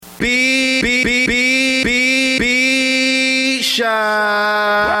B-Shot.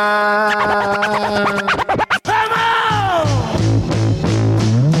 Come on!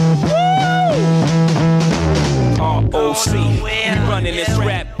 ROC, we running this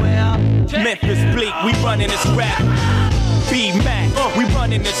rap. Memphis Bleak, we running this rap. B-Mac, we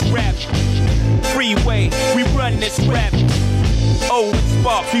running this rap. Freeway, we running this rap. Owen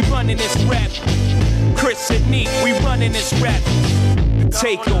Sparks, we running this rap. Chris and Neek, we running this rap. The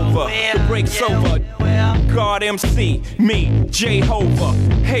takeover, the break's over. God MC, me, Jehovah.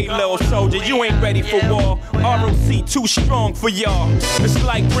 Hey, little soldier, you ain't ready for war. ROC too strong for y'all. It's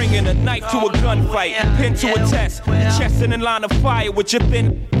like bringing a knife to a gunfight, pin to a test, chest in a line of fire with your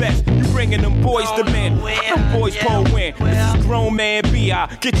thin vest. You bringing them boys to men, them boys pull win. This is grown man B.I.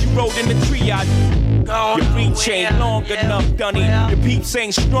 Get you rolled in the triage. Your reach ain't long enough, Dunny. Your peeps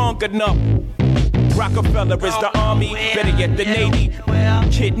ain't strong enough. Rockefeller is the army, better yet the Navy.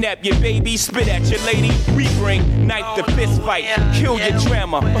 Kidnap your baby, spit at your lady. We bring knife to fist fight, kill your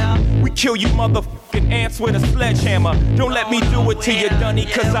drama. We kill you motherfucking ants with a sledgehammer. Don't let me do it to you, Dunny,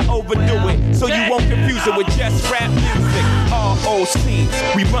 cause I overdo it. So you won't confuse it with just rap music. ROC,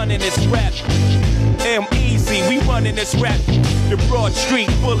 we running this rap. M-Easy, we running this rap. The Broad Street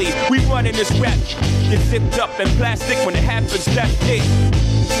Bully, we running this rap. Get zipped up in plastic when it happens, that's it.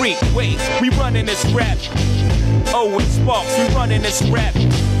 Freeway, we running this rap. Owen Sparks, we running this rap.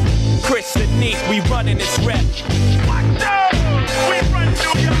 Chris and Neek, we running this rap.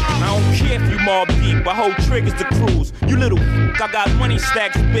 I don't care if you mob deep, I hold triggers to cruise. You little I got money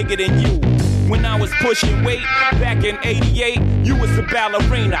stacks bigger than you. When I was pushing weight back in 88, you was a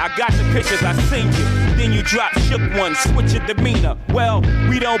ballerina. I got the pictures, I seen you. Then you dropped shook one, switch your demeanor. Well,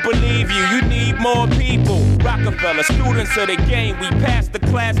 we don't believe you, you need more people. Rockefeller, students of the game, we passed the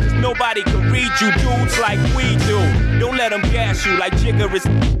class cause nobody can read you dudes like we do. Don't let them gas you like Jigger is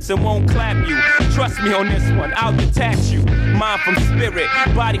and won't clap you. Trust me on this one, I'll detach you. Mind from spirit,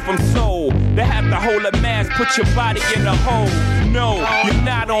 body from soul. They have to hold a mask, put your body in a hole. No, you're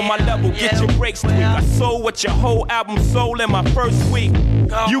not on my level, get your breaks tweaked. I sold what your whole album sold in my first week.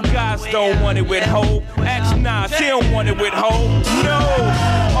 You guys don't want it with Hope. Ask Nas, he don't want it with Hope. No,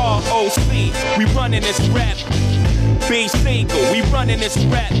 ROC, we running this rap. B Single, we running this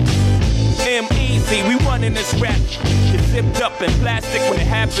rap. M-Easy, we running this rap. Get zipped up in plastic when it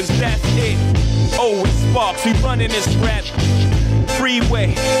happens, that's it. Owen Sparks, we running this rap.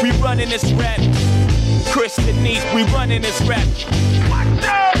 Freeway, we running this rap. Chris and Neek, we running this rap.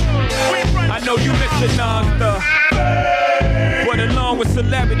 I know you listen Nas, but along with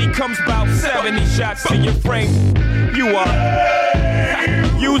celebrity comes about 70 shots to your frame. You are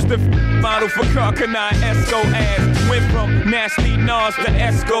use the model for Carcanine Esco ass. Went from nasty Nas to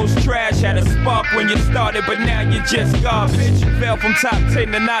Esco's trash. Had a spark when you started, but now you're just garbage. Fell from top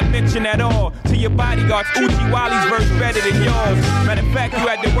 10 to not mention at all. To your bodyguards, Uchi Wali's verse better than yours. Matter of fact, you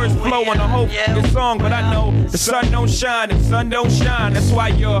had the worst flow on the whole song, but I know the sun don't shine, the sun don't shine. That's why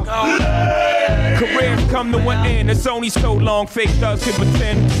your careers come to an end. It's only so long fake thugs can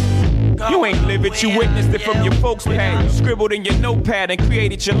pretend. You ain't live it, you witnessed it from your folks' pad. You scribbled in your notepad and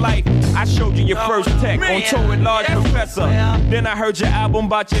created your life. I showed you your first tech on tour with Large Professor. Then I heard your album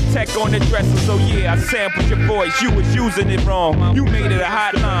about your tech on the dresser. So yeah, I sampled your voice, you was using it wrong. You made it a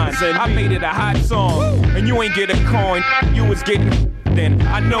hot line, I made it a hot song. And you ain't get a coin, you was getting then.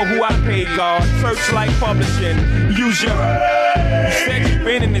 I know who I paid, God. Searchlight Publishing. Use your. You said you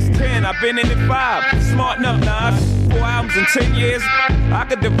been in this 10, I've been in it 5. Smart enough, Nas. 4 albums in 10 years. I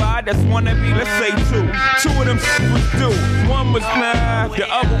could divide, that's one that be, let's say 2. 2 of them was due. One was the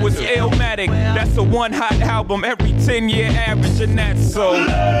other was Illmatic. That's a one hot album every 10-year average, and that's so.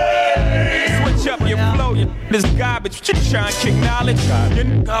 Switch up your flow, this garbage. You trying to kick knowledge.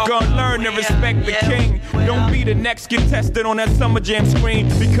 You're gonna learn to respect the king. Don't be the next get tested on that Summer Jam screen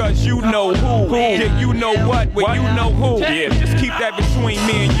because you know who. Yeah, you know what, well, you know who. Yeah, just keep that between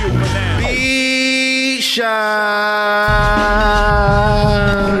me and you for now. B-Shot.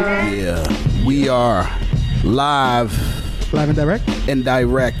 Yeah, we are live and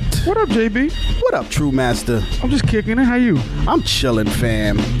direct. What up, JB? What up, True Master? I'm just kicking it. How you? I'm chilling,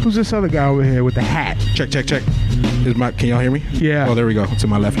 fam. Who's this other guy over here with the hat? Check. Can y'all hear me? Yeah. Oh, there we go. To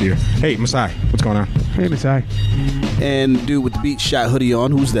my left ear. Hey, Masai, what's going on? Hey, Masai. And dude with the Beat Shot hoodie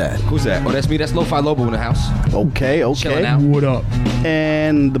on, who's that? Oh, that's me. That's Lo-Fi Lobo in the house. Okay. Chilling out. What up?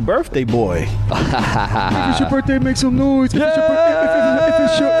 And the birthday boy. If it's your birthday, make some noise. If it's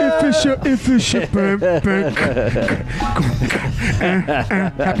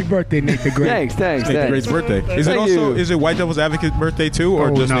Happy birthday, Nate the Great. Thanks. Nate the Great's birthday. Is it Thank also you. is it White Devil's Advocate birthday too, or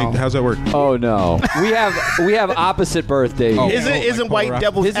Oh, just no. Nate? How's that work? Oh no, we have opposite birthdays. Oh. Isn't like White Colorado.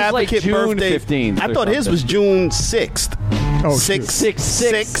 Devil's His is like Advocate June birthday? 15th I or thought his something. was June 6th. Oh, Six. shoot.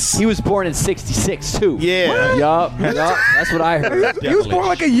 Six. He was born in '66 too. Yeah. Yup. That's what I heard. He was born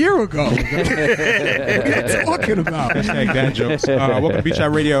like a year ago. What are you talking about? Hashtag dad jokes. Welcome to Beat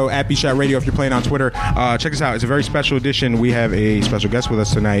Shot Radio at Beat Shot Radio. If you're playing on Twitter, check us out. It's a very special edition. We have a special guest with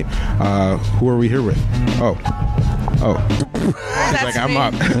us tonight. Who are we here with? Oh. That's Like, I'm me.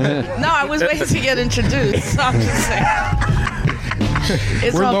 up. No, I was waiting to get introduced. So I'm just saying.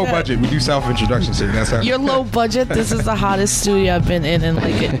 It's We're all low good. budget. We do self introductions here. That's how. You're low budget. This is the hottest studio I've been in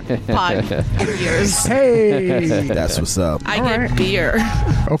like 5 years. Hey. That's what's up. I get beer.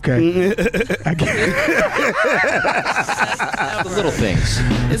 Okay. I get The little things.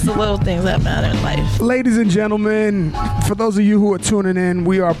 It's the little things that matter in life. Ladies and gentlemen, for those of you who are tuning in,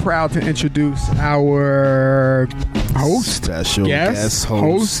 we are proud to introduce our host. Special guest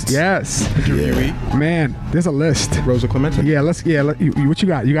host. Yes. Interviewee. Man, there's a list. Rosa Clemente. Yeah, what you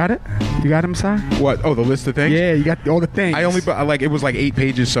got? You got it? You got him, Si? What? Oh, the list of things? Yeah, you got all the things. I only it was like 8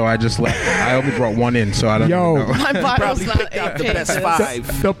 pages, so I just left. I only brought one in, so I don't Yo. even know. My bottle's Probably not picked out 8 the best pages.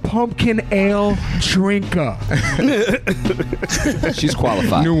 5. the pumpkin ale drinker. She's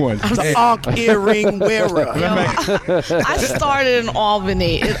qualified. New one. The Ankh earring wearer. I started in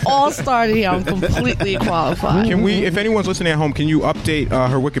Albany. It all started here. I'm completely qualified. Can we, if anyone's listening at home, can you update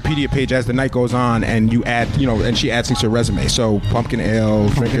her Wikipedia page as the night goes on, and you add, and she adds things to her resume. So pumpkin ale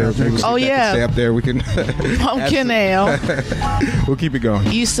drinker. maybe Oh, that can yeah. stay up there. We can. Pumpkin ale. We'll keep it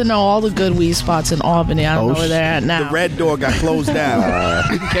going. Used to know all the good weed spots in Albany. I don't know where they're at now. The red door got closed down.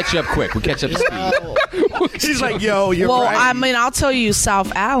 We can catch you up quick. We catch up to speed. She's like, yo, you're Well, right. I mean, I'll tell you,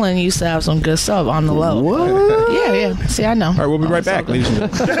 South Allen used to have some good stuff on the low. What? Yeah. See, I know. All right, we'll be right back, ladies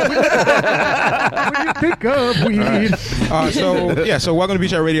and gentlemen. When you think of weed. So welcome to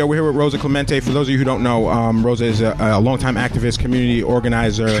Beach Shot Radio. We're here with Rosa Clemente. For those of you who don't know, Rosa is a longtime activist, community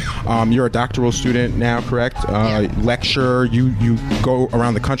organizer. You're a doctoral student now, correct? Lecturer. You go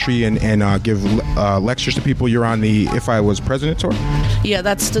around the country and give lectures to people. You're on the If I Was President tour? Yeah,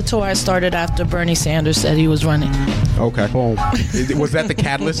 that's the tour I started after Bernie Sanders said he was running. Okay. Was that the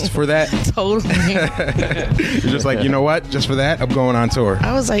catalyst for that? Totally. You're just like, you know what? Just for that, I'm going on tour.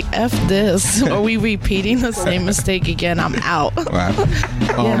 I was like, F this. Are we repeating the same mistake again? I'm out. Wow.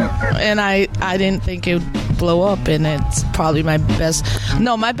 Yeah. And I didn't think it would blow up, and it's probably my best.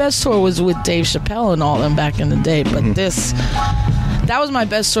 No, my best tour was with Dave Chappelle and all them back in the day, but that was my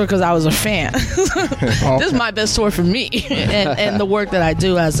best tour because I was a fan. This is my best tour for me and the work that I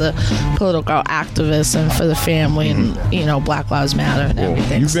do as a political activist and for the family and Black Lives Matter and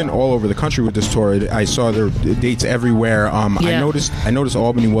everything. You've been all over the country with this tour. I saw there were dates everywhere. I noticed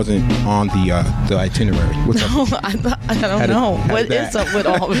Albany wasn't on the itinerary. What's up? I don't know. What is up with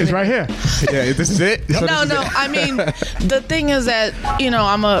all of it? It's right here. Yeah, this is it. So No. I mean, the thing is that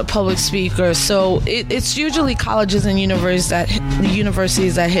I'm a public speaker, so it's usually colleges and universities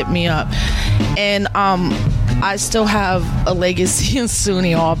that hit me up, and I still have a legacy in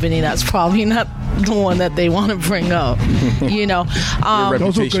SUNY Albany. That's probably not the one that they want to bring up.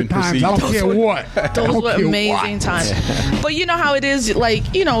 Those were good times. I don't care what. Those were amazing times. But you know how it is, like,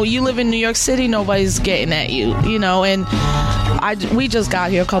 you live in New York City, nobody's getting at you, and we just got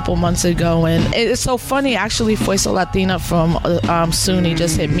here a couple months ago, and it's so funny, actually. Fuerza Latina from SUNY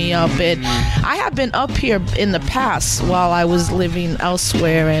just hit me up, and I have been up here in the past while I was living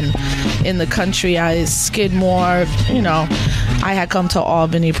elsewhere and in the country. I Skidmore, I had come to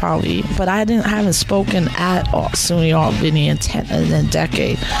Albany probably, but I haven't spoken at SUNY Albany in a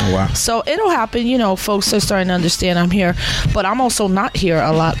decade. Oh, wow. So it'll happen, folks are starting to understand I'm here, but I'm also not here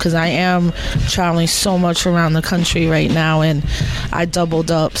a lot because I am traveling so much around the country right now, and I doubled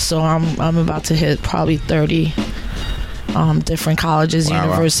up, so I'm about to hit probably 30 different colleges,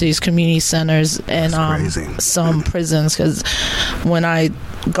 universities, community centers, and some prisons, because when I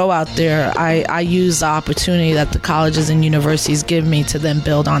go out there, I use the opportunity that the colleges and universities give me to then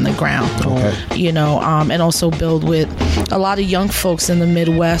build on the ground. Okay. And also build with a lot of young folks in the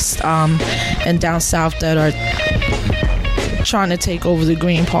Midwest and down south that are trying to take over the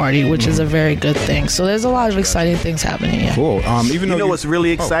Green Party, which is a very good thing. So there's a lot of exciting things happening here. Cool. Even though what's really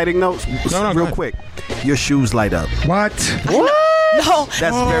exciting though? No, real quick. Your shoes light up. What? No,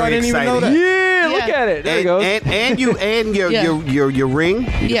 that's very I didn't even exciting. know that. Yeah, look at it. There you go. And your ring.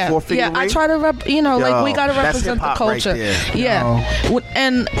 Yeah, your 4-finger ring. I try to like we got to represent the hip-hop right culture. there.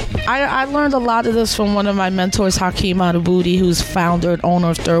 And I learned a lot of this from one of my mentors, Hakeem Adabudi, who's founder and owner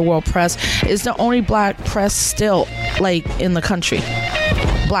of Third World Press. It's the only black press still like in the country,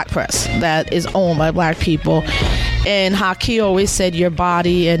 black press that is owned by black people. And Hakeem always said your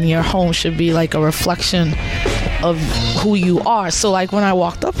body and your home should be like a reflection of who you are. So like when I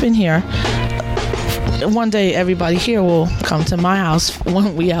walked up in here, one day everybody here will come to my house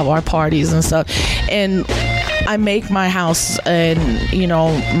when we have our parties and stuff, and I make my house and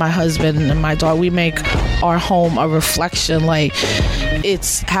my husband and my daughter, we make our home a reflection. Like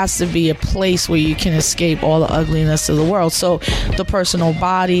it has to be a place where you can escape all the ugliness of the world. So the personal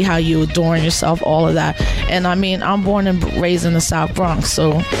body, how you adorn yourself, all of that. And I mean, I'm born and raised in the South Bronx,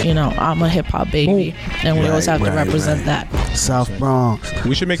 so I'm a hip hop baby, and we always have to represent that. South Bronx.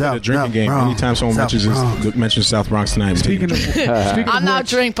 We should make that a drinking game. Anytime someone mentions South Bronx tonight. Speaking of I'm not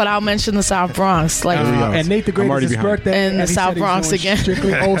drink, but I'll mention the South Bronx. Like and Nate the Great is his birthday, and the South Bronx again.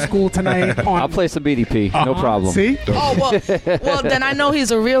 Strictly old school tonight. I'll play some BDP. No problem. See? Oh well, then I know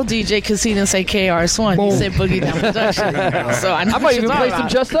he's a real DJ because he didn't say KRS-One. He said Boogie Down Production. So I might even play some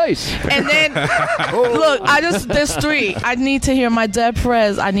Just Ice. And then look, there's 3. I need to hear my Dead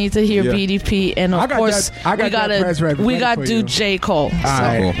Prez. I need to hear BDP, and of course we gotta do J. Cole. All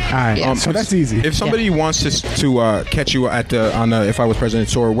right. Yeah. So that's easy. If somebody wants to catch you at on the If I Was President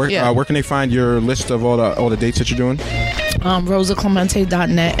tour, where can they find your list of all the dates that you're doing?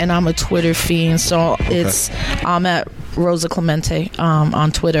 RosaClemente.net, and I'm a Twitter fiend, so I'm at Rosa Clemente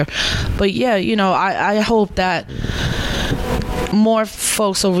on Twitter. But yeah, I hope that more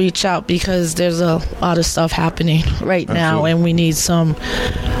folks will reach out because there's a lot of stuff happening right now, and we need some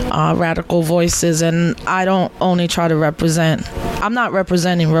radical voices. And I don't only try to represent. I'm not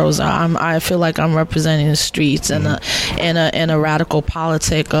representing Rosa. I feel like I'm representing the streets and a radical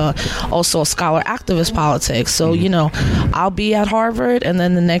politic, also a scholar activist politics. So I'll be at Harvard, and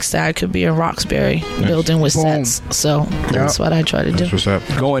then the next day I could be in Roxbury building with sets. So that's what I try to do. What's up?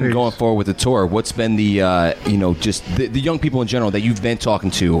 Going forward with the tour, what's been the just the young people in general that you've been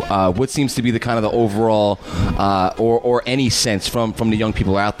talking to? What seems to be the kind of the overall or any sense from the young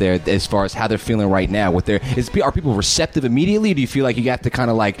people out there as far as how they're feeling right now? Are people receptive immediately? Or do you feel like you have to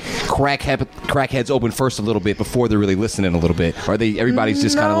kind of like crack heads open first a little bit before they're really listening a little bit? Or everybody's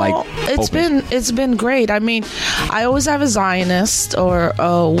just kind of like open? It's been great. I mean, I always have a Zionist or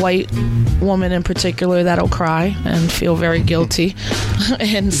a white woman in particular that'll cry and feel very guilty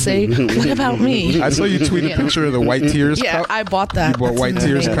and say, "What about me?" I saw you tweet a picture of the White Tears cup. I bought that. You bought White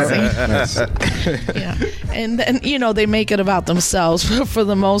Tears cup. Nice. Yeah, and then they make it about themselves for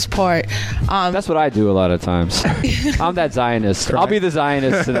the most part. That's what I do a lot of times. I'm that Zionist. I'll be the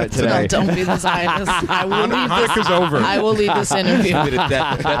Zionist today. No, don't be the Zionist. I will leave this interview.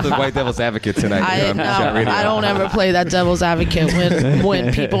 That's the white devil's advocate tonight. I don't ever play that devil's advocate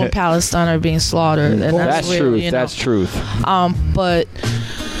when people in Palestine are being slaughtered. And that's truth. That's truth. But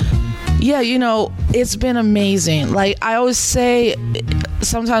yeah, it's been amazing. Like I always say,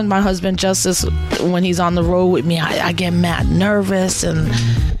 sometimes my husband Justice, when he's on the road with me, I get mad nervous, and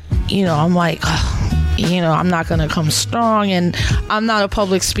I'm like, I'm not going to come strong, and I'm not a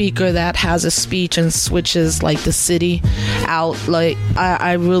public speaker that has a speech and switches like the city out. Like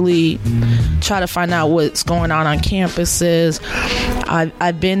I really try to find out what's going on campuses.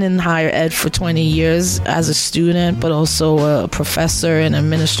 I've been in higher ed for 20 years as a student, but also a professor and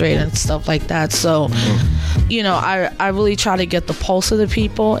administrator and stuff like that. So, I really try to get the pulse of the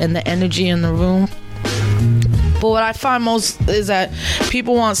people and the energy in the room. But what I find most is that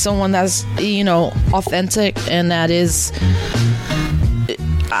people want someone that's, authentic, and that is,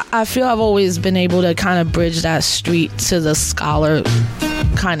 I feel I've always been able to kind of bridge that street to the scholar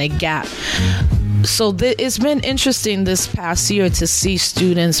kind of gap. So it's been interesting this past year to see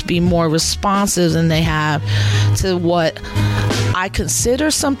students be more responsive than they have to what I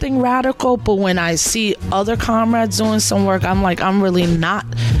consider something radical, but when I see other comrades doing some work, I'm like, I'm really not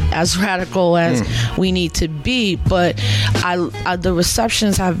as radical as we need to be. But the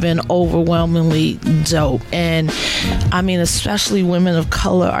receptions have been overwhelmingly dope, and I mean, especially women of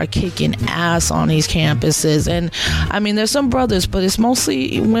color are kicking ass on these campuses. And I mean, there's some brothers, but it's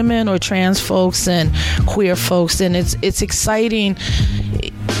mostly women or trans folks and queer folks, and it's exciting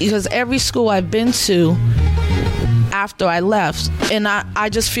because every school I've been to after I left, and I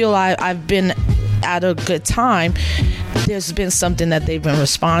just feel I've been at a good time, there's been something that they've been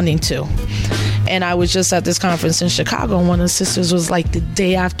responding to. And I was just at this conference in Chicago, and one of the sisters was like, the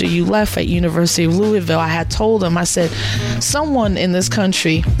day after you left at University of Louisville, I had told them, I said, someone in this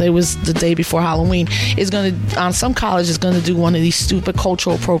country, it was the day before Halloween, is going to, on some college, is going to do one of these stupid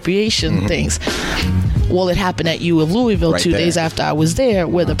cultural appropriation things. Well, it happened at U of Louisville 2 days after I was there,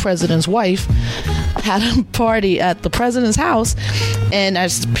 where the president's wife had a party at the president's house, and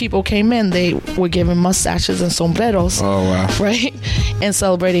as people came in, they were given mustaches and sombreros. Oh, wow. Right? And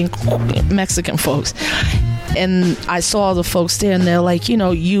celebrating Mexican folks. And I saw the folks there, and they're like, you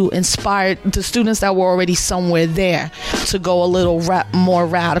know, you inspired the students that were already somewhere there to go a little more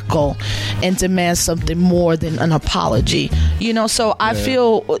radical and demand something more than an apology. You know, so I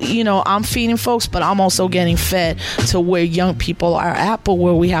feel, you know, I'm feeding folks, but I'm also getting fed to where young people are at, but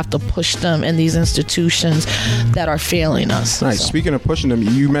where we have to push them in these institutions that are failing us. Nice. So. Speaking of pushing them,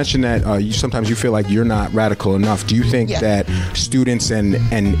 you mentioned that sometimes you feel like you're not radical enough. Do you think that students and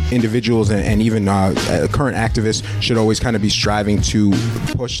individuals and even current activists should always kind of be striving to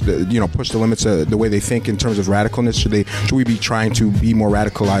push the limits of the way they think in terms of radicalness? Should we be trying to be more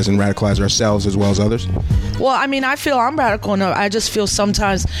radicalized and radicalize ourselves as well as others? Well, I mean, I feel I'm radical enough. I just feel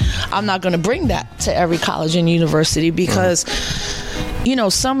sometimes I'm not going to bring that to every college and university because you know,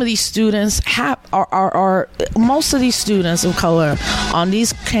 some of these students are most of these students of color on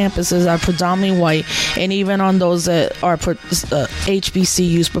these campuses are predominantly white, and even on those that are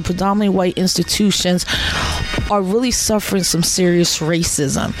HBCUs, but predominantly white institutions, are really suffering some serious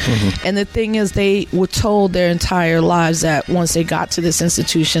racism. And the thing is, they were told their entire lives that once they got to this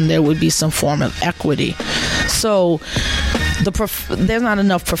institution, there would be some form of equity. So there's not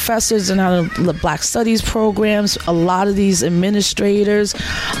enough professors, there's not enough Black Studies programs. A lot of these administrators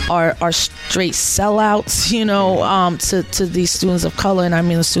are straight sellouts, you know, to these students of color, and I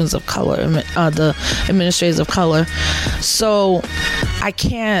mean the students of color, the administrators of color. So I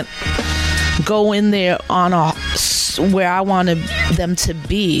can't go in there on where I wanted them to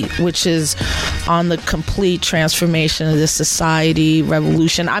be, which is on the complete transformation of this society,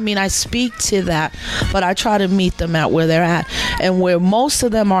 revolution. I mean, I speak to that, but I try to meet them at where they're at. And where most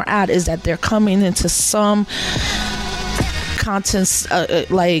of them are at is that they're coming into some contents,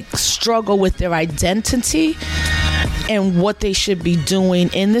 like struggle with their identity and what they should be doing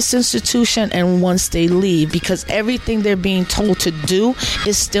in this institution and once they leave, because everything they're being told to do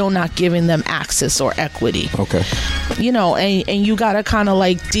is still not giving them access or equity. Okay. You know, and you got to kind of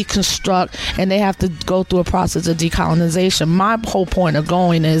like deconstruct, and they have to go through a process of decolonization. My whole point of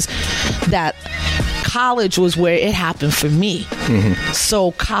going is that college was where it happened for me.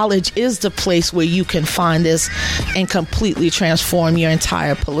 So college is the place where you can find this and completely transform your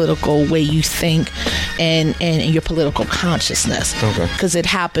entire political way you think and your political consciousness. Because it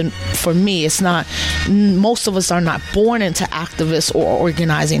happened for me. It's not, most of us are not born into activist or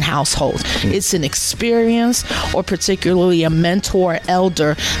organizing households. It's an experience, or particularly a mentor,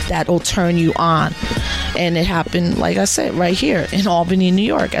 elder, that will turn you on. And it happened, like I said, right here in Albany, New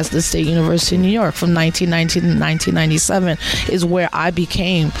York, at the State University of New York. From 1919 to 1997 is where I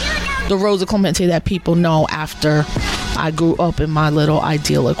became the Rosa Clemente that people know after I grew up in my little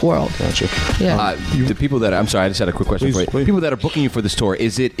idyllic world. Gotcha. Yeah. The people that I'm sorry, I just had a quick question for you. Please. People that are booking you for this tour,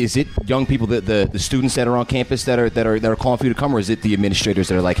 is it young people, the students that are on campus that are calling for you to come, or is it the administrators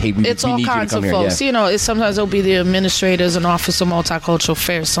that are like, hey, we need you to come here? It's all kinds of folks. Yeah. You know, sometimes it'll be the administrators, an Office of Multicultural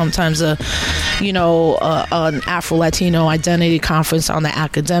Affairs, sometimes an Afro-Latino identity conference on the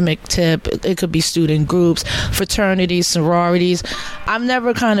academic tip. It could be student groups, fraternities, sororities. I've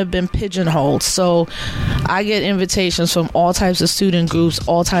never kind of been pigeonholed, so I get invitations from all types of student groups,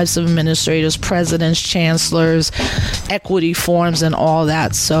 all types of administrators, presidents, chancellors, equity forums, and all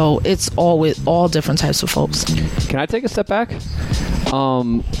that. So it's always all different types of folks. Can I take a step back?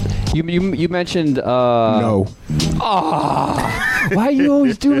 You mentioned no. Why you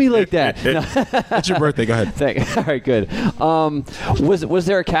always do me like that? No. It's your birthday. Go ahead. All right, good. Was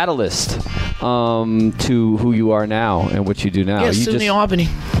there a catalyst to who you are now and what you do now? Yes, SUNY Albany.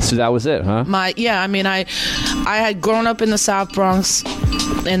 So that was it, huh? I had grown up in the South Bronx,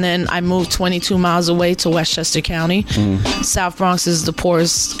 and then I moved 22 miles away to Westchester County. South Bronx is the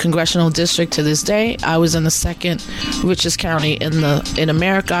poorest congressional district to this day. I was in the second richest county in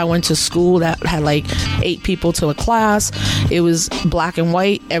America. I went to school that had like 8 people to a class. It was black and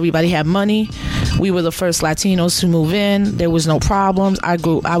white. Everybody had money. We were the first Latinos to move in. There was no problems. I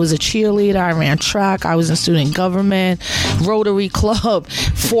was a cheerleader. I ran track. I was in student government, Rotary Club,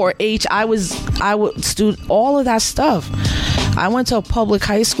 4-H. I would do all of that stuff. I went to a public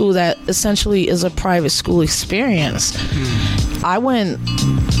high school that essentially is a private school experience. I went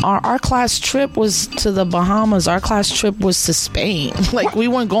our class trip was to the Bahamas. Our class trip was to Spain. Like, we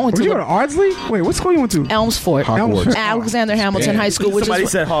weren't going Were you go to Ardsley? Wait, what school you went to? Elmsford. Hogwarts. Alexander Hamilton High School. Which Somebody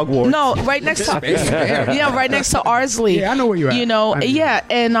is, said Hogwarts. No, right next to right next to Ardsley. Yeah, I know where you're at. You know, yeah,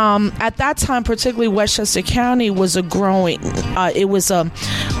 and at that time, particularly Westchester County was a growing. It was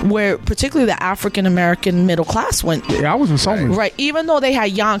where particularly the African American middle class went. Yeah, I was in Somers. Right, even though they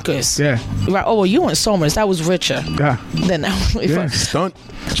had Yonkers. Yeah. Right. Oh, well, you went Somers. That was richer. Yeah. Than Stunt.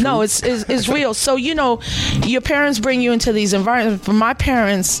 No, it's real. So, you know, your parents bring you into these environments. But my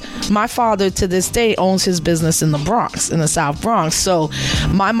parents, my father to this day owns his business in the Bronx, in the South Bronx. So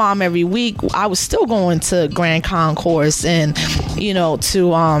my mom every week, I was still going to Grand Concourse and, you know,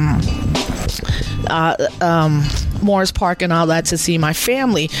 to Morris Park and all that to see my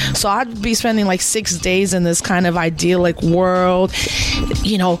family. So I'd be spending like 6 days in this kind of idyllic world.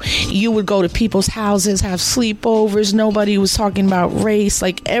 You know, you would go to people's houses, have sleepovers. Nobody was talking about race.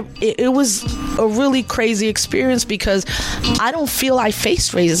 Like, it was a really crazy experience because I don't feel I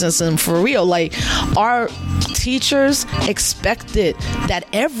faced racism for real. Like, our teachers expected that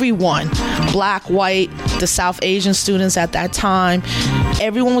everyone, black, white, the South Asian students at that time,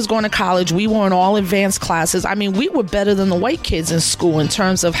 everyone was going to college. We were in all advanced classes. I mean, we were better than the white kids in school in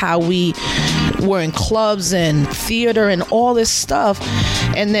terms of how we were in clubs and theater and all this stuff.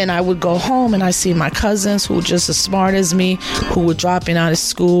 And then I would go home and I see my cousins who were just as smart as me, who were dropping out of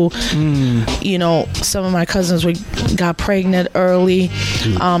school. You know, some of my cousins got pregnant early,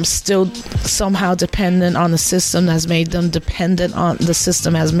 still somehow dependent on the system has made them dependent on the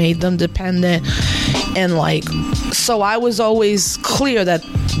system has made them dependent. And like, so I was always clear that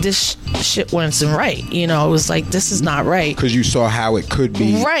this shit wasn't right. You know, it was like, this is not right. Because you saw how it could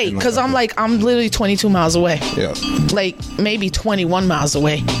be. Right, because I'm literally 22 miles away. Yeah. Like, maybe 21 miles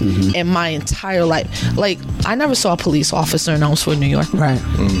away in my entire life. Like, I never saw a police officer in Elmsford, New York. Right.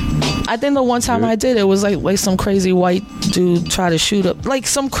 I think the one time I did, it was like some crazy white dude try to shoot up. Like,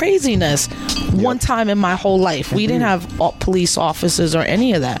 some craziness. One time in my whole life. We didn't have police officers or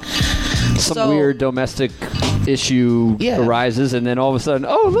any of that. Some weird domestic issue arises, and then all of a sudden,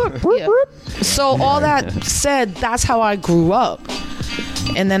 oh, look. Whoop, whoop. So all that said, that's how I grew up.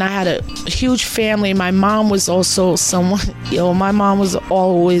 And then I had a huge family. My mom was also someone, my mom was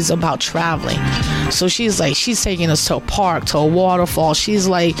always about traveling. So she's taking us to a park, to a waterfall. She's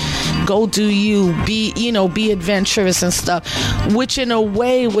like, go do you, be adventurous and stuff, which in a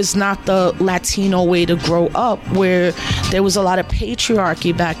way was not the Latino way to grow up, where there was a lot of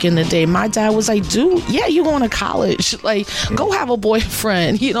patriarchy back in the day. My dad was like, dude, yeah, you're going to college. Like, go have a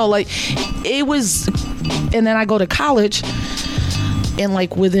boyfriend, like it was. And then I go to college, and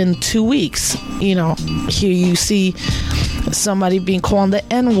like within 2 weeks, here you see somebody being called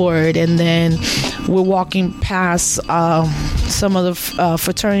the N-word, and then we're walking past some of the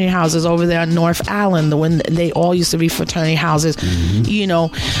fraternity houses over there on North Island, when they all used to be fraternity houses, being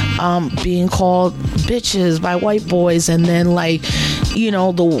called bitches by white boys, and then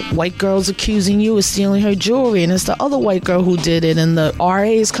the white girl's accusing you of stealing her jewelry, and it's the other white girl who did it, and the RA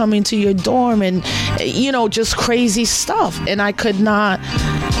is coming to your dorm, and just crazy stuff. And I could not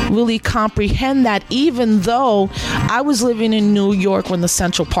really comprehend that, even though I was living in New York when the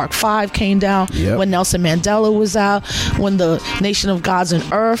Central Park 5 came down, when Nelson Mandela was out, when the Nation of Gods and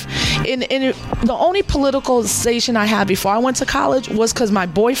Earth. And the only political station I had before I went to college was because my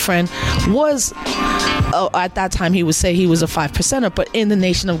boyfriend was, at that time he would say he was a 5%er, but in the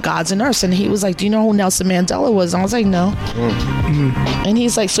Nation of Gods and Earth. And he was like, do you know who Nelson Mandela was? And I was like, no. And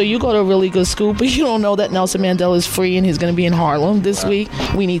he's like, so you go to a really good school, but you don't know that Nelson Mandela is free and he's going to be in Harlem this week?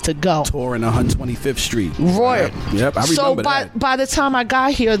 We need to go. Touring 125th Street. Right. Yep, I remember that. By the time I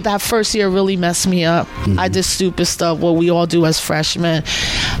got here, that first year really messed me up. I did stupid stuff, what we all do as freshmen.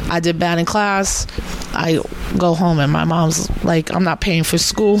 I did bad in class. I go home and my mom's like, I'm not paying for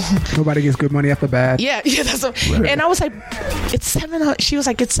school. Nobody gets good money after bad. Yeah, that's right. And I was like, it's $700. She was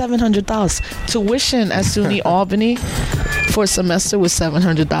like, it's $700. Tuition at SUNY Albany for a semester was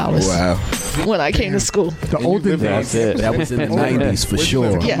 $700. Wow. When I came to school. The olden days. That was in the 90s for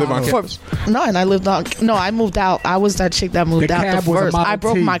sure. Yeah. And I lived on. No, I moved out. I was that chick that moved out the first. I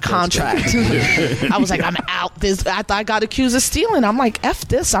broke my contract. I was like, I'm out. I got accused of stealing. I'm like, F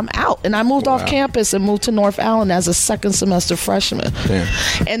this. I'm out. And I moved off campus and moved to North Island as a second semester freshman. Damn.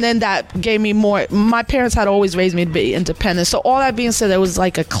 And then that gave me more. My parents had always raised me to be independent. So all that being said, there was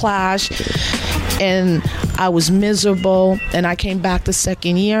like a clash. And I was miserable, and I came back the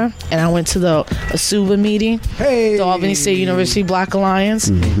second year, and I went to the ASUBA meeting, the Albany State University Black Alliance,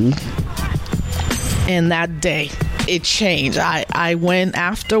 and that day it changed. I went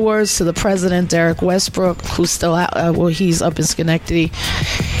afterwards to the president, Derek Westbrook, who's still out, he's up in Schenectady,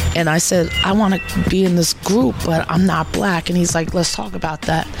 And I said, I want to be in this group, but I'm not black. And he's like, let's talk about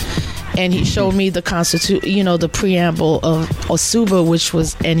that. And he showed me the the preamble of Osuba, which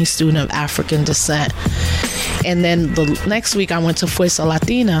was any student of African descent. And then the next week I went to Fuerza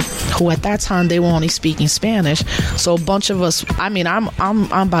Latina, who at that time they were only speaking Spanish. So a bunch of us, I mean,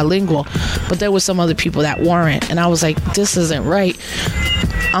 I'm bilingual, but there were some other people that weren't. And I was like, this isn't right.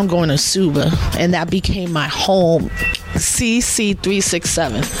 I'm going to Suba. And that became my home.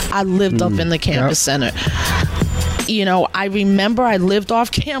 CC367. I lived up in the campus center. I remember I lived off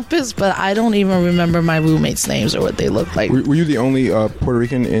campus, but I don't even remember my roommates' names or what they looked like. Were you the only Puerto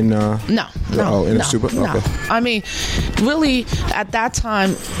Rican in? No. Suba? No. Okay. I mean, really, at that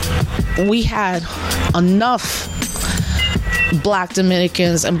time, we had enough Black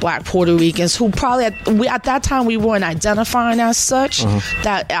Dominicans and Black Puerto Ricans who probably at that time we weren't identifying as such.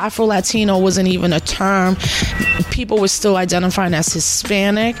 That Afro-Latino wasn't even a term. People were still identifying as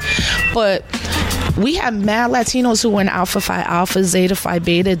Hispanic, but we had mad Latinos who were in Alpha Phi Alpha, Zeta Phi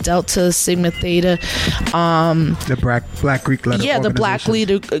Beta, Delta, Sigma Theta. The Black Greek letter. Yeah, the Black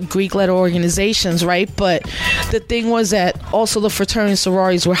Greek letter organizations, right? But the thing was that also the fraternity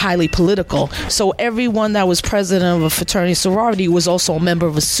sororities were highly political. So everyone that was president of a fraternity sorority was also a member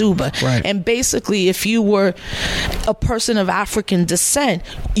of a Suba. Right. And basically, if you were a person of African descent,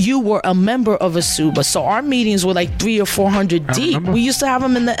 you were a member of a Suba. So our meetings were like 300 or 400 deep. We used to have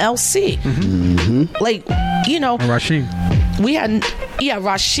them in the LC. Like, Rashim. We had,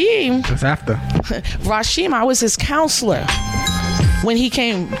 Rashim. That's after. Rashim, I was his counselor when he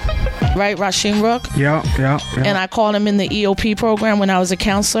came, right? Rashim Rook. Yeah. And I called him in the EOP program when I was a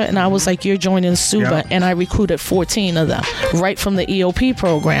counselor, and I was like, you're joining Suba. And I recruited 14 of them right from the EOP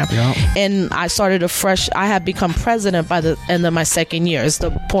program. And I started I had become president by the end of my second year, is the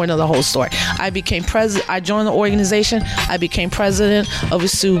point of the whole story. I became president. I joined the organization. I became president of a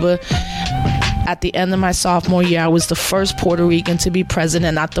Suba. At the end of my sophomore year, I was the first Puerto Rican to be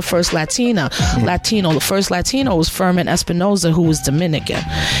president, not the first Latino. The first Latino was Furman Espinoza, who was Dominican,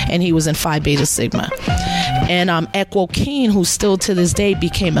 and he was in Phi Beta Sigma. And Equo Keen, who still to this day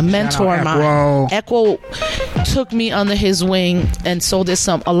became a mentor of mine. Equo took me under his wing, and so there's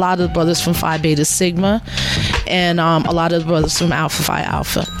a lot of brothers from Phi Beta Sigma, and a lot of brothers from Alpha Phi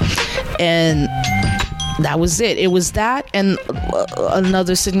Alpha. And that was it. It was that, and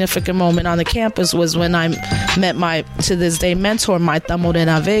another significant moment on the campus was when I met my, to this day, mentor, Maita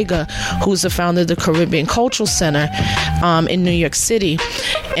Morena Vega, who's the founder of the Caribbean Cultural Center in New York City,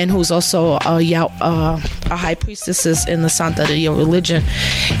 and who's also a high priestess in the Santeria religion.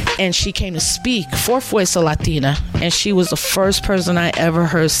 And she came to speak for Fuerza Latina, and she was the first person I ever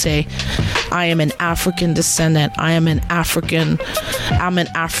heard say, I am an African descendant. I'm an Afro-Puerto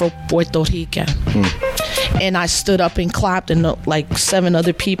Rican. And I stood up and clapped, and like 7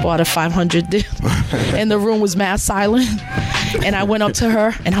 other people out of 500 did. And the room was mad silent. And I went up to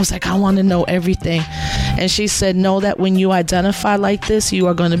her and I was like, I want to know everything. And she said, know that when you identify like this, you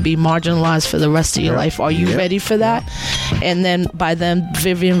are going to be marginalized for the rest of your life. Are you ready for that? And then by then,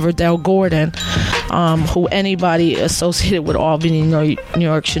 Vivian Verdell Gordon, who anybody associated with Albany, New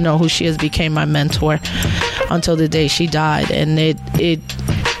York should know who she is, became my mentor until the day she died. And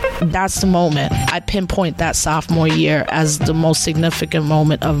that's the moment. I pinpoint that sophomore year as the most significant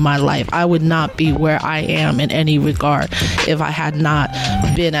moment of my life. I would not be where I am in any regard if I had not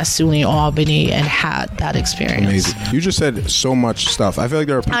been at SUNY Albany and had that experience. Amazing. You just said so much stuff. I feel like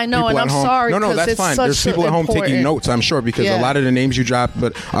there are people I know, at and I'm home. sorry. No, that's fine. There's people at home taking notes, I'm sure, because a lot of the names you dropped.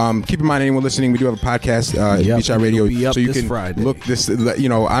 But keep in mind, anyone listening, we do have a podcast, Beach Out Radio, so you can Friday. look this.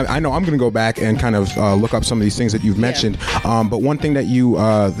 I know I'm going to go back and kind of look up some of these things that you've mentioned. But one thing that you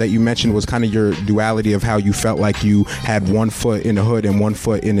mentioned was kind of your duality of how you felt like you had one foot in the hood and one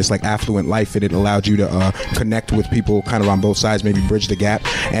foot in this like affluent life, and it allowed you to connect with people kind of on both sides, maybe bridge the gap.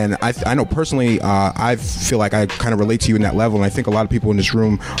 And I know personally, I feel like I kind of relate to you in that level, and I think a lot of people in this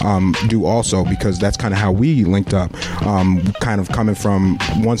room do also, because that's kind of how we linked up, kind of coming from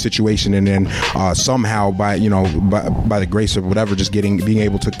one situation and then somehow by the grace of whatever, just being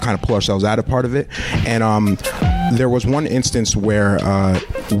able to kind of pull ourselves out of part of it. And there was one instance where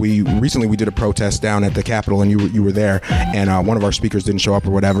we did a protest down at the Capitol, and you were there, and one of our speakers didn't show up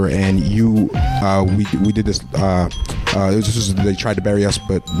or whatever, and we did this they tried to bury us,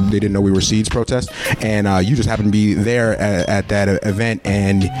 but they didn't know we were Seeds protest, and you just happened to be there at that event,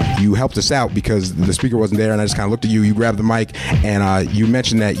 and you helped us out because the speaker wasn't there, and I just kind of looked at you. You grabbed the mic, and you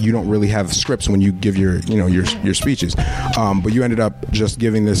mentioned that you don't really have scripts when you give your speeches, but you ended up just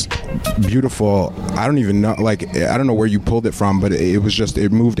giving this beautiful. I don't even know, I don't know where you pulled it from, but it was just,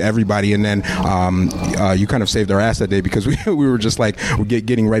 it moved everybody, and then you kind of saved our ass that day because we were just we're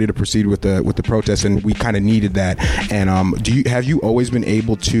getting ready to proceed with the protest, and we kind of needed that. And have you always been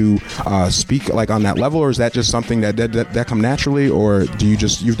able to speak on that level, or is that just something that come naturally, or do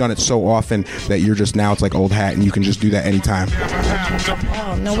you've done it so often that you're just now it's like old hat and you can just do that anytime?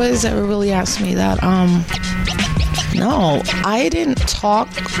 Oh, nobody's ever really asked me that. No, I didn't talk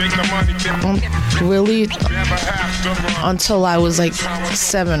really until I was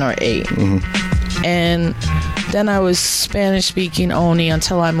 7 or 8. Mm-hmm. And then I was Spanish speaking only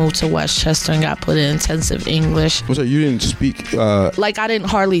until I moved to Westchester and got put in intensive English. So you didn't speak? I didn't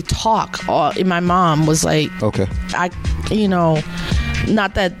hardly talk. My mom was like, okay.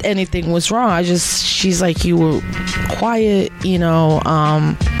 Not that anything was wrong. She's like, you were quiet,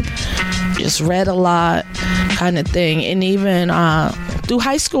 just read a lot kind of thing. And even through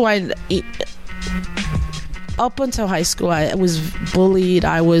high school, up until high school, I was bullied.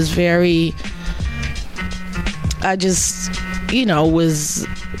 I was very... I just, was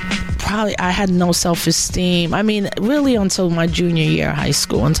probably, I had no self-esteem. I mean, really until my junior year of high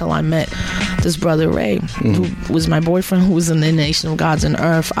school, until I met this brother Ray, who was my boyfriend, who was in the Nation of Gods and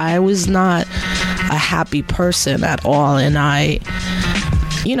Earth. I was not a happy person at all. And I,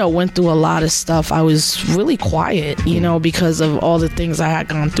 went through a lot of stuff. I was really quiet, because of all the things I had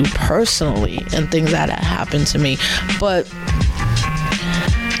gone through personally and things that had happened to me. But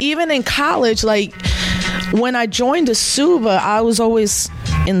even in college, when I joined the SUBA, I was always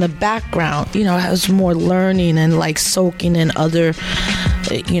in the background. I was more learning and soaking in other,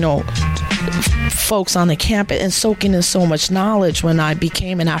 folks on the campus and soaking in so much knowledge when I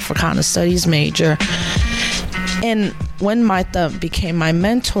became an Africana Studies major. And when Martha became my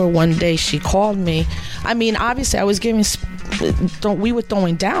mentor, one day she called me. I mean, obviously I was we were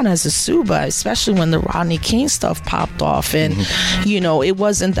throwing down as a SUBA, especially when the Rodney King stuff popped off. And, it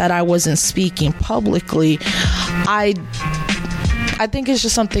wasn't that I wasn't speaking publicly. I think it's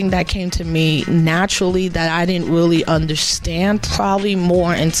just something that came to me naturally that I didn't really understand, probably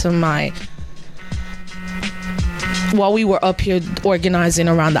more into while we were up here organizing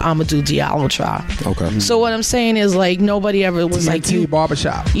around the Amadou Diallo trial. Okay. So what I'm saying is nobody ever was TNT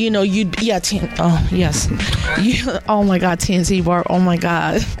barbershop. Oh yes. Oh my God, TNT bar. Oh my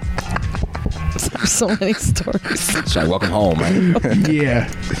God. So many stories. Sorry, welcome home, right?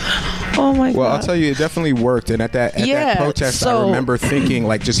 Yeah. Oh my God. Well, I'll tell you, it definitely worked. And at that protest, I remember thinking,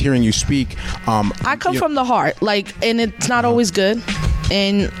 just hearing you speak. I come from the heart, and it's not always good.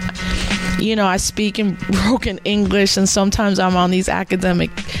 And I speak in broken English, and sometimes I'm on these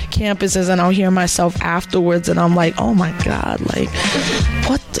academic campuses and I'll hear myself afterwards and I'm like, oh my God,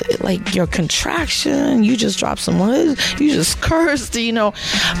 what your contraction, you just dropped some words, you just cursed,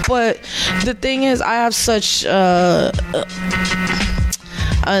 But the thing is, I have such an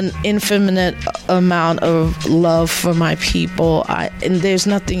infinite amount of love for my people, and there's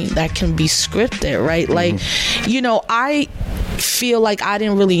nothing that can be scripted, right? I feel like I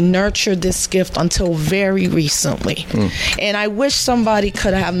didn't really nurture this gift until very recently. And I wish somebody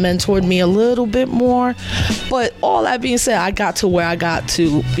could have mentored me a little bit more. But all that being said, I got to where I got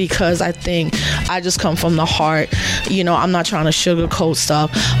to because I think I just come from the heart. I'm not trying to sugarcoat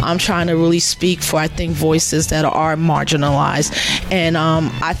stuff. I'm trying to really speak for, I think, voices that are marginalized. And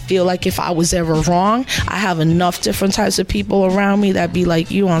I feel like if I was ever wrong, I have enough different types of people around me that be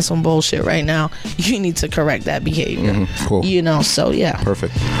like, you on some bullshit right now. You need to correct that behavior. Cool. So yeah.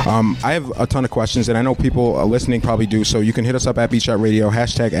 Perfect. I have a ton of questions, and I know people listening probably do, so you can hit us up at Beat Shot Radio,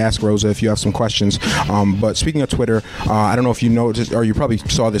 #AskRosa if you have some questions. But speaking of Twitter, I don't know if you noticed, or you probably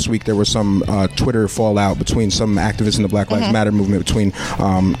saw this week, there was some Twitter fallout between some activists in the Black Lives Matter movement, between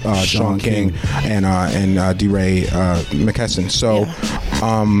Shaun King and DeRay McKesson. So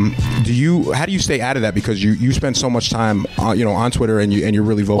how do you stay out of that? Because you spend so much time on Twitter, and you're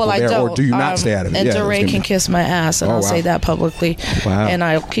really vocal there, don't. Or do you not stay out of it? And DeRay can kiss my ass, and I'll say that publicly. Wow. And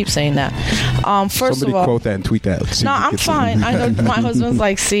I'll keep saying that. First Somebody of all, quote that and tweet that. No, I'm fine. I know my husband's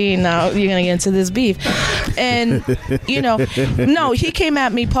like, see, now you're gonna get into this beef, and no, he came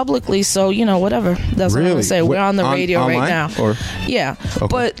at me publicly, so whatever. That's what I'm gonna say. We're on the radio right now. Or? Yeah, okay.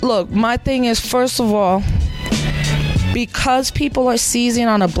 But look, my thing is, first of all, because people are seizing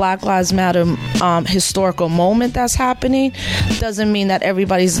on a Black Lives Matter historical moment that's happening, doesn't mean that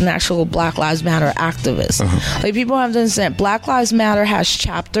everybody's an actual Black Lives Matter activist. Like, people have to understand, Black Lives Matter has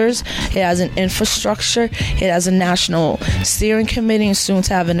chapters, it has an infrastructure, it has a national steering committee, and soon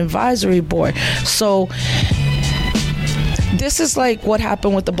to have an advisory board. So this is like what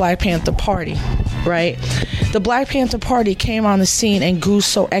happened with the Black Panther Party, right? The Black Panther Party came on the scene and grew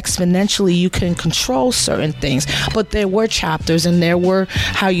so exponentially you couldn't control certain things. But there were chapters, and there were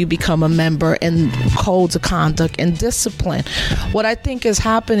how you become a member, and codes of conduct and discipline. What I think is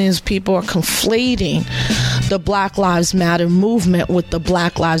happening is people are conflating the Black Lives Matter movement with the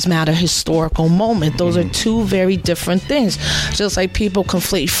Black Lives Matter historical moment. Those are two very different things. Just like people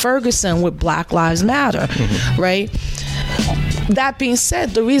conflate Ferguson with Black Lives Matter, right? That being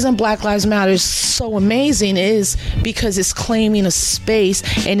said, the reason Black Lives Matter is so amazing is because it's claiming a space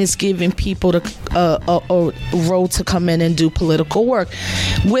and it's giving people a road to come in and do political work.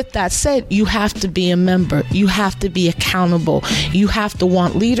 With that said, you have to be a member. You have to be accountable. You have to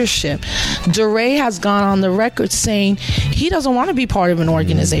want leadership. DeRay has gone on the record saying he doesn't want to be part of an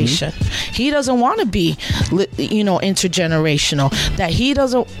organization. He doesn't want to be, intergenerational. That he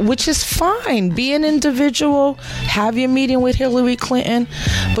doesn't, which is fine. Be an individual. Have your meeting with Hillary Clinton,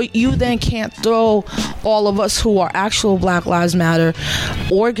 but you then can't throw all of us who are actual Black Lives Matter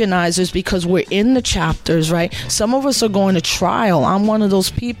organizers, because we're in the chapters, right? Some of us are going to trial. I'm one of those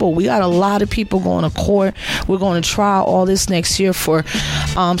people. We got a lot of people going to court. We're going to trial all this next year for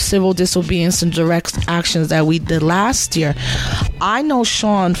civil disobedience and direct actions that we did last year. I know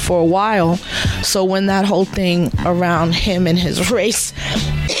Sean for a while, so when that whole thing around him and his race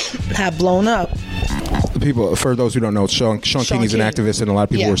had blown up, people, for those who don't know, Sean King is an activist, and a lot of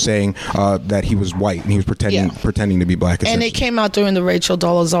people were saying that he was white and he was pretending to be black. And it came out during the Rachel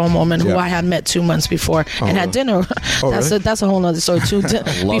Dolezal moment, who I had met 2 months before and had dinner. That's a whole other story too.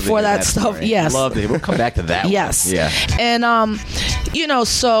 Before that stuff, story. Yes, loved it. We'll come back to that. Yes, one. Yeah, and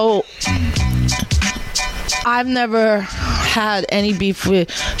so I've never had any beef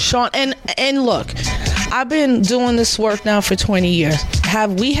with Sean. And look, I've been doing this work now for 20 years.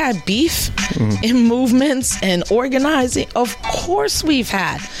 Have we had beef in movements and organizing? Of course we've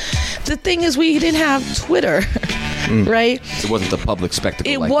had. The thing is, we didn't have Twitter, right? It wasn't a public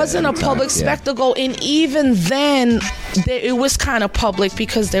spectacle. It wasn't a public spectacle. And even then, it was kind of public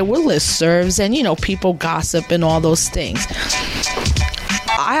because there were listservs and, people gossip and all those things.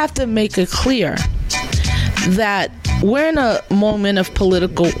 I have to make it clear that we're in a moment of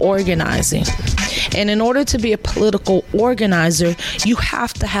political organizing. And in order to be a political organizer, you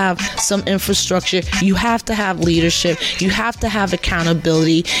have to have some infrastructure. You have to have leadership. You have to have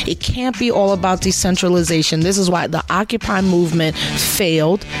accountability. It can't be all about decentralization. This is why the Occupy movement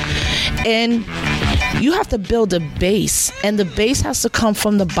failed. And you have to build a base, and the base has to come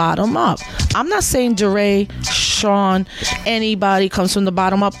from the bottom up. I'm not saying DeRay, Sean, anybody comes from the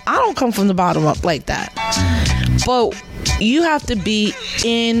bottom up. I don't come from the bottom up like that. But you have to be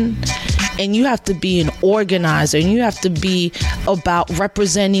in, and you have to be an organizer, and you have to be about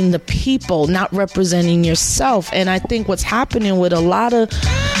representing the people, not representing yourself. And I think what's happening with a lot of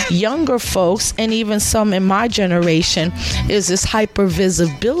younger folks, and even some in my generation, is this hyper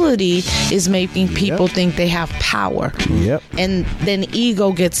visibility is making people think they have power. And then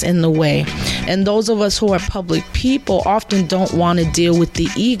ego gets in the way. And those of us who are public people often don't want to deal with the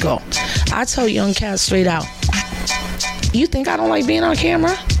ego. I tell young cats straight out, you think I don't like being on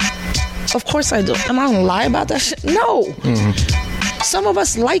camera? Of course I do. Am I gonna lie about that shit? No. Some of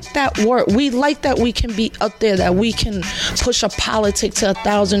us like that work. We like that we can be up there, that we can push a politic to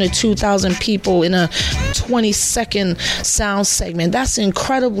 1,000 or 2,000 people in a 20-second sound segment. That's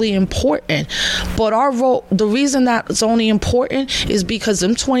incredibly important. But our role, the reason that's only important is because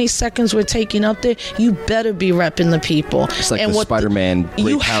them 20 seconds we're taking up there, you better be repping the people. It's like and the Spider-Man,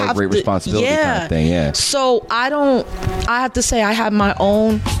 great power, great responsibility kind of thing. Yeah. So I have to say I have my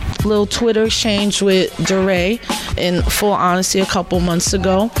own little Twitter exchange with DeRay, in full honesty, a couple months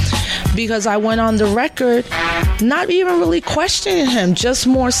ago, because I went on the record not even really questioning him, just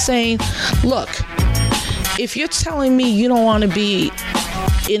more saying, look, if you're telling me you don't want to be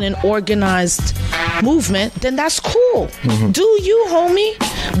in an organized movement, then that's cool. Do you,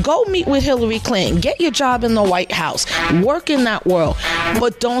 homie? Go meet with Hillary Clinton. Get your job in the White House. Work in that world.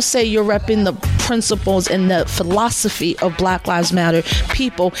 But don't say you're repping the principles and the philosophy of Black Lives Matter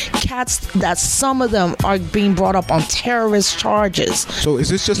people, cats that some of them are being brought up on terrorist charges. So is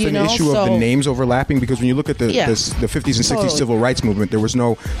this just an issue of the names overlapping? Because when you look at the 50s and 60s civil rights movement, there was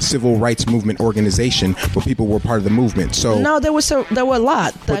no civil rights movement organization, but people were part of the movement. So no, there were a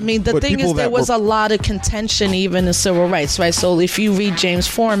lot. I mean, the thing is, there was a lot of contention even in civil rights, right? So if you read James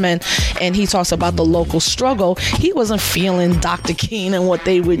Foreman and he talks about the local struggle, he wasn't feeling Dr. King and what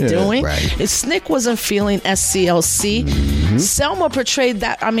they were doing. Right. SNCC wasn't feeling SCLC. Selma portrayed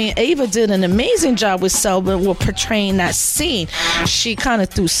that. I mean, Ava did an amazing job with Selma with portraying that scene. She kind of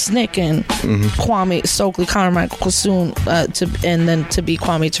threw SNCC and Kwame Stokely Carmichael soon and then to be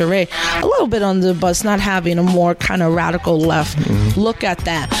Kwame Ture a little bit on the bus, not having a more kind of radical left look at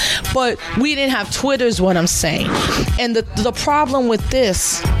that. But we didn't have Twitter is what I'm saying. And the problem with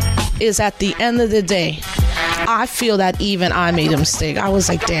this is at the end of the day, I feel that even I made a mistake. I was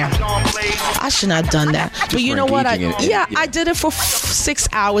like, damn, I shouldn't have done that. But you know what? I did it for 6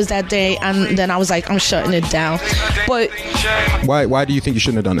 hours that day, and then I was like, I'm shutting it down. But why do you think you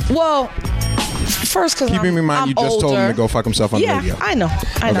shouldn't have done it? Well, first, because keeping in mind, you just told him to go fuck himself on the radio. I know.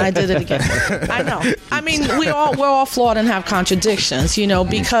 I did it again. I know. I mean, we're all flawed and have contradictions,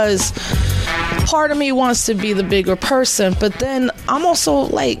 because part of me wants to be the bigger person, but then I'm also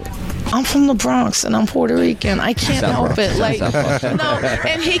like, I'm from the Bronx and I'm Puerto Rican. I can't help it. Like, no.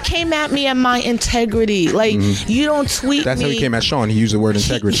 And he came at me at my integrity. Like, you don't tweet That's me. how he came at Sean. He used the word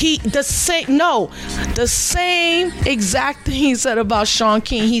integrity. The same exact thing he said about Sean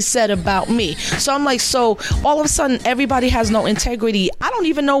King, he said about me. So I'm like, so all of a sudden, everybody has no integrity. I don't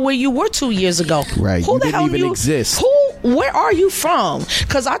even know where you were 2 years ago. Right. Who you the didn't hell even you exist. Where are you from?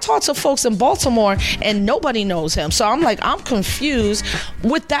 Because I talked to folks in Baltimore and nobody knows him. So I'm like, I'm confused.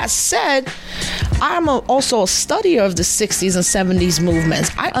 With that said, I'm also a studier of the 60s and 70s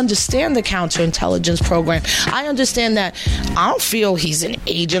movements. I understand the counterintelligence program. I understand that. I don't feel he's an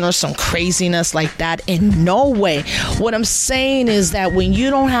agent or some craziness like that in no way. What I'm saying is that when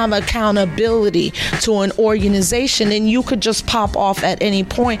you don't have accountability to an organization, then you could just pop off at any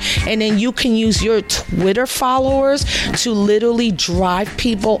point, and then you can use your Twitter followers to literally drive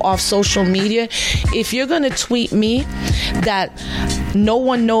people off social media. If you're going to tweet me that no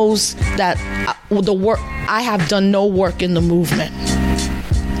one knows that the work I have done, no work in the movement,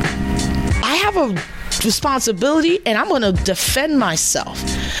 I have a responsibility, and I'm going to defend myself.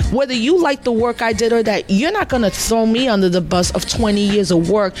 Whether you like the work I did or that, you're not going to throw me under the bus of 20 years of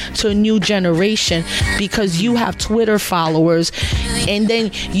work to a new generation because you have Twitter followers, and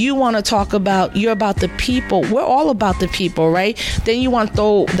then you want to talk about you're about the people. We're all about the people, right? Then you want to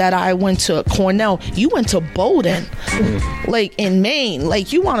throw that I went to Cornell. You went to Bowdoin, like in Maine.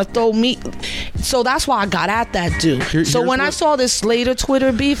 Like, you want to throw me. So that's why I got at that dude. So when I saw this later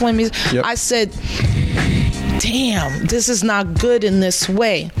Twitter beef, I said, damn, this is not good in this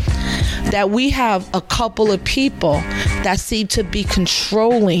way. That we have a couple of people that seem to be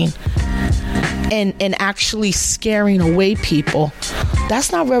controlling and actually scaring away people.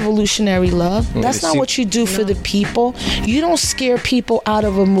 That's not revolutionary love. That's not what you do for the people. You don't scare people out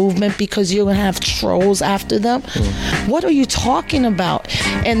of a movement because you're going to have trolls after them. What are you talking about?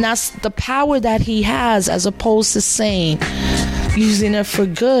 And that's the power that he has, as opposed to saying, using it for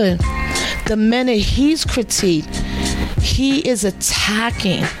good. The minute he's critiqued, he is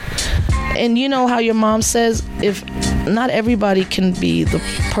attacking. And you know how your mom says, if not everybody can be the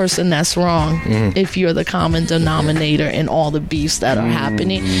person that's wrong, if you're the common denominator in all the beefs that are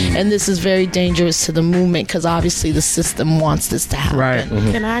happening. And this is very dangerous to the movement because obviously the system wants this to happen. Right.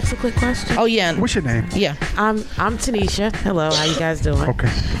 Can I ask a quick question? Oh, yeah. What's your name? Yeah. I'm Tanisha. Hello, how you guys doing? Okay.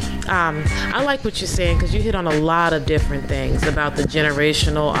 I like what you're saying because you hit on a lot of different things about the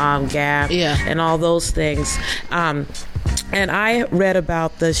generational gap and all those things. And I read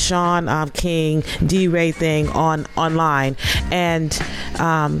about the Sean King D-Ray thing online, and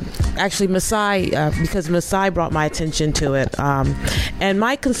actually Masai, because Masai brought my attention to it, and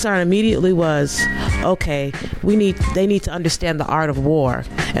my concern immediately was, okay, they need to understand the art of war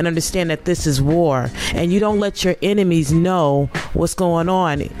and understand that this is war, and you don't let your enemies know what's going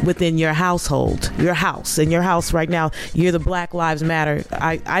on within your household, your house. In your house right now, you're the Black Lives Matter.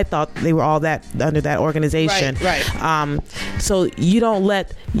 I thought they were all that under that organization. Right. So you don't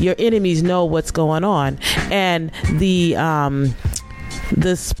let your enemies know what's going on. And the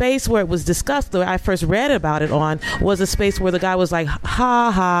space where it was discussed, where I first read about it on, was a space where the guy was like,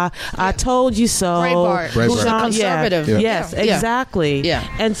 ha ha, I told you so. Breitbart. Who's conservative. Yes, exactly. Yeah.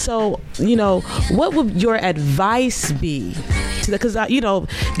 And so, what would your advice be because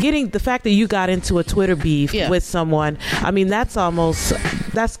getting the fact that you got into a Twitter beef with someone, I mean, that's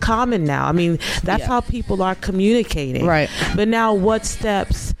common now. I mean, that's how people are communicating. Right. But now what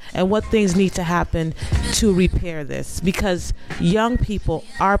steps and what things need to happen to repair this? Because young people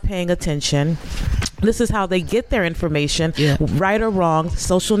are paying attention. This is how they get their information, right or wrong.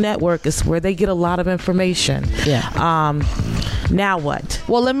 Social network is where they get a lot of information. Now what?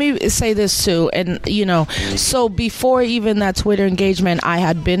 Well, let me say this too. And, so before even that Twitter engagement, I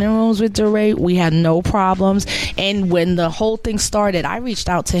had been in rooms with DeRay. We had no problems. And when the whole thing started, I reached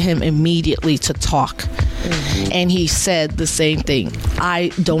out to him immediately to talk. Mm-hmm. And he said the same thing.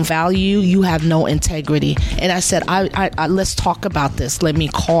 I don't value you. You have no integrity. And I said, I let's talk about this. Let me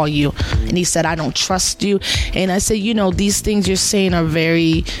call you. And he said, I don't trust you. And I said, these things you're saying are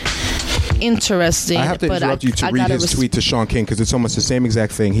very interesting. I have to interrupt you to read his tweet to Sean King because it's almost the same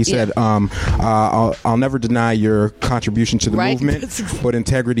exact thing. He said, I'll never deny your contribution to the movement, but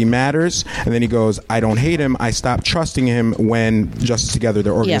integrity matters. And then he goes, I don't hate him. I stopped trusting him when Justice Together,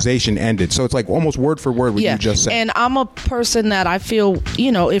 their organization, ended. So it's like almost word for word what you just said. And I'm a person that I feel,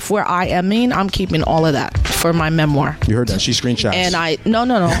 if we're IMing, I'm keeping all of that for my memoir. You heard that? She screenshots. And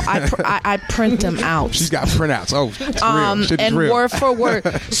no. I print them out. She's got printouts. Oh, it's real. Shit is real. Word for word.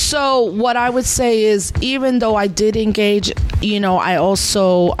 So what I would say is, even though I did engage, I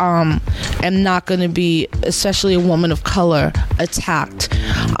also am not going to be, especially a woman of color, attacked.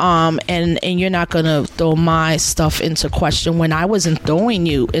 And you're not going to throw my stuff into question when I wasn't throwing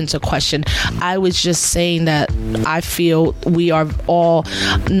you into question. I was just saying that I feel we are all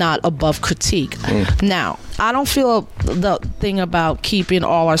not above critique. Now, I don't feel the thing about keeping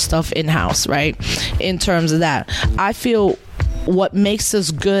all our stuff in-house, right? In terms of that. I feel what makes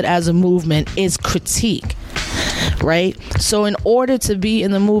us good as a movement is critique, right? So in order to be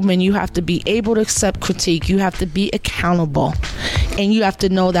in the movement, you have to be able to accept critique. You have to be accountable. And you have to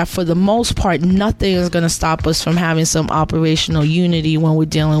know that for the most part, nothing is going to stop us from having some operational unity when we're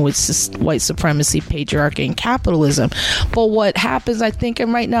dealing with white supremacy, patriarchy, and capitalism. But what happens, I think,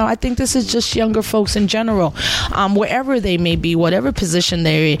 and right now, I think this is just younger folks in general, wherever they may be, whatever position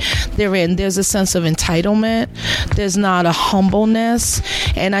they're in, there's a sense of entitlement. There's not a humbleness.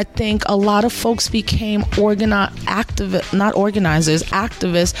 And I think a lot of folks became activists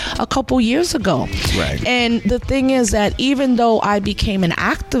a couple years ago. Right. And the thing is that even though I became an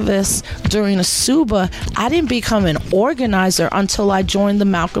activist during the SUBA, I didn't become an organizer until I joined the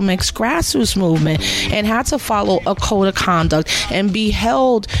Malcolm X grassroots movement and had to follow a code of conduct and be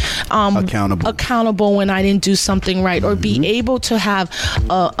held accountable when I didn't do something right, or be able to have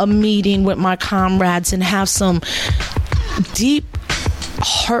a meeting with my comrades and have some deep,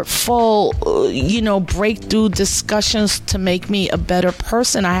 hurtful, breakthrough discussions to make me a better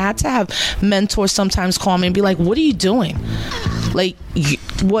person. I had to have mentors sometimes call me and be like, what are you doing? Like,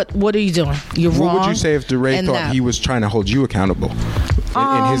 what are you doing? You're wrong. What would you say if DeRay thought he was trying to hold you accountable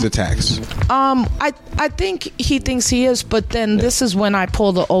in his attacks? I think he thinks he is, but then this is when I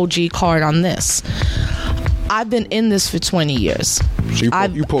pull the OG card on this. I've been in this for 20 years. So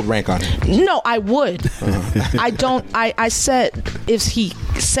you pulled rank on him? No, I would. I said if he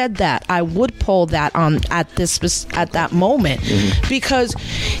said that, I would pull that on at that moment, because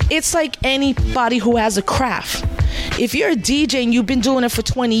it's like anybody who has a craft. If you're a DJ and you've been doing it for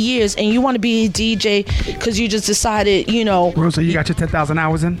 20 years and you want to be a DJ because you just decided, Rosa, you got your 10,000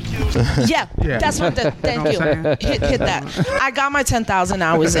 hours in? Yeah. That's what thank you. Hit that. I got my 10,000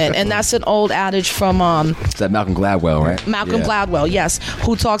 hours in, and that's an old adage from It's that Malcolm Gladwell, right? Malcolm Gladwell, yes,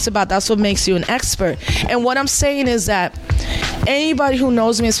 who talks about that's what makes you an expert. And what I'm saying is that anybody who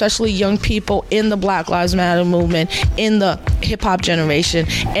knows me, especially young people in the Black Lives Matter movement, in the hip-hop generation,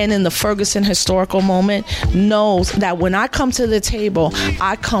 and in the Ferguson historical moment, knows that when I come to the table,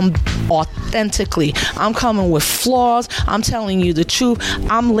 I come authentically. I'm coming with flaws. I'm telling you the truth.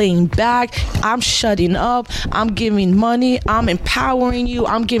 I'm laying back. I'm shutting up. I'm giving money. I'm empowering you.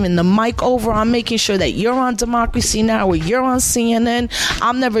 I'm giving the mic over. I'm making sure that you're on Democracy Now! Or you're on CNN.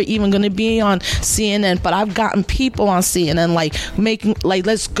 I'm never even going to be on CNN, but I've gotten people on CNN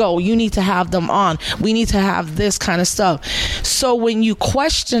let's go. You need to have them on. We need to have this kind of stuff. So when you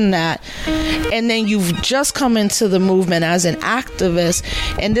question that, and then you've just come into the movement as an activist,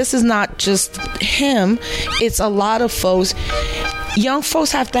 and this is not just him, it's a lot of folks. Young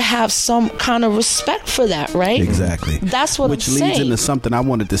folks have to have some kind of respect for that, right? Exactly. That's what I'm saying. Which leads into something I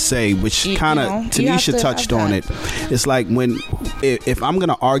wanted to say, which kind of Tanisha touched on it. It's like if I'm going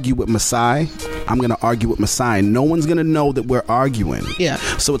to argue with Masai, I'm going to argue with Messiah. No one's going to know that we're arguing. Yeah.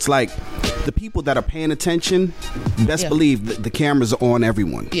 So it's like the people that are paying attention, best believe the cameras are on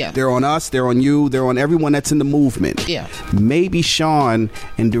everyone. Yeah. They're on us, they're on you, they're on everyone that's in the movement. Yeah. Maybe Sean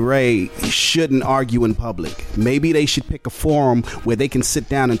and DeRay shouldn't argue in public. Maybe they should pick a forum where they can sit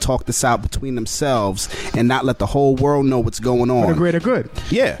down and talk this out between themselves and not let the whole world know what's going on. For the greater good.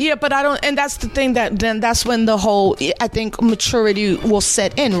 Yeah. Yeah, but I don't, and that's the thing that's when the whole, I think, maturity will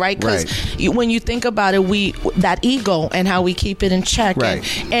set in, right? Because when you think about it, that ego and how we keep it in check. Right.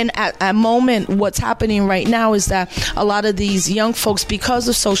 And at moment, what's happening right now is that a lot of these young folks, because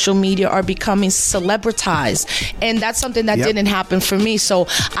of social media, are becoming celebritized. And that's something that didn't happen for me. So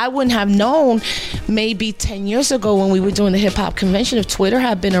I wouldn't have known maybe 10 years ago when we were doing the hip hop convention, if Twitter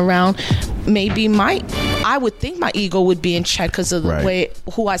had been around, maybe I would think my ego would be in check because of the way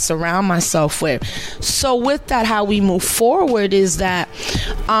who I surround myself with. So with that, how we move forward is that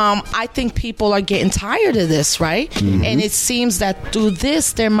I think people are getting tired of this, right? Mm-hmm. And it seems that through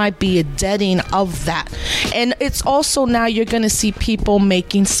this, there might be a deadening of that. And it's also now you're going to see people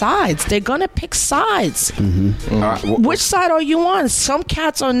making sides. They're going to pick sides. Mm-hmm. Which side are you on? Some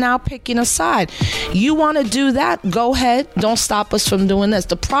cats are now picking a side. You want to do that? Go ahead. Don't stop us from doing this.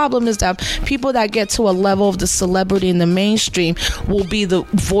 The problem is that people that get to a level of the celebrity in the mainstream will be the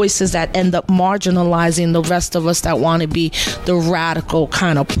voices that end up marginalizing the rest of us that want to be the radical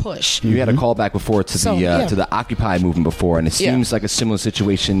kind of push. You had a callback before to the Occupy movement before, and it seems like a similar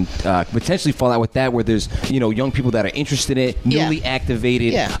situation potentially fall out with that, where there's young people that are interested in it, newly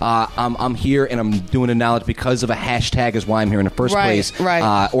activated. I'm here and I'm doing the knowledge because of a hashtag is why I'm here in the first place.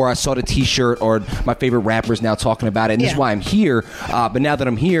 Right. Or I saw the T-shirt, or my favorite rapper is now talking about it, and this is why I'm here. But now that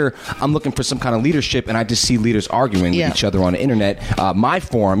I'm here, I'm looking for some kind of leadership, and I just see leaders arguing with each other on the internet. My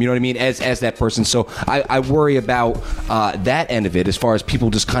forum, you know what I mean, as that person. So I worry about that end of it, as far as people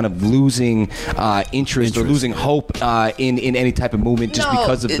just kind of losing interest or losing hope in any type of movement just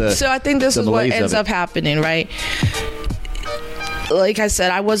because of the. So I think this is what ends up happening, right? Like I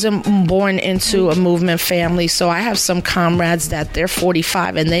said, I wasn't born into a movement family, so I have some comrades that they're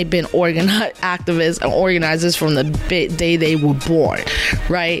 45 and they've been activists and organizers from the day they were born,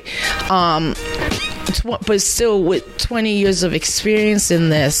 right? But still, with 20 years of experience in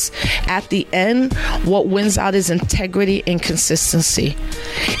this, at the end, what wins out is integrity and consistency.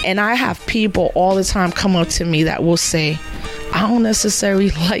 And I have people all the time come up to me that will say, I don't necessarily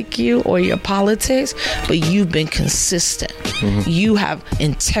like you or your politics, but you've been consistent. Mm-hmm. You have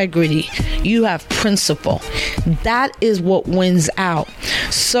integrity. You have principle. That is what wins out.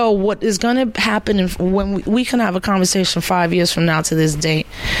 So what is going to happen when we can have a conversation 5 years from now to this date,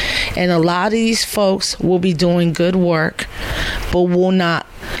 and a lot of these folks will be doing good work, but will not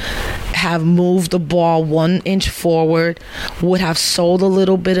have moved the ball 1 inch forward, would have sold a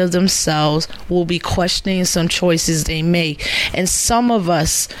little bit of themselves, will be questioning some choices they make. And some of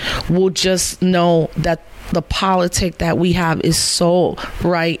us will just know that the politic that we have is so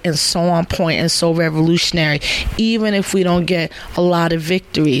right and so on point and so revolutionary. Even if we don't get a lot of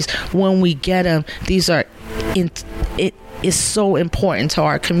victories, when we get them, these are it is so important to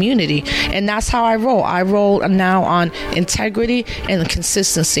our community. And that's how I roll. I roll now on integrity and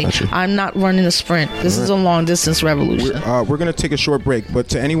consistency. I'm not running a sprint. This is a long distance revolution. We're going to take a short break, but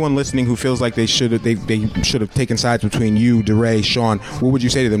to anyone listening who feels like they should have taken sides between you, DeRay, Sean, what would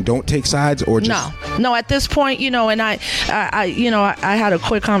you say to them? Don't take sides, or just no. At this point, and I had a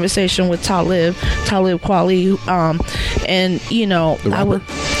quick conversation with Talib Kweli, and I would.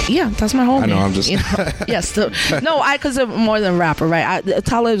 Yeah, that's my homie. I know. I'm just. Yes. Because of more than rapper, right?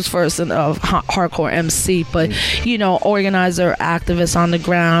 Talib's first of hardcore MC, but organizer, activist on the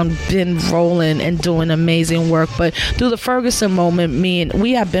ground, been rolling and doing amazing work. But through the Ferguson moment,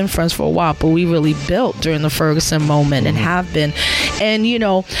 we have been friends for a while, but we really built during the Ferguson moment and have been. And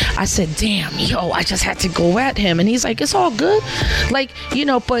I said, damn, I just had to go at him, and he's like, it's all good,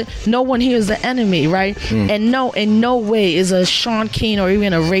 but no one here is the enemy, right? And no, in no way is a Sean Keane or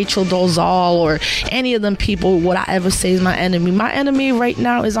even a Rachel Dolezal or any of them people would I ever say is my enemy. My enemy right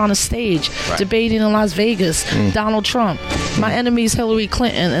now is on a stage debating in Las Vegas, Donald Trump. My enemy is Hillary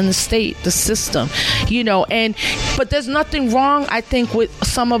Clinton and the state, the system, but there's nothing wrong, I think, with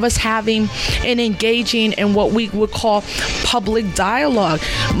some of us having and engaging in what we would call public dialogue.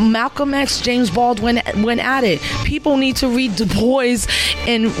 Malcolm X, James Baldwin went at it. People need to read Du Bois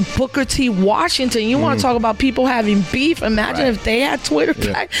and Booker T. Washington. You want to talk about people having beef? Imagine if they had Twitter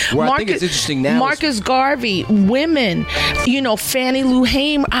back. Well, I think it's interesting now. Marcus Garvey, women, Fannie Lou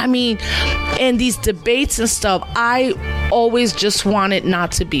Hamer. And these debates and stuff, I always just want it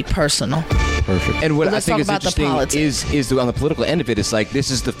not to be personal. Perfect. And what But I let's think talk is about the interesting is on the political end of it, it's like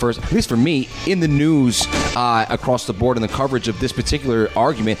this is the first, at least for me, in the news across the board in the coverage of this particular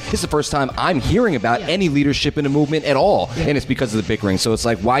argument, it's the first time I'm hearing about any leadership in the movement at all, and it's because of the bickering. So it's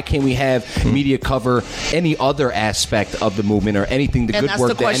like, why can't we have media cover any other aspect of the movement or anything, the and good that's work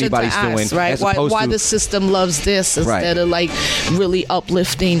the that question anybody's to ask, doing, right? as Why opposed to the system loves this instead of like really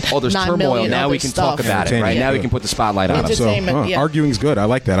uplifting. Oh, there's 9 turmoil. million Now other we can stuff. talk about it, right? Now we can put the spotlight on it. Entertainment, yeah. Arguing's good. I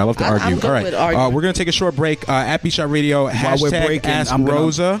like that. I love to argue. I'm good All right. with arguing. We're going to take a short break. At B Shot Radio, While we're hashtag breaking, Ask I'm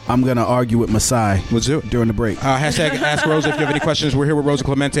Rosa. gonna argue with Masai. Let's do it. During the break. Hashtag Ask Rosa. If you have any questions, we're here with Rosa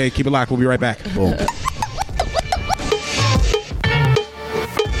Clemente. Keep it locked. We'll be right back. Boom.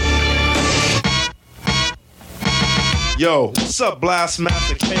 Yo, what's up,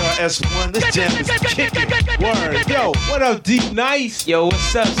 Blastmaster KRS-One? This jam is kicking. Word. Yo, what up, D Nice? Yo,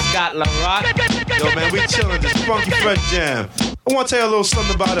 what's up, Scott LaRock? Yo, man, we chillin' this funky fresh jam. I want to tell you a little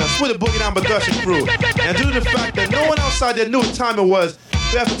something about us. We're the Boogie Down Production crew. And due to the fact that no one outside there knew what time it was,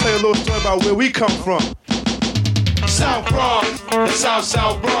 we have to tell you a little story about where we come from. South Bronx, the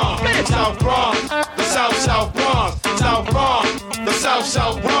South Bronx, the South Bronx, the South Bronx, South Bronx, the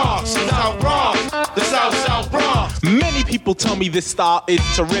South Bronx, South Bronx, the South Bronx. Many people tell me this style is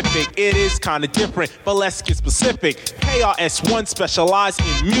terrific. It is kind of different, but let's get specific. KRS-One specialize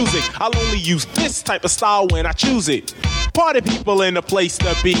in music. I'll only use this type of style when I choose it. Party people in the place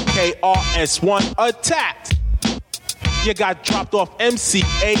to be. KRS-One attacked. You got dropped off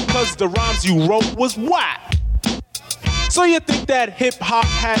MCA cause the rhymes you wrote was whack. So you think that hip-hop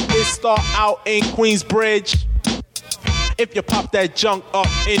had its start out in Queensbridge? If you pop that junk up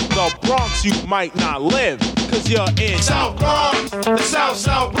in the Bronx, you might not live, cause you're in South Bronx, the South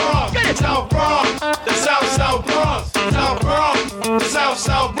Bronx, South Bronx, the South Bronx, South Bronx, the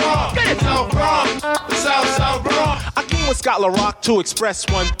South Bronx, South Bronx, the South Bronx. I came with Scott LaRock to express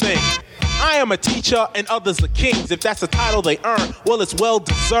one thing. I am a teacher and others are kings. If that's a title they earn, well, it's well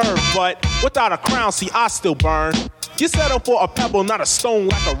deserved. But without a crown, see, I still burn. You settle for a pebble, not a stone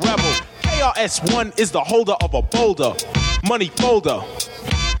like a rebel. KRS-One is the holder of a boulder, money folder.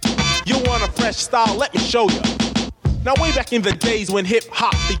 You want a fresh style? Let me show you. Now way back in the days when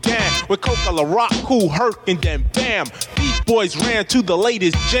hip-hop began, with Coca LaRock, Kool Herc, and then bam, Beat Boys ran to the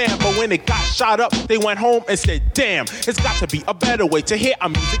latest jam. But when it got shot up, they went home and said, damn, it's got to be a better way to hear our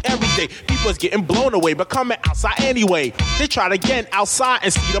music every day. People's getting blown away, but coming outside anyway. They tried again outside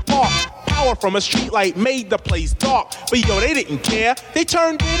and see the park. Power from a streetlight made the place dark. But yo, they didn't care, they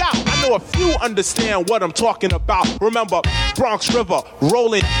turned it out. I know a few understand what I'm talking about. Remember Bronx River,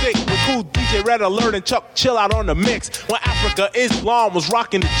 rolling thick with cool DJ Red Alert and Chuck Chill out on the mix. When Africa Islam was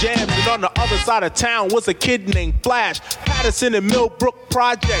rocking the jams, and on the other side of town was a kid named Flash. Patterson and Millbrook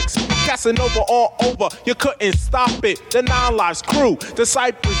Projects, Casanova all over, you couldn't stop it. The Nine Lives crew, the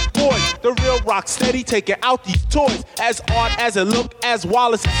Cypress Boys, the real rock steady taking out these toys. As odd as it looked, as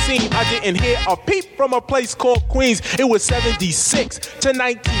Wallace it seemed, I didn't hear a peep from a place called Queens. It was 76 to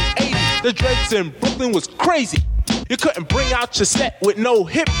 1980. The dreads in Brooklyn was crazy. You couldn't bring out your set with no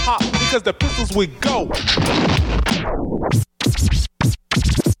hip hop because the pistols would go.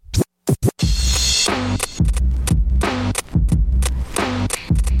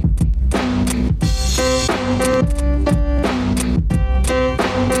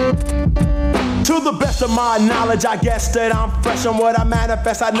 To the best of my knowledge, I guess that I'm fresh on what I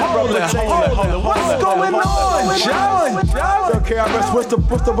manifest. I never pretend. What's going on, John? Okay, what's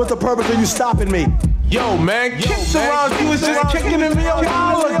the purpose of you stopping me? Yo, man, kicks around. You was just kicking at me a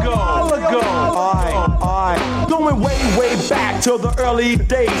while ago. Alright. Going way back to the early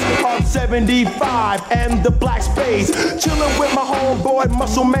days of 75 and the black space. Chilling with my homeboy,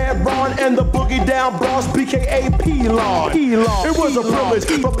 Muscle Man Ron, and the Boogie Down Bros, BKA P-Long. It was a privilege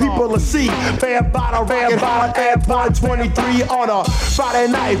for people to see Bad Bottle, at 123 on a Friday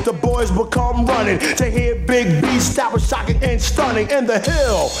night. The boys would come running to hear Big B stop was shocking and stunning in the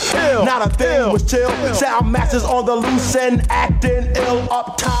hill. Not a thing was chill. Sound masters on the loose and acting ill.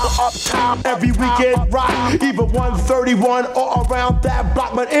 Uptown, every weekend rock. Either 131 or around that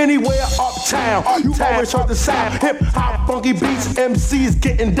block, but anywhere uptown. You always heard the sound. Hip hop, funky beats, MCs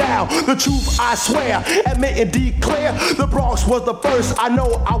getting down. The truth, I swear, admit and declare. The Bronx was the first. I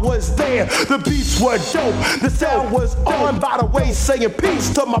know I was there. The beats were dope. The sound was on. By the way, saying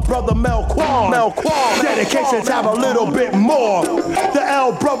peace to my brother Mel Quan. Dedications have a little bit more. The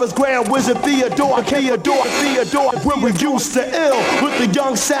L Brothers, Grand Wizard Theodore. Theodore, when we used to ill with the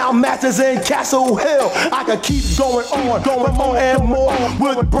young sound masters in Castle Hill. I could keep going on more and more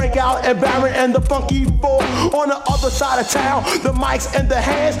with Breakout and Baron and the Funky Four. On the other side of town, the mics and the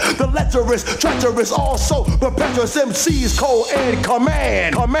hands, the lecherous, treacherous, also the petrous MCs, cold and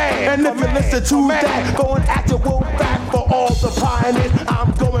command. And if you listen to that, going actual back for all the pioneers,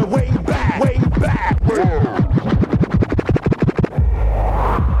 I'm going way back.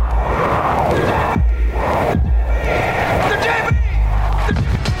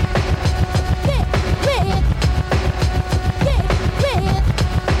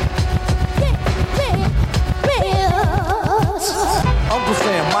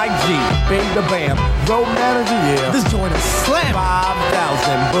 Bing the bam, road manager, yeah. This joint is slam.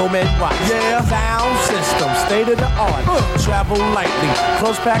 5,000 boom and watch. Yeah. Sound system, state of the art. Travel lightly,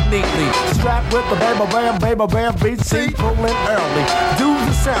 close pack neatly. Strapped with the baby bam, BC pulling early. Do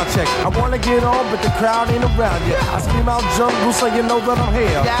the sound check. I wanna get on, but the crowd ain't around yet. I scream out jungle so you know that I'm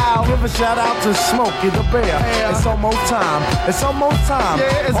here. Yeah. Give a shout out to Smokey the Bear. Yeah. It's almost time.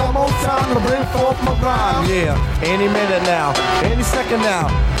 Yeah, it's almost time to bring forth my rhyme. Yeah. Any minute now, any second now.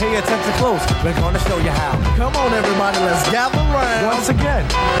 Pay attention close, we're gonna show you how. Come on everybody, let's gather round. Once again,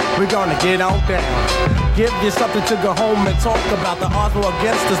 we're gonna get on down. Give you something to go home and talk about. The odds were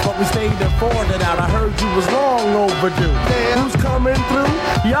against us, but we stayed and fought it out. I heard you was long overdue. Yeah. Who's coming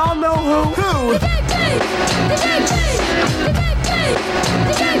through? Y'all know who?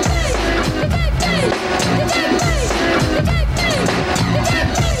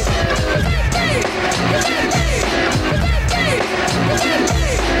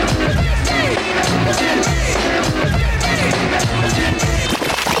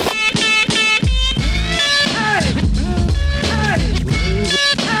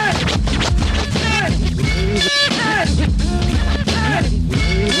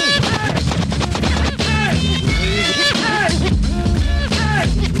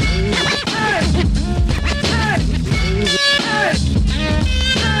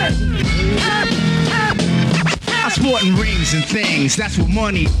 Sporting rings and things, that's what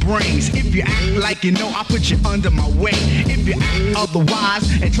money brings. If you act like you know, I put you under my wing. If you act otherwise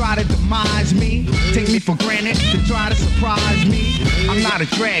and try to demise me, take me for granted to try to surprise me. I'm not a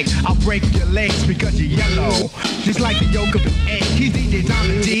drag, I'll break your legs because you're yellow, just like the yolk of an egg. He's DJ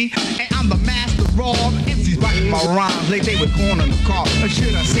Donna D, and I'm the master of MCs writing my rhymes like they were corn on the car, or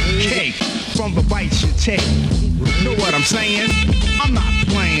should I say cake, from the bites you take. Know what I'm saying? I'm not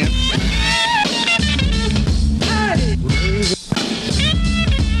playing.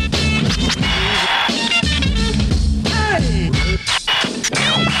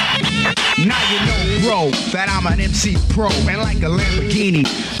 Now you know, bro, that I'm an MC pro, and like a Lamborghini,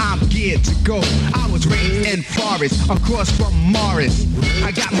 I'm geared to go. I was raised in Forest, across from Morris.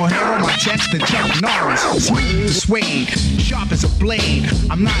 I got more hair on my chest than Chuck Norris. Smooth as suede, sharp as a blade.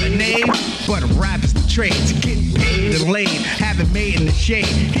 I'm not a name, but a rap is the trade. To get paid and laid, have it made in the shade.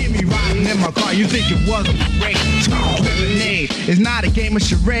 Hear me riding in my car, you think it was a parade. Smooth lemonade is not a game of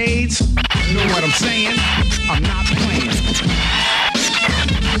charades. Know what I'm saying? I'm not playing.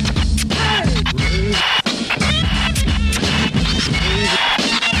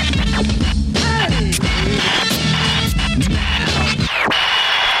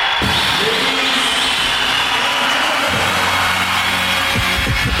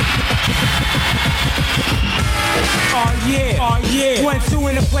 Oh yeah, 1, 2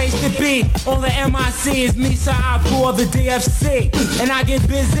 in the place to be. On the MIC is me, so I pour the DFC, and I get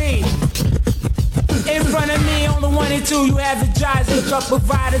busy. In front of me, on the 1 and 2, you have the Jazz Hook Up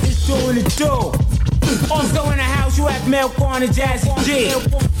provider just doing the do. Also in the house, you have Melkorn and Jazzy G.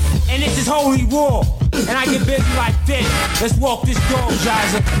 And this is Holy War, and I get busy like this. Let's walk this dog,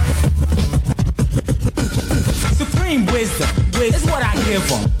 Jazzy. Supreme wisdom is what I give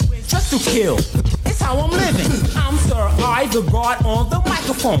them, just to kill. It's how I'm living. I'm Sir I, the God on the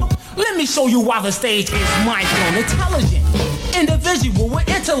microphone. Let me show you why the stage is my throne. Intelligent, individual with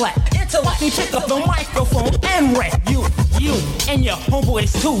intellect. Let me pick up the microphone and wreck you and your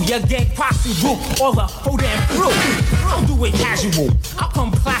homeboys too. Your gang posse group or the whole damn crew. I'll do it casual, I'll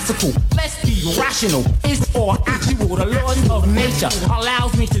come classical. Let's be rational, it's all actual. The laws of nature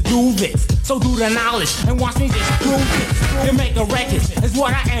allows me to do this. So do the knowledge and watch me just prove it. To make a record is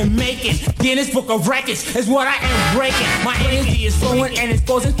what I am making. Guinness Book of Records is what I am breaking. My energy is flowing and it's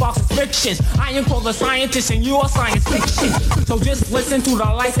causing false suspicions. I am called a scientist and you are science fiction. So just listen to the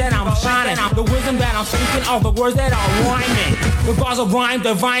light that I'm shining. The wisdom that I'm speaking are the words that are rhyming. The bars of rhyme,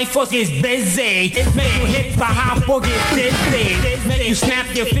 divine force is busy. Make you hit the hot boogie dizzy. Make you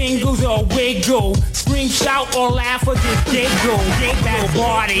snap your fingers or wiggle. Scream, shout, or laugh or just giggle. That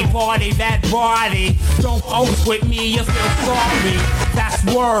party that that body. Don't post with me, you feel sorry. That's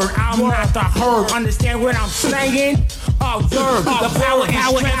word, I'm not the herd. Understand what I'm saying? Observe the power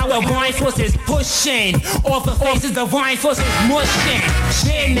and strength the divine force is pushing. Off the faces, the divine force is mushing.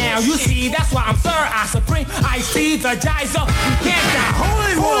 Shit now, you see, that's why I'm Sir, I supreme. I see the Jizer. You can't die.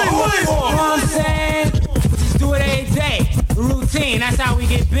 Holy, you know what I'm saying? Just do it every day. Routine, that's how we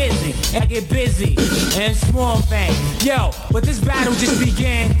get busy. I get busy and small things. Yo, but this battle just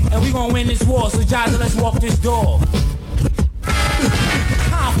began, and we gonna win this war. So Jizer, let's walk this door.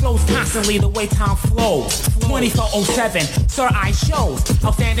 Time flows constantly the way time flows. 24/07, Sir, I shows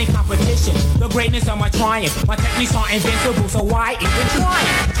outstanding competition. The greatness of my triumph. My techniques are invincible, so why even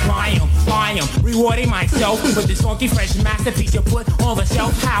triumph? Rewarding myself with this funky fresh masterpiece you put on the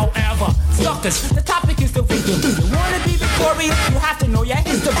shelf. However, suckers, the topic is the victim. You wanna be victorious, you have to know your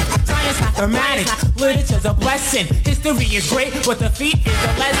history. Science, mathematics, literature's a blessing. History is great, but defeat is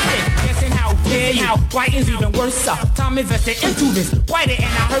a lesson. Guessing how dare you? Writing's even worse. Time invested into this. Write it and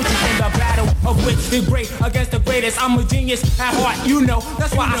I heard you in the battle of which the great against the greatest. I'm a genius at heart, you know.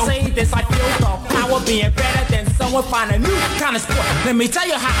 That's why I say this. I feel the power being better than someone find a new kind of sport. Let me tell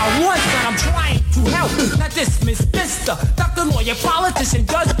you how I won, son. I'm trying to help, not dismiss Mister Dr. Lawyer, politician,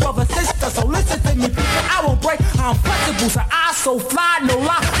 judge, brother, sister. So listen to me, people. I won't break. I'm flexible, so I so fly, no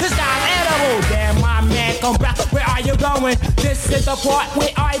lie. This guy's edible. Damn, my man, come back. Where are you going? This is the part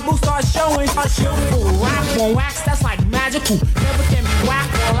where I will start showing. A beautiful rap on wax, that's like magical. Never can be whack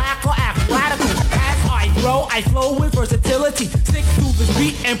or lack or act radical. As I grow, I flow with versatility. Stick to the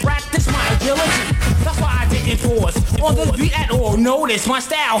beat and practice my agility. That's why I didn't force on this beat at all. Notice my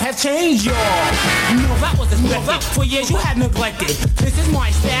style have changed, y'all. No, that was expected. For years you had neglected. This is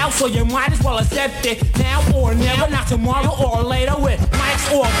my style, so you might as well accept it. Now or never, not tomorrow or later. With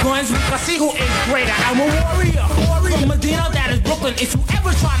mics or guns, we can see who is greater. I'm a warrior. From Medina, that is Brooklyn. If you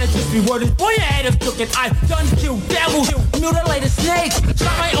ever try to just be worded, boy, your head is crooked. I've done killed devils, mutilated snakes.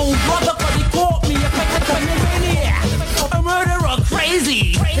 Shot my own brother cause he caught me. A maniac, a murderer,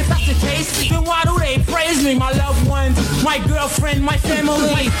 crazy. If that's the case, then why do they praise me? My loved ones, my girlfriend, my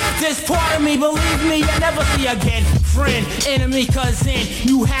family. This part of me, believe me, you'll never see again. Friend, enemy, cousin,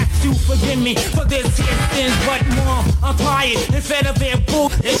 you have to forgive me for this here sins. But mom, I'm tired and fed up their bull.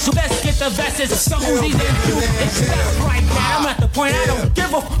 So let's get the vessels, some Uzis and two. It's just right now, I'm at the point I don't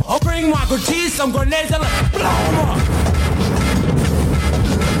give a I'll bring my grenades, some grenades, and let's blow them up.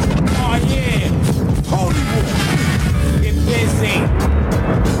 Oh yeah, holy war, get busy.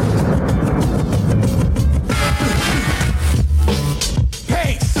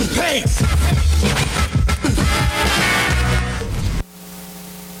 Pace.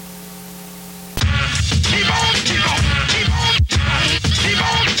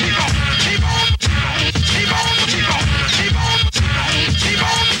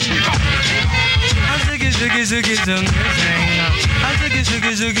 Zoogie zoom zang, zoogie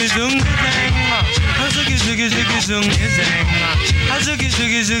zoogie zoogie zoom zang, zoogie zoogie zoogie zoom zang, zoogie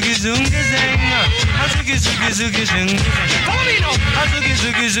zoogie zoogie zoom zang, zoogie zoogie zoogie zoom zang. Follow me now. Zoogie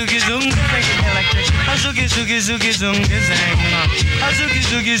zoogie zoogie zoom zang, electric. Zoogie zoogie zoogie zoom zang, zoogie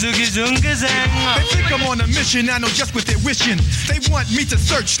zoogie zoogie zoom zang. They think I'm on a mission, I know just what they're wishing. They want me to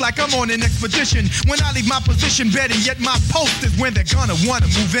search like I'm on an expedition. When I leave my position, better yet my post is when they're gonna wanna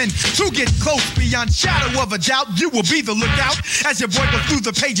move in. To get close beyond shadow of a doubt, you will be the lookout as your boy goes through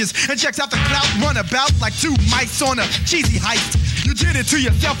the pages and checks out the clout. Run about like two mice on a cheesy heist. You did it to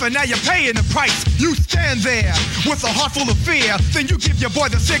yourself and now you're paying the price. You stand there with a heart full of fear. Then you give your boy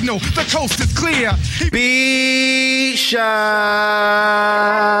the signal, the coast is clear. Be shy.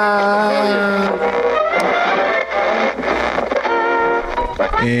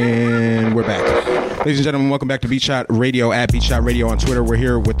 And we're back. Ladies and gentlemen, welcome back to Beat Shot Radio at Beat Shot Radio on Twitter. We're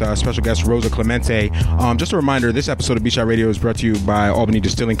here with special guest Rosa Clemente. Just a reminder, this episode of Beat Shot Radio is brought to you by Albany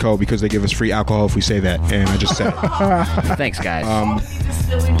Distilling Co. because they give us free alcohol if we say that. And I just said it. Thanks, guys.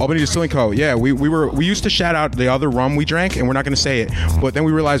 Albany Distilling Co. Yeah, we used to shout out the other rum we drank, and we're not going to say it. But then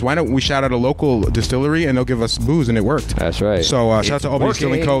we realized, why don't we shout out a local distillery and they'll give us booze, and it worked. That's right. So shout out to Albany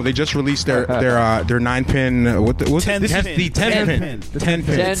Distilling Co. They just released their 9-pin. What's 10 this pin. is the 10 pin. The 10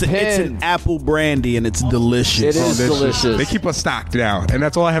 pin. It's an apple brandy and it's delicious. It is delicious. They keep us stocked now, and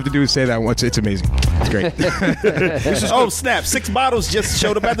that's all I have to do is say that once. It's amazing. great. Oh snap! 6 bottles just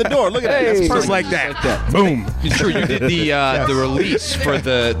showed up at the door. Look at that. That's Just perfect. like that. Boom. It's true. You did the release for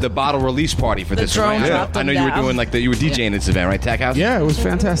the bottle release party for this drone event. dropped I know them you were down. doing you were DJing this event, right? Tech House. Yeah, it was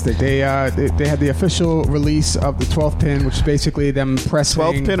fantastic. They had the official release of the 12th pin, which is basically them pressing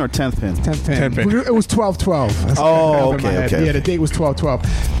 12th pin or 10th pin? 10th pin. 10th pin. It was 12/12. That's Oh, what I have in my okay, head. okay. Yeah, the date was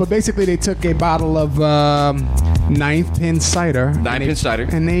 12/12. But basically, they took a bottle of 9th pin cider. 9th pin cider.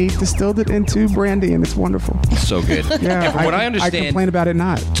 And they distilled it into brandy, and it's wonderful. So good. Yeah, And from what I understand, I complain about it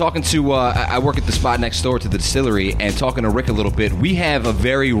not. talking to I work at the spot next door to the distillery, and talking to Rick a little bit, we have a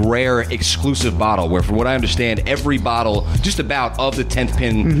very rare exclusive bottle where, from what I understand, every bottle just about of the 10th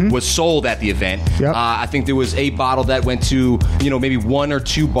pin was sold at the event. Yep. I think there was a bottle that went to maybe 1 or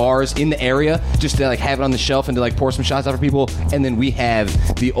 2 bars in the area just to have it on the shelf and to pour some shots out for people, and then we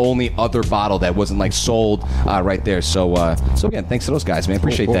have the only other bottle that wasn't sold right there. So again, thanks to those guys, man.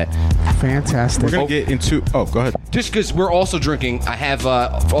 Appreciate that. Fantastic. We're gonna get into. Oh, go ahead. Just because we're also drinking, I have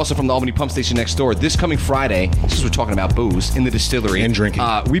also from the Albany Pump Station next door, this coming Friday, since we're talking about booze, in the distillery. And drinking.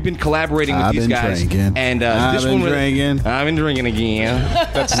 We've been collaborating with these guys. Drinking. And I've this been one drinking. I've been drinking again.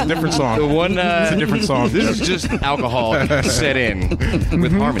 That's a different song. The one, it's a different song. This is just alcohol set in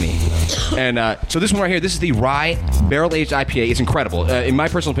with harmony. And so this one right here, this is the Rye Barrel-Aged IPA. It's incredible. In my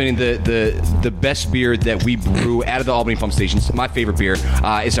personal opinion, the best beer that we brew out of the Albany Pump Stations, my favorite beer,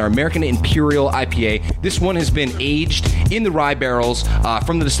 is our American Imperial IPA. This one has been aged in the rye barrels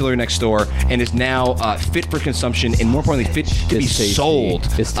from the distillery next door and is now fit for consumption and, more importantly, fit to be sold.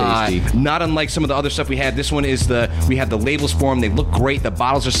 It's tasty. Not unlike some of the other stuff we had. This one is we have the labels for them. They look great. The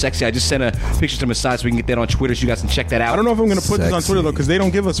bottles are sexy. I just sent a picture to Masai so we can get that on Twitter so you guys can check that out. I don't know if I'm going to put this on Twitter, though, because they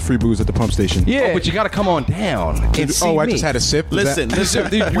don't give us free booze at the pump station. Yeah, but you got to come on down and see I me. just had a sip. Listen.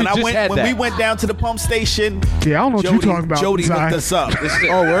 When we went down to the pump station, Yeah, I don't know what you're talking about. Jody Zai. looked us up.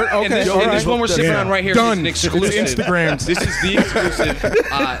 Oh, word? Okay. And this, all and right. this one we're sipping on right here is Done. an exclusive. It's Instagrams. This is the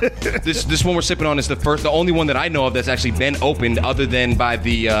exclusive. This one we're sipping on is the only one that I know of that's actually been opened, other than by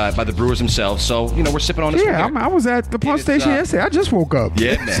the brewers themselves. So we're sipping on this Yeah, one here. I was at the pump It's, station yesterday. I just woke up.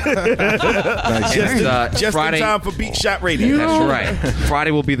 Yeah, man. Nice. It's, Just Friday. in time for Beat Shot Radio. That's right.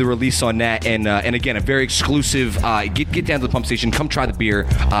 Friday will be the release on that, and again, a very exclusive. Get down to the pump station, come try the beer,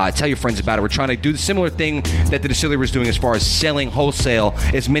 tell your friends about it. We're trying to do the similar thing that the distillery was doing as far as selling wholesale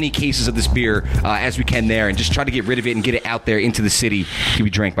as many cases of this beer as we can there, and just try to get rid of it and get it out there into the city to be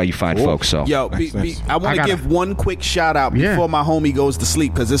drank by you fine folks. So Yo, Nice. I want to give one quick shout out before my homie goes to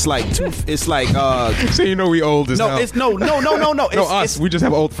sleep, because it's like So you know we old as hell. no. No, us. We just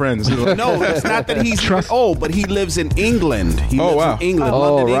have old friends. No, it's not that he's old, but he lives in England. He lives in England,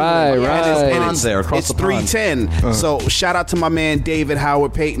 London, right, England. right. And it's, there across it's the pond. 310. So shout out to my man David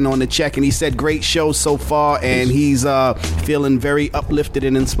Howard Payton on the check, and he said great show so far, and he's feeling very uplifted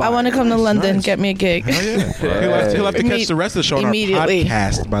and inspired. I want to come to London, get me a gig. He'll have to catch the rest of the show on our Immediately.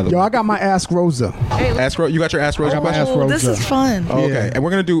 podcast, by the way. Yo, I got my Ask Rosa. You got your Ask Rosa I got my question? Ask Rosa. This is fun. Oh, okay. And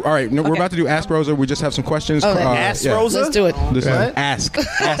we're going to do, all right, we're about to do Ask Rosa. We just have some questions. Okay. Ask Rosa? Let's do it. This is What? Ask.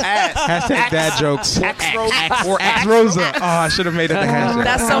 Hashtag dad jokes. Ask Rosa. Or Ask Rosa. Oh, I should have made it the hashtag.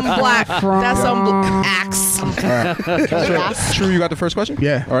 That's some black. That's some axe. True, you got the first question?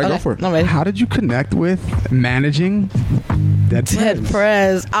 Yeah. All right, go for it. No, wait. How did you connect with managing Dead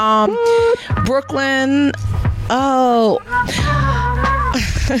Prez? Brooklyn. Oh.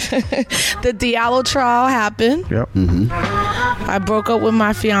 The Diallo trial happened. Yep. I broke up with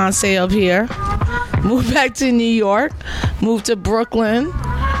my fiance up here. Moved back to New York. Moved to Brooklyn.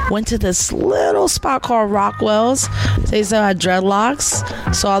 Went to this little spot called Rockwell's. They still had dreadlocks.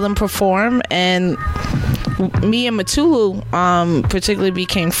 Saw them perform, and me and Matulu particularly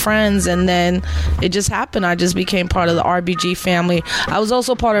became friends, and then it just happened. I just became part of the RBG family. I was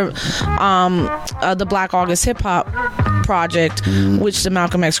also part of the Black August Hip Hop Project, which the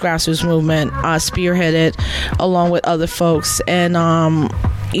Malcolm X grassroots movement spearheaded along with other folks, and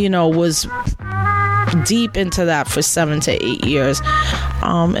was deep into that for 7 to 8 years,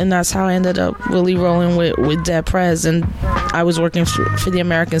 and that's how I ended up really rolling with Dead Prez. And I was working for the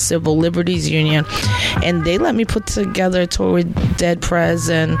American Civil Liberties Union, and they let me put together a tour with Dead Prez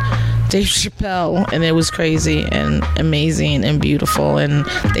and Dave Chappelle, and it was crazy and amazing and beautiful, and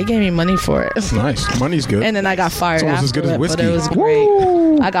they gave me money for it. Nice. Money's good. And then I got fired It's almost as after good as it, whiskey. but it was great.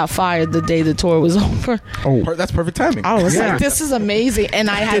 I got fired the day the tour was over. Oh, that's perfect timing. I was like, this is amazing. And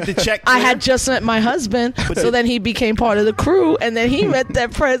I had I had just met my husband, so then he became part of the crew, and then he met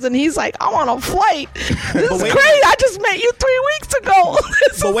that president. He's like, I'm on a flight. This is great. I just met you 3 weeks ago.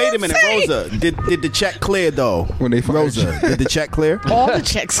 But wait a minute, Rosa. Did the check clear though? When they Rosa, did the check clear? All the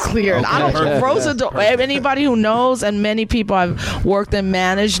checks cleared. I don't. Rosa don't. Anybody who knows, and many people I've worked and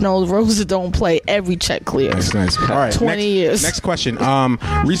managed knows, Rosa don't play. Every check clears. Nice. All right. 20 years. Next question.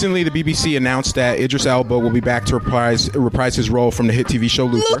 Recently, the BBC announced that Idris Elba will be back to reprise his role from the hit TV show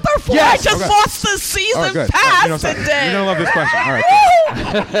Luther. I just lost the season pass today. You're gonna love this question. All right.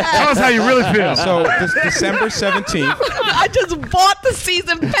 Tell us how you really feel. So December 17th. I just bought the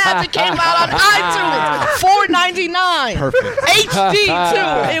season pass. It came out on iTunes. $4.99. Perfect. HD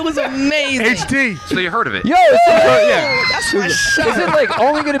too. It was amazing. HD. So you heard of it? Yo, That's my show. is it like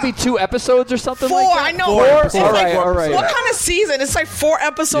only going to be 2 episodes or something? 4, like that? I know. 4? It's All like, right. What kind of season? It's like 4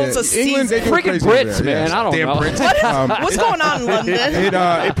 episodes a England, season. they go Freaking crazy Brits, over there. man. I don't Damn know. Brits. What's going on in London?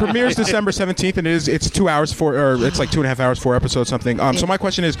 It premieres December 17th, and it's 2 hours it's like 2.5 hours, 4 episodes, something. So my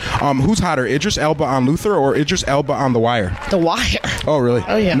question is, who's hotter, Idris Elba on Luther or Idris Elba on The Wire? The Wire. Oh, really?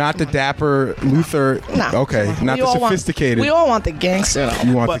 Oh, yeah. Not the dapper Luther. Nah. Okay, not We the all want- sophisticated. we all want the gangster. Though.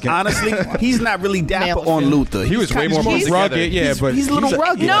 You want But the honestly, he's not really dapper on Luther. He was way more he's rugged, yeah, but he's a little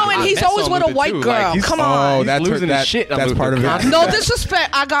rugged. No, and he's always with a white girl. Come on. Oh, that's losing his shit on That's Luther part of it. No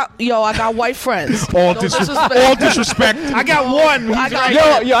disrespect. I got white friends. All No disrespect. I got one. I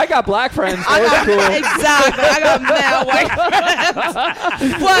got Yo, I got black friends. So I it's got, cool. exactly. I got mad white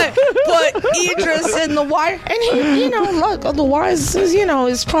friends. But Idris in The Wire, and he, look, The Wire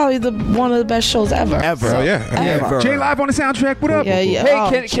is probably one of the best shows ever. Oh, yeah. Ever. J Live on the soundtrack. What up? Yeah.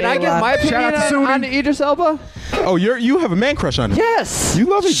 Hey, can I give my Shout out to opinion Suni. on Idris Elba? Oh, you have a man crush on him. Yes. You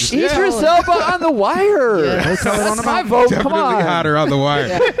love Idris. Idris Elba on The Wire. Yeah. That's my vote. Come Definitely on. hotter on The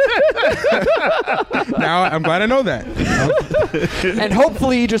Wire. Now, I'm glad I know that. And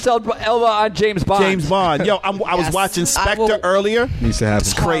hopefully Idris Elba on James Bond. James Bond. Yo, I was watching Spectre earlier. Needs to happen.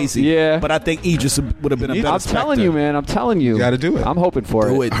 It's crazy. Yeah. But I think Idris would have been a better I'm telling you, man. I'm telling you. You got to do it. I'm hoping for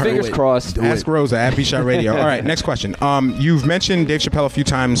Do it. it. Fingers Do it. crossed. Ask Rosa at B-Shot Radio. All right, next question. You've mentioned Dave Chappelle a few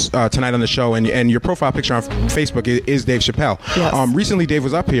times tonight on the show, and your profile picture on Facebook is Dave Chappelle. Yes. Recently, Dave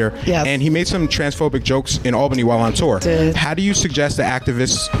was up here, Yes. and he made some transphobic jokes in Albany while on tour. Did. How do you suggest that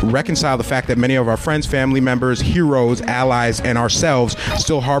activists reconcile the fact that many of our friends, family members, heroes, allies, and ourselves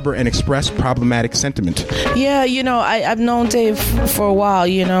still harbor and express problematic sentiment? Yeah, I've known Dave for a while,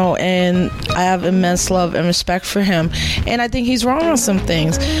 and I have immense love and respect for him. And I think he's wrong on some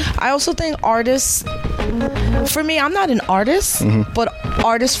things. I also think artists, for me, I'm not an artist, but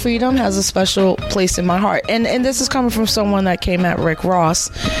artist freedom has a special place in my heart. And this is coming from someone that came at Rick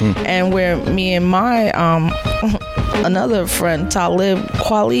Ross, and where me and my another friend, Talib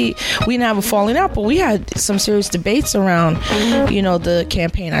Kweli, we didn't have a falling out, but we had some serious debates around, the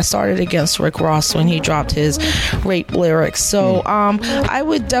campaign I started against Rick Ross when he dropped his rape lyrics. So I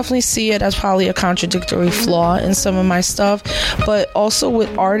would definitely see it as probably a contradictory flaw in some of my stuff. But also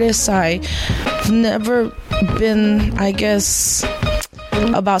with artists, I've never been, I guess,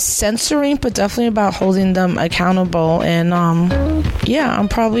 about censoring, but definitely about holding them accountable. And I'm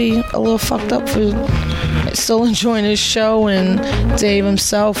probably a little fucked up for still enjoying his show and Dave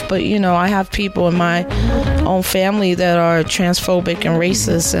himself, but I have people in my own family that are transphobic and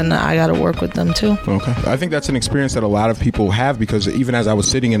racist, and I got to work with them too. Okay. I think that's an experience that a lot of people have, because even as I was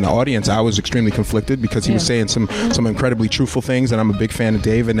sitting in the audience, I was extremely conflicted because he was saying some incredibly truthful things, and I'm a big fan of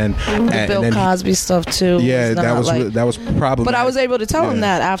Dave. And then The Bill Cosby stuff too. Yeah, that was problematic. But I was able to tell him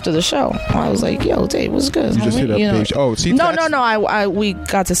that after the show. I was like, "Yo, Dave, what's good?" You just hit up Dave. Oh, see, no. We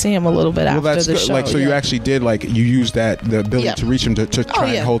got to see him a little bit after that's the good. show. So you actually did you used the ability to reach him to try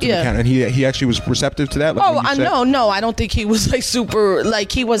and hold him account, and he actually was receptive to that. No, I don't think he was super,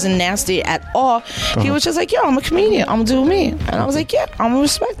 he wasn't nasty at all. He was just like, yo, I'm a comedian, I'm gonna do me, and I was like, yeah, I'm gonna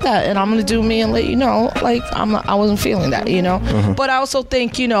respect that, and I'm gonna do me and let you know, I wasn't feeling that, But I also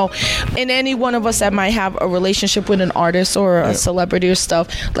think, in any one of us that might have a relationship with an artist or a celebrity or stuff,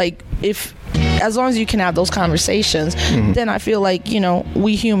 as long as you can have those conversations, then I feel like,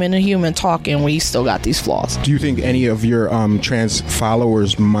 we human talking, we still got these flaws. Do you think any of your trans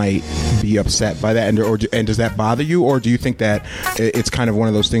followers might be upset by that, and does that bother you, or do you think that it's kind of one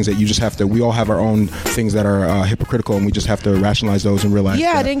of those things that you just have to, we all have our own things that are hypocritical, and we just have to rationalize those and realize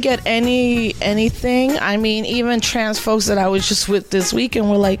I didn't get anything. I mean, even trans folks that I was just with this weekend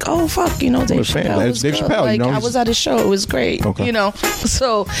were like, oh fuck, Dave Chappelle was Dave good. Chappelle, I was at his show, it was great. Okay.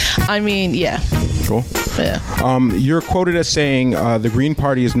 So I mean, yeah. Wonderful. Yeah. You're quoted as saying the Green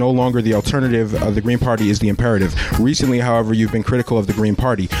Party is no longer the alternative. The Green Party is the imperative. Recently, however, you've been critical of the Green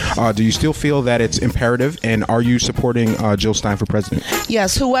Party. Do you still feel that it's imperative, and are you supporting Jill Stein for president?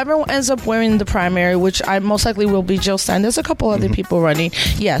 Yes, whoever ends up winning the primary, which I most likely will be Jill Stein. There's a couple other people running.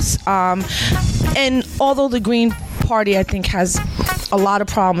 Yes. And although the Green Party, I think, has a lot of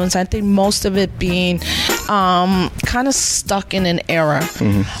problems, I think most of it being kind of stuck in an era,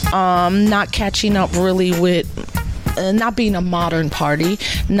 not catching up really with not being a modern party,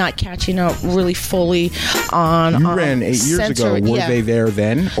 not catching up really fully on. You ran 8 years ago. Were they there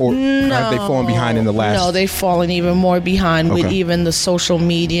then, or have they fallen behind in the last? No, they've fallen even more behind with even the social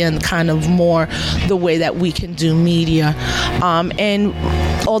media and kind of more the way that we can do media. And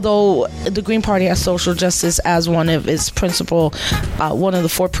although the Green Party has social justice as one of its one of the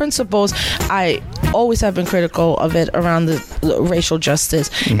 4 principles, I always have been critical of it around the racial justice.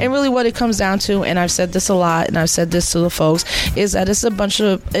 And really what it comes down to, and I've said this a lot, and I've said this to the folks, is that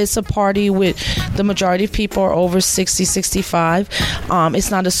it's a party with the majority of people are over 60, 65.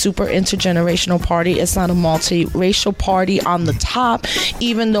 It's not a super intergenerational party. It's not a multiracial party on the top,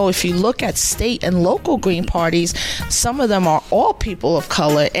 even though if you look at state and local Green parties, some of them are all people of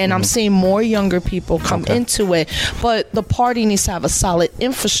color, and I'm seeing more younger people come into it. But the party needs to have a solid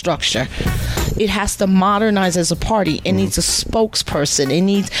infrastructure. It has to modernize as a party. It needs a spokesperson. It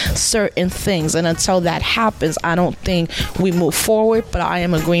needs certain things. And until that happens, I don't think we move forward. But I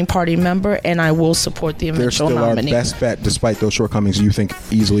am a Green Party member, and I will support the eventual nominee. They're still our best bet, despite those shortcomings. You think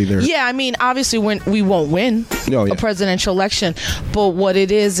easily there? Yeah, I mean, obviously, we won't win a presidential election. But what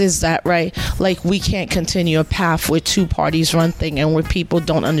it is that, right, like we can't continue a path where 2 parties run thing and where people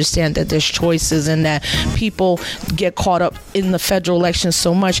don't understand that there's choices and that people get caught up in the federal election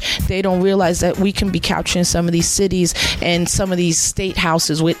so much they don't realize that we can be capturing some of these cities and some of these state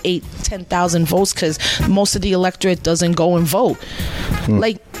houses with 8,000-10,000 votes because most of the electorate doesn't go and vote.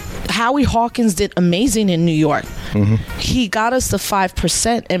 Like Howie Hawkins did amazing in New York. He got us to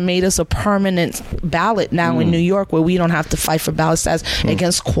 5% and made us a permanent ballot now in New York, where we don't have to fight for ballot stats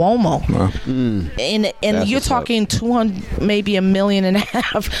against Cuomo. And you're talking $200, maybe $1.5 million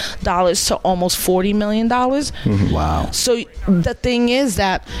to almost $40 million. Wow. So the thing is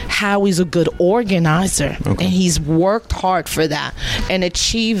that Howie's a good organizer, and he's worked hard for that and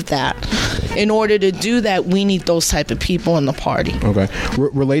achieved that. In order to do that, we need those type of people in the party. Okay.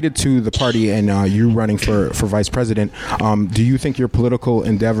 Related to the party and you running for vice president, do you think your political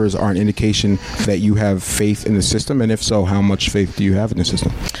endeavors are an indication that you have faith in the system? And if so, how much faith do you have in the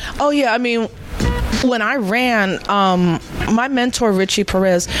system? Oh, yeah. I mean, when I ran, my mentor, Richie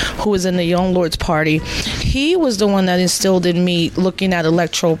Perez, who was in the Young Lords Party, he was the one that instilled in me looking at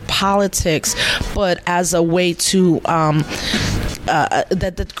electoral politics, but as a way to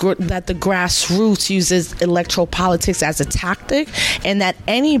that the grassroots uses electoral politics as a tactic, and that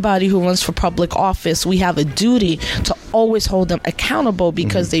anybody who runs for public office, we have a duty to always hold them accountable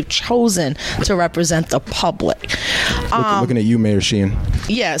because they've chosen to represent the public. Looking at you, Mayor Sheehan.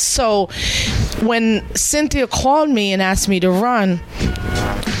 Yeah, so when Cynthia called me and asked me to run,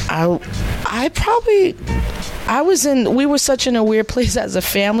 we were such in a weird place as a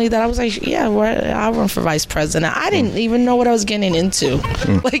family that I was like, yeah, I'll run for vice president. I didn't even know what I was getting into.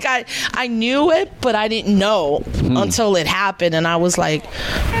 Like I knew it, but I didn't know until it happened. And I was like,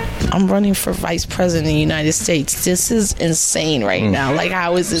 I'm running for vice president of the United States. This is insane right now. Like,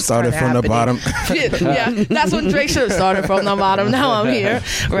 how is this started from happening? the bottom? Yeah, that's what Drake should have started from the bottom. Now I'm here,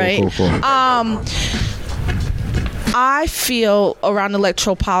 right? Cool. I feel around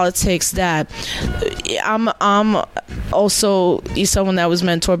electoral politics that I'm also someone that was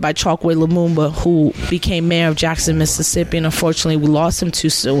mentored by Chokwe Lumumba, who became mayor of Jackson, Mississippi, and unfortunately we lost him too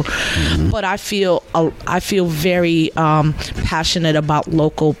soon. But I feel very passionate about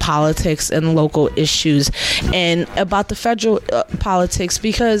local politics and local issues and about the federal politics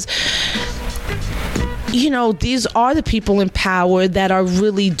because these are the people in power that are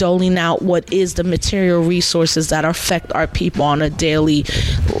really doling out what is the material resources that affect our people on a daily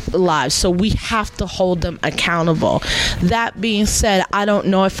lives. So we have to hold them accountable. That being said, I don't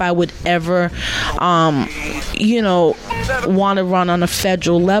know if I would ever, want to run on a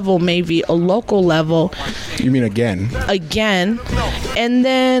federal level, maybe a local level. You mean again? And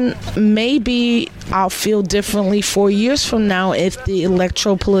then maybe I'll feel differently 4 years from now if the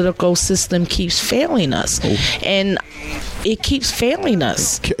electoral political system keeps failing us. And it keeps failing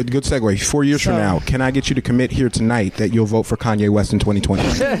us. Good segue. 4 years from now, can I get you to commit here tonight that you'll vote for Kanye West in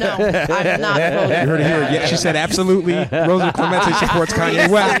 2020? No, I'm not voting. You heard it here. Yeah, she said absolutely. Rosa Clemente supports Kanye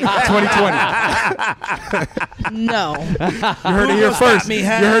West 2020. No. You heard it here first. You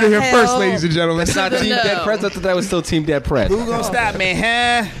heard it here first, ladies and gentlemen. That's not Team Dead Prez. I thought that was still Team Dead Prez. Who gonna stop me,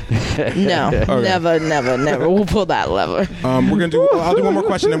 huh? No, never. We'll pull that lever. We're gonna do. I'll do one more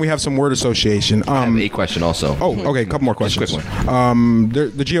question, then we have some word association. I have a question also. Oh, okay. A couple more questions. Quick one.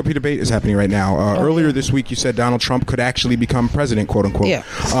 The GOP debate is happening right now. Earlier this week, you said Donald Trump could actually become president, quote unquote. Yeah.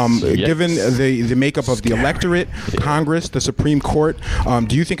 Given the makeup of the electorate, Congress, the Supreme Court,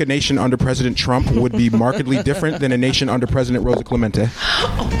 do you think a nation under President Trump would be markedly different than a nation under President Rosa Clemente?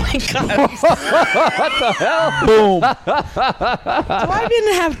 Oh my God! What the hell? Boom! Do I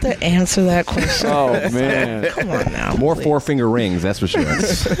even have to answer that question? Oh man! Come on now. More four-finger rings. That's for sure.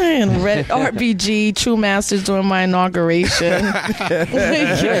 And Red RBG, True Masters during my inauguration.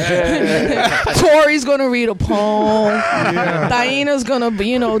 Tori's gonna read a poem. Yeah. Diana's gonna,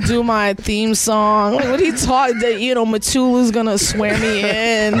 do my theme song. Like, what he taught that, Matula's gonna swear me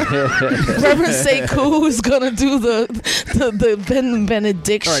in. Reverend Sekou is gonna do the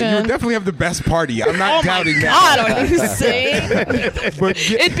benediction. All right, you definitely have the best party. I'm not doubting God, that. are you saying? But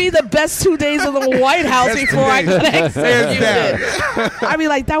It'd be the best 2 days of the White House before I could execute it. I'd be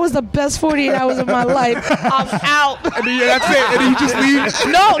like, that was the best 48 hours of my life. I'm out. And then, that's it. And then you just leave.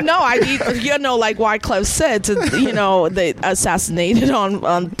 No, I need, like Wyclef said, they assassinated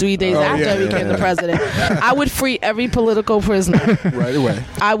on 3 days after I became the president. I would free every political prisoner right away.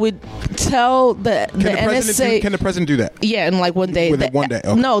 I would tell the NSA. Can the president do that? Yeah, in like 1 day. Within 1 day.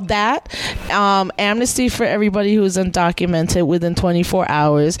 Okay. No, that amnesty for everybody who's undocumented within 24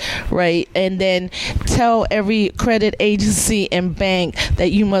 hours, right? And then tell every credit agency and bank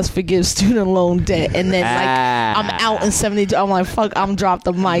that you must forgive student loan debt. And then I'm out in 72. I'm like, fuck, I'm dropped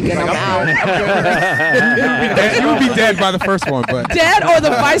the mic and I'm out. You would be dead by the first one, but dead or the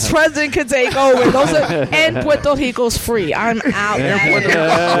vice president could take over. And Puerto Rico's free. I'm out. Yo,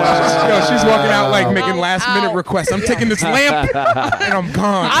 she's walking out like making last minute requests. I'm taking this lamp and I'm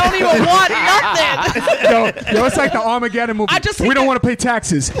gone. I don't even want nothing. Yo, it's like the Armageddon movie. We don't want to pay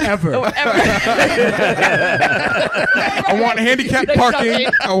taxes ever. I want handicap parking.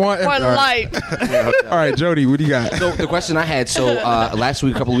 I want one light. All right, Jody, what do you got? So the question I had. So last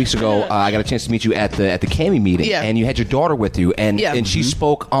week, a couple of weeks ago, I got a chance to meet you at the CAMI meeting, and you had your daughter with you, and she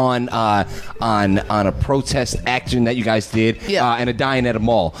spoke on a protest action that you guys did, and a dying at a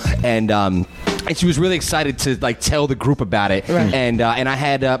mall, and she was really excited to tell the group about it, and I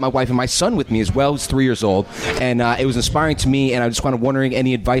had my wife and my son with me as well, who's 3 years old, and it was inspiring to me, and I just kind of wondering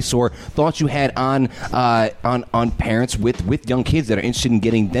any advice or thoughts you had on parents with young kids that are interested in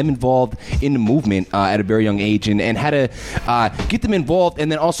getting them involved in the movement at a very young age, and how to get them involved,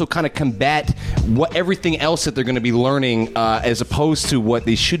 and then also kind of combat what everything else that they're going to be learning as opposed to what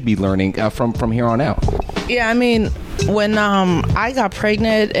they should be learning from here on out. Yeah, I mean, when I got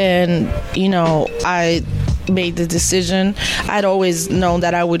pregnant and I made the decision, I'd always known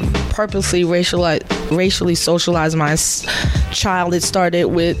that I would purposely racially socialize my child. It started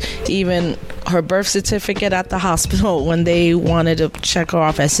with even her birth certificate at the hospital when they wanted to check her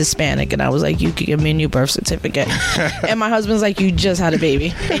off as Hispanic, and I was like, you could give me a new birth certificate. And my husband's like, you just had a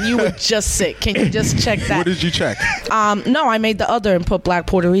baby and you were just sick, can you just check that? What did you check? No, I made the other and put Black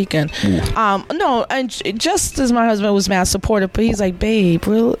Puerto Rican. No, and just as my husband was mad supportive, but he's like, babe,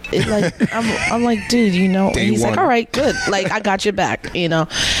 really? I'm like, dude, and he's like, all right, good, I got your back.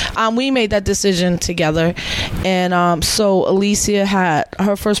 We made that decision together, and so Alicia had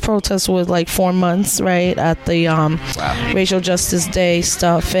her first protest was 4 months, right, at the Racial Justice Day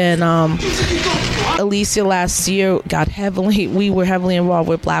stuff, and Alicia last year we were heavily involved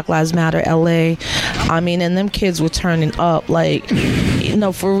with Black Lives Matter LA. I mean, and them kids were turning up,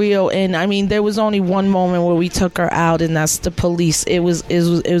 for real. And I mean, there was only one moment where we took her out, and that's the police. It was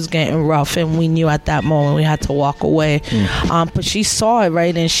getting rough, and we knew at that moment we had to walk away. But she saw it,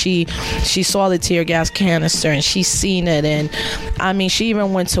 right, and she saw the tear gas canister, and she seen it, and I mean, she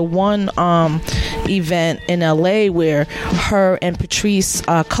even went to one event in LA where her and Patrice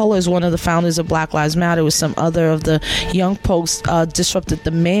Cullors, one of the founders of Black Lives Matter, with some other of the young folks, disrupted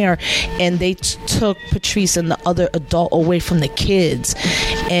the mayor, and they took Patrice and the other adult away from the kids.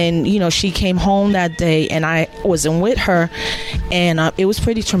 And she came home that day, and I wasn't with her, and it was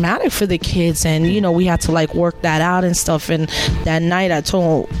pretty traumatic for the kids, and we had to work that out and stuff. And that night I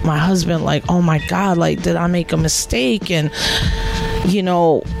told my husband, oh my God, did I make a mistake? And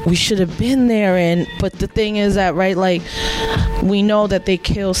we should have been there. But the thing is that, right, we know that they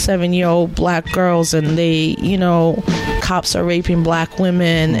kill 7-year-old Black girls, and they cops are raping black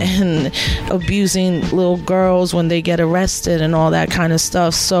women and abusing little girls when they get arrested and all that kind of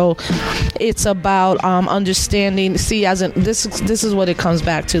stuff. So it's about understanding. See, this is what it comes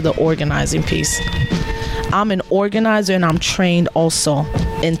back to, the organizing piece. I'm an organizer and I'm trained also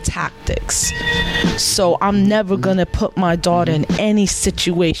in tactics. So I'm never going to put my daughter in any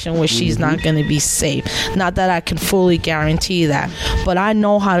situation where she's not going to be safe. Not that I can fully guarantee that, but I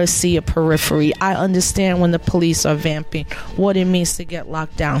know how to see a periphery. I understand when the police are vamping, what it means to get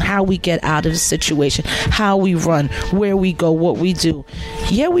locked down, how we get out of the situation, how we run, where we go, what we do.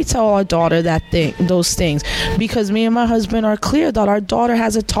 Yeah, we tell our daughter those things, because me and my husband are clear that our daughter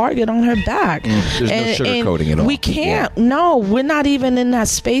has a target on her back. There's no sugarcoating at all. We can't. Yeah. No, we're not even in that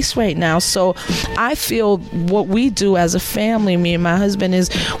space right now. So I feel what we do as a family, me and my husband, is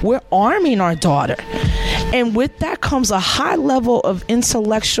we're arming our daughter. And with that comes a high level of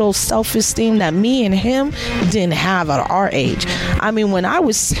intellectual self-esteem that me and him didn't have at our age. I mean, when I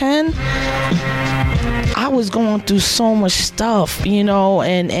was 10, I was going through so much stuff,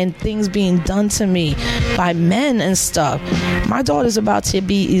 and things being done to me by men and stuff. My daughter's about to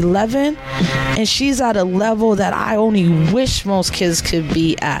be 11, and she's at a level that I only wish most kids could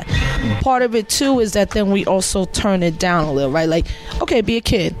be at. Part of it, too, is that then we also turn it down a little, right? Like, okay, be a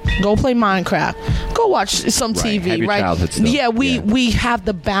kid. Go play Minecraft. Go watch some TV, have your right? childhood stuff. Yeah, we have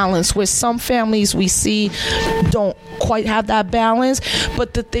the balance, where some families we see don't quite have that balance.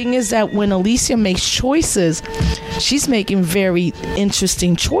 But the thing is that when Alicia makes choices, she's making very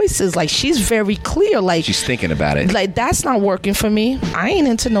interesting choices. Like, she's very clear. Like, she's thinking about it. Like, that's not working for me. I ain't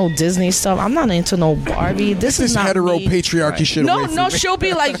into no Disney stuff. I'm not into no Barbie. This is not hetero me. patriarchy shit. No, she'll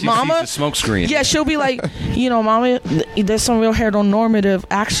be like, Mama. The smoke screen. Yeah, she'll be like, Mama, there's some real heteronormative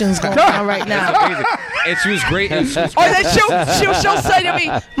actions going on right now. And she was great. Or then she'll say to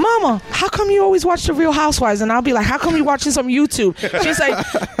me, Mama, how come you always watch The Real Housewives? And I'll be like, how come you watching some YouTube? She's like,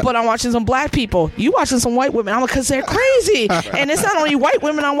 but I'm watching some black people. You watching some white women. I'm like, because they're crazy. And it's not only white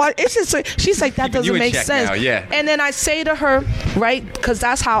women I'm watching. It's just, she's like, that doesn't make sense. Now, yeah. And then I say to her, right, because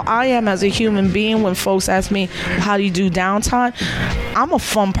that's how I am as a human being. When folks ask me, how do you do downtime? I'm a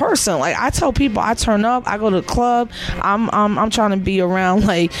fun person. Like, I tell people, I turn up, I go to the club. I'm trying to be around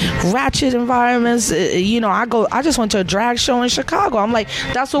like ratchet environments. I just went to a drag show in Chicago. I'm like,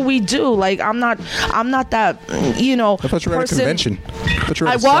 that's what we do. Like, I'm not that, I thought you were at a convention.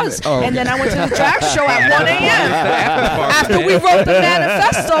 I was. Oh, okay. And then I went to the drag show at 1 a.m. After we wrote the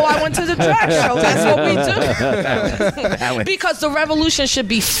manifesto, I went to the drag show. That's what we do. Because the revolution should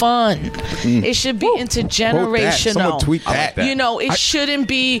be fun. It should be intergenerational. Someone tweet that. It shouldn't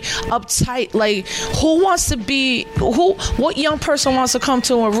be uptight. Like, what young person wants to come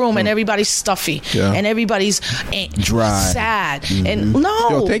to a room and everybody's stuffy and everybody's dry, sad, and no.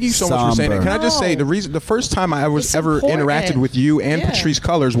 Yo, thank you so much for saying that. Can I just say the first time I was ever interacted with you and Patrice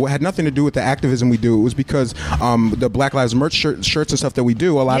Colors had nothing to do with the activism we do. It was because the Black Lives merch shirts and stuff that we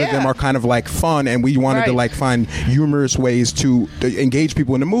do, a lot of them are kind of like fun, and we wanted to like find humorous ways to engage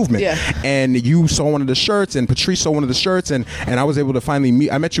people in the movement. And you saw one of the shirts, and Patrice saw one of the shirts, and I was able to finally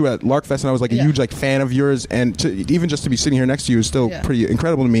meet. I met you at Larkfest, and I was like a huge like fan of yours, and even just to be sitting here next to you is still pretty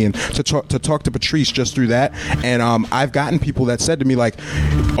incredible to me. And to talk to Patrice just through that, and I've gotten people that said to me like,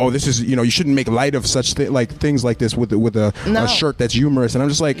 "Oh, this is you shouldn't make light of such things like this with a shirt that's humorous." And I'm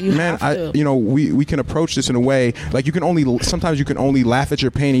just like, man, we can approach this in a way like sometimes you can only laugh at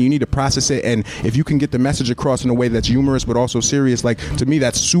your pain, and you need to process it. And if you can get the message across in a way that's humorous but also serious, like to me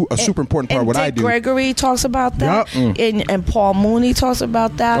that's a super important part of what I do. Gregory talks about that, and Paul Mooney talks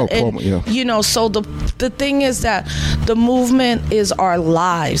about that. So the thing is that the movement is our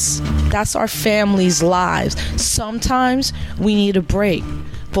lives. That's our family's lives. Sometimes we need a break.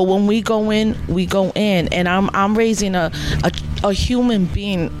 But when we go in, we go in. And I'm raising a human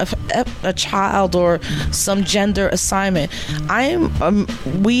being, a child or some gender assignment.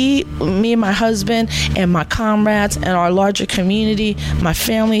 Me and my husband and my comrades and our larger community, my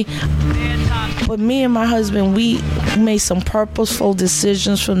family. But me and my husband, we made some purposeful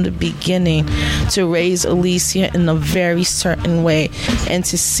decisions from the beginning to raise Alicia in a very certain way, and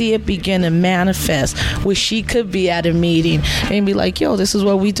to see it begin to manifest, where she could be at a meeting and be like, yo, this is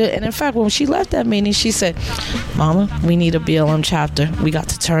what we did. And in fact, when she left that meeting, she said, Mama, we need to be aligned. Harlem chapter. We got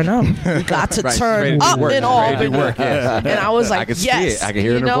to turn up. We got to turn up in Albany. And I was like, I can yes. see it. I can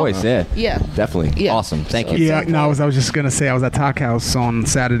hear it in her voice. Yeah. Yeah. Definitely. Yeah. Awesome. Thank you. Yeah, no, I was just gonna say I was at Talk House on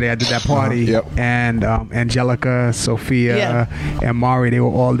Saturday. I did that party, and Angelica, Sophia, and Mari, they were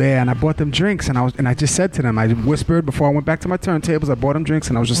all there, and I bought them drinks, and I just said to them, I whispered before I went back to my turntables, I bought them drinks,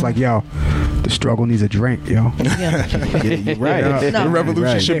 and I was just like, yo, the struggle needs a drink, yo. You're right. The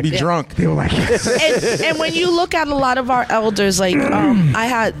revolution should be drunk. They were like, yes. And when you look at a lot of our elders, like I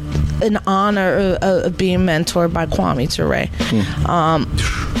had an honor of being mentored by Kwame Ture.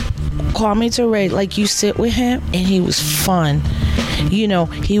 Kwame Ture, like you sit with him and he was fun. You know,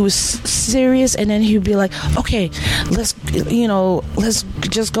 he was serious, and then he'd be like, okay, let's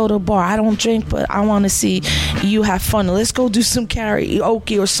just go to a bar. I don't drink, but I want to see you have fun. Let's go do some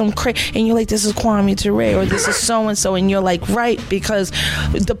karaoke or some and you're like, this is Kwame Ture, or this is so-and-so, and you're like, right, because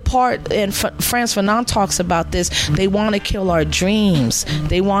the part, and Frantz Fanon talks about this, they want to kill our dreams.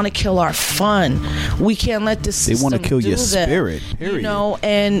 They want to kill our fun. We can't let this system They want to kill your that, spirit, period. You know,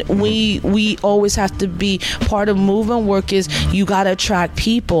 and we always have to be, part of movement work is you got to attract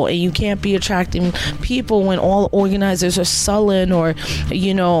people, and you can't be attracting people when all organizers are sullen or,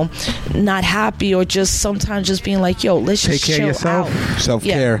 you know, not happy, or just sometimes just being like, yo, let's take just care chill of yourself. out.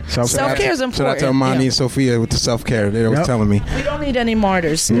 Self-care. Self-care is important. Shout out to Amani and Sophia with the self-care. They're always telling me. We don't need any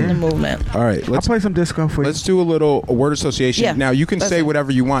martyrs in the movement. All right, I'll play some disco for you. Let's do a word association. Yeah. Now, you can say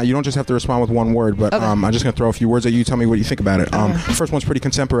whatever you want. You don't just have to respond with one word, but I'm just going to throw a few words at you. Tell me what you think about it. First one's pretty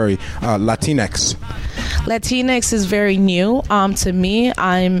contemporary. Latinx. Latinx is very new to me.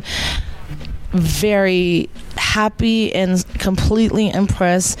 I'm very happy and completely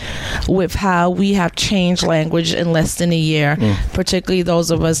impressed with how we have changed language in less than a year, particularly those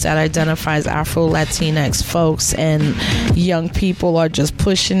of us that identify as Afro-Latinx folks, and young people are just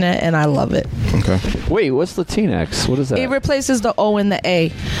pushing it, and I love it. Okay. Wait, what's Latinx? What is that? It replaces the O and the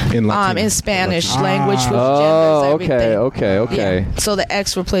A in Spanish language with oh, genders, everything. Okay. Yeah. So the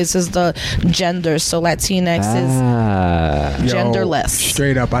X replaces the gender, so Latinx is genderless.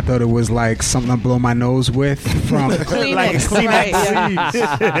 Straight up, I thought it was like something to blow my nose with from Kleenex, right?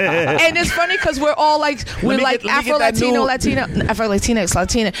 Yeah. And it's funny because we're all like Afro-Latino, Latina,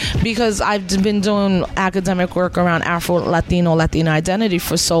 because I've been doing academic work around Afro-Latino, Latina identity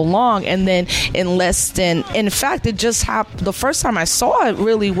for so long, and then in fact, it just happened. The first time I saw it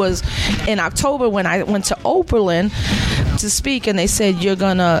really was in October when I went to Oberlin to speak, and they said,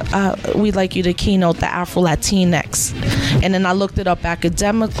 we'd like you to keynote the Afro-Latinx. And then I looked it up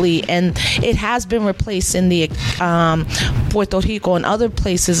academically, and it has been replaced in the Puerto Rico and other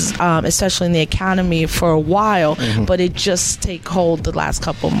places, especially in the academy, for a while, but it just take hold the last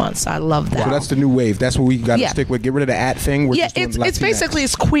couple months. I love that. So that's the new wave. That's what we got to stick with. Get rid of the at thing. We're just doing it's basically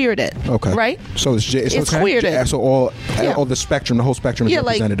it's queered it. Okay. Right? So it's queered it. So all the spectrum, the whole spectrum is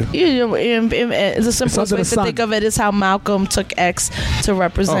represented. Like, the simplest way to think of it is how Malcolm took X to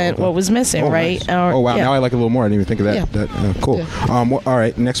represent what was missing, right? Nice. Wow. Yeah. Now I like it a little more. I didn't even think of that. Yeah. Cool. Yeah. All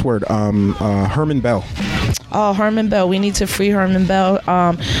right. Next word. Herman Bell. Oh, Herman Bell. We need to free Herman Bell.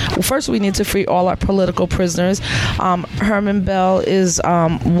 First, we need to free all our political prisoners. Herman Bell is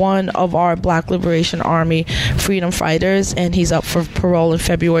one of our Black Liberation Army freedom fighters, and he's up for parole in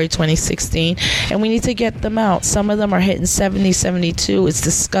February 2016. And we need to get them out. Some of them are hitting 70, 72. It's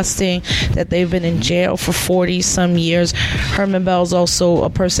disgusting that they've been in jail for 40-some years. Herman Bell is also a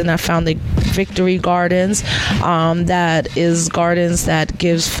person that founded Victory Gardens, that is gardens that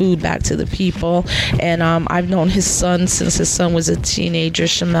gives food back to the people. And I've known his son since his son was a teenager,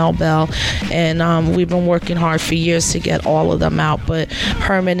 Shamel Bell, and we've been working hard for years to get all of them out. But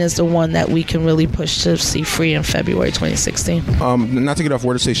Herman is the one that we can really push to see free in February 2016. Not to get off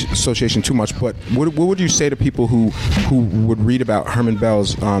word association too much, but what would you say to people who would read about Herman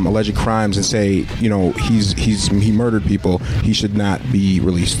Bell's alleged crimes and say, he murdered people, he should not be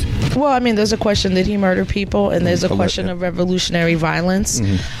released? Well, I mean, there's a question, did he murder people? And there's a question of revolutionary violence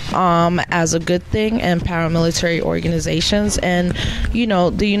as a good thing, and paramilitary organizations. And,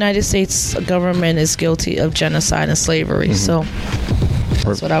 the United States government is guilty of genocide and slavery. So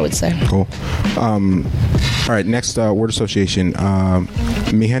that's what I would say. Cool. All right, next word association,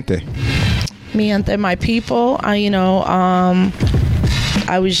 mi gente. Mi gente, my people.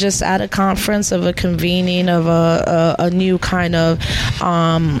 I was just at a conference of a convening of a new kind of.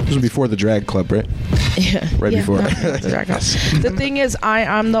 This was before the drag club, right? Yeah, right before. The drag club. The thing is,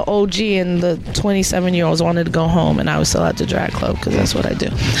 I'm the OG, and the 27-year-olds wanted to go home, and I was still at the drag club because that's what I do.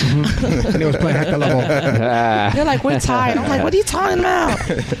 And he was playing They're like, we're tired. I'm like, what are you talking about?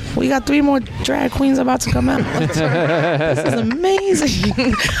 We got 3 more drag queens about to come out. This is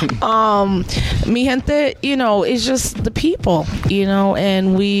amazing. Mi gente, it's just the people,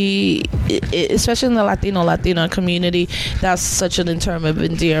 and we, especially in the Latina community, that's such an term of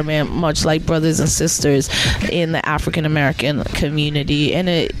endearment, much like brothers and sisters in the African American community. And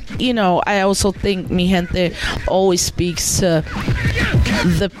I also think Mi gente always speaks to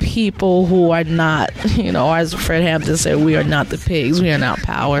the people who are not, as Fred Hampton said, we are not the pigs, we are not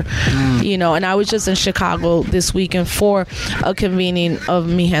power. And I was just in Chicago this weekend for a convening of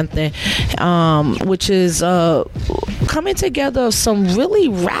Mi gente, which is coming together of some really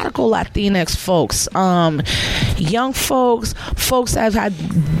radical Latinx folks, young folks that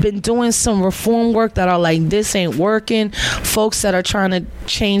have been doing some reform work that are like, this ain't working, folks that are trying to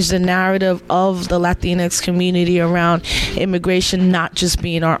change the narrative of the Latinx community around immigration not just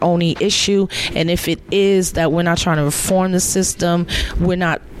being our only issue, and if it is, that we're not trying to reform the system, we're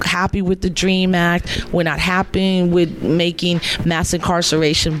not happy with the DREAM Act, we're not happy with making mass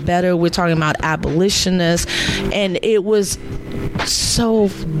incarceration better, we're talking about abolitionists, and it was so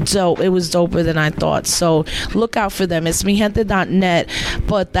dope. It was doper than I thought. So look out for them. It's mijente.net,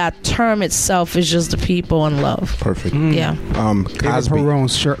 but that term itself is just the people and love. Perfect. Yeah. Cosby.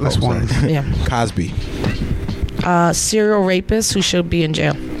 Peron's shirtless one. Yeah. Cosby. Serial rapist who should be in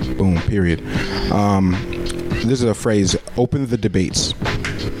jail. Boom. Period. This is a phrase. Open the debates.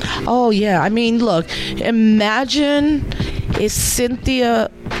 Oh yeah. I mean, look. Imagine if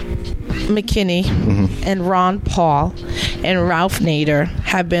Cynthia McKinney and Ron Paul and Ralph Nader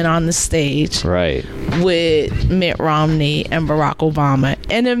have been on the stage with Mitt Romney and Barack Obama,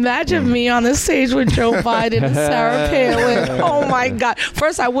 and imagine me on the stage with Joe Biden and Sarah Palin. Oh my God.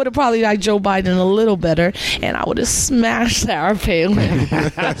 First I would have probably liked Joe Biden a little better, and I would have smashed Sarah Palin.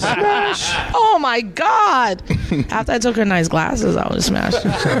 Smash. Oh my God. After I took her nice glasses, I would have smashed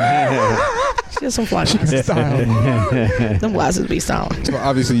her. She has some fly glasses. Them glasses be styling. So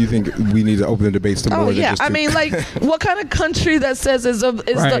obviously you think we need to open the debates to more than just I mean, like, what kind of country that says is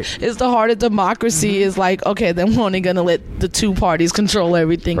the heart of democracy is like, okay, then we're only going to let the two parties control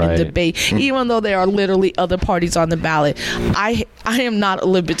everything in debate, even though there are literally other parties on the ballot. I am not a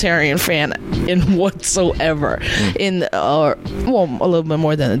libertarian fan in whatsoever. A little bit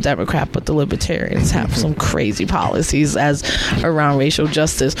more than a Democrat, but the libertarians have some crazy policies as around racial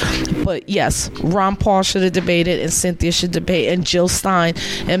justice. But yes, Ron Paul should have debated, and Cynthia should debate, and Jill Stein.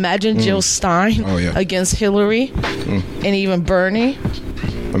 Imagine Jill Stein against Hillary and even Bernie.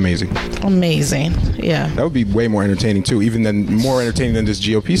 Amazing. Yeah. That would be way more entertaining too, more entertaining than this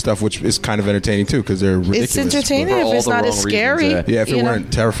GOP stuff, which is kind of entertaining too because they're ridiculous. It's entertaining if it's not as scary. If it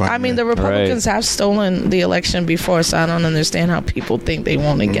weren't terrifying. I mean, the Republicans have stolen the election before, so I don't understand how people think they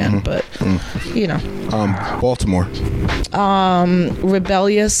won't again. But Baltimore.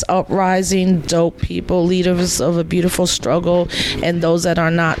 Rebellious, uprising, dope people, leaders of a beautiful struggle, and those that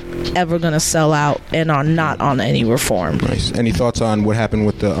are not ever going to sell out and are not on any reform. Nice. Any thoughts on what happened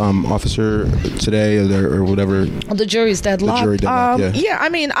with the officer today or whatever? The jury's deadlocked. The jury deadlocked, yeah, I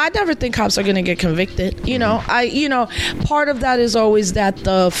mean, I never think cops are going to get convicted. Part of that is always that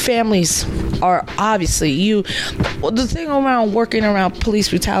the families are obviously the thing around working around police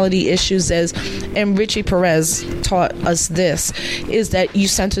brutality issues is, and Richie Perez taught us this, is that you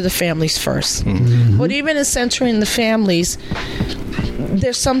center the families first. But even in centering the families,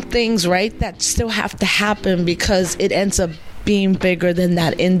 there's some things, right, that still have to happen because it ends up being bigger than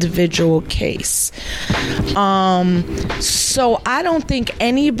that individual case. So I don't think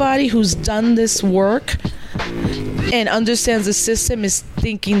anybody who's done this work and understands the system is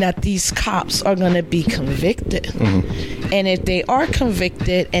thinking that these cops are going to be convicted. And if they are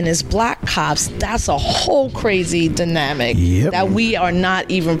convicted and it's black cops, that's a whole crazy dynamic that we are not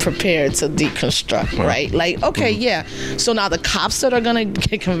even prepared to deconstruct, right? Like, okay, so now the cops that are going to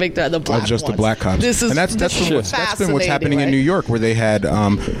get convicted are the black just ones. The black cops. That's been what's happening in New York, where they had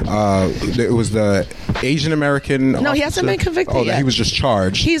it was the Asian American No, he hasn't been convicted yet. He was just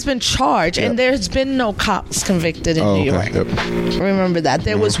charged. He's been charged, and there's been no cops convicted in New York. Remember that.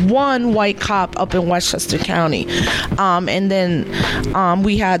 There was one white cop up in Westchester County, and then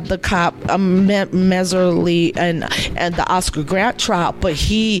we had the cop Meserly and the Oscar Grant trial, but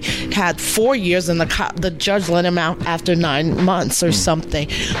he had 4 years, and the judge let him out after 9 months or something.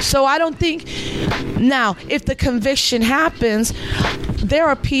 So I don't think now if the conviction happens, there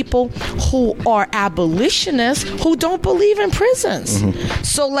are people who are abolitionists who don't believe in prisons.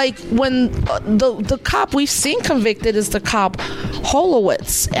 So like when the cop we've seen convicted is the cop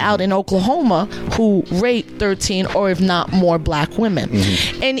Holowitz out in Oklahoma who raped 13 or if not more black women.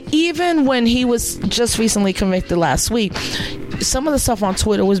 And even when he was just recently convicted last week, some of the stuff on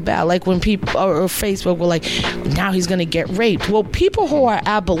Twitter was bad, like when people or Facebook were like, now he's gonna get raped. Well, people who are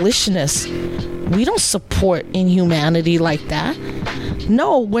abolitionists, we don't support inhumanity like that.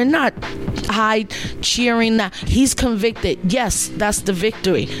 No, we're not cheering that he's convicted. Yes, that's the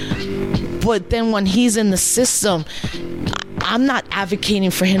victory. But then when he's in the system, I'm not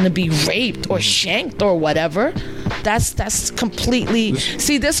advocating for him to be raped or shanked or whatever. That's completely...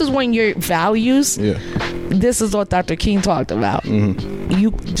 See, this is when your values... This is what Dr. King talked about.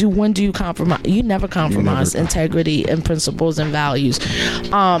 When do you compromise? You never compromise integrity and principles and values.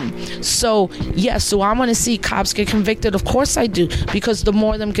 So I want to see cops get convicted. Of course I do. Because the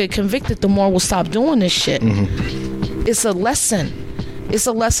more them get convicted, the more we'll stop doing this shit. It's a lesson. It's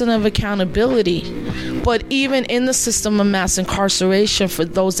a lesson of accountability. But even in the system of mass incarceration, for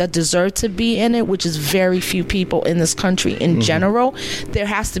those that deserve to be in it, which is very few people in this country in general, there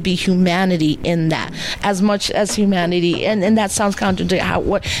has to be humanity in that. As much as humanity, and that sounds contradictory.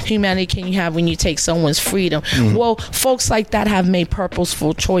 What humanity can you have when you take someone's freedom? Well, folks like that have made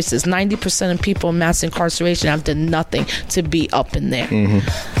purposeful choices. 90% of people in mass incarceration have done nothing to be up in there.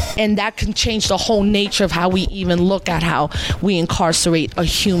 And that can change the whole nature of how we even look at how we incarcerate a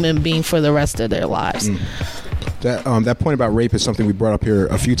human being for the rest of their lives. That point about rape is something we brought up here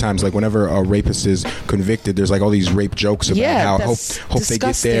a few times. Like whenever a rapist is convicted, there's like all these rape jokes about how hope they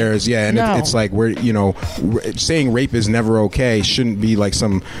get theirs. And it's like saying rape is never okay shouldn't be like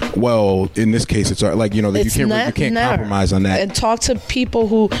some, well, in this case it's like, you can't compromise on that. And talk to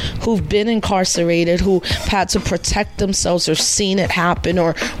people who've been incarcerated, who had to protect themselves or seen it happen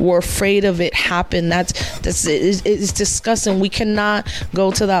or were afraid of it happen. It's disgusting. We cannot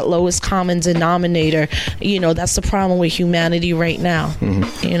go to that lowest common denominator. That's the problem with humanity right now.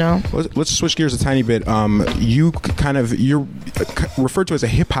 Let's switch gears a tiny bit. You're referred to as a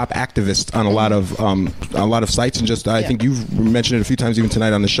hip hop activist on a lot of sites, and I think you've mentioned it a few times even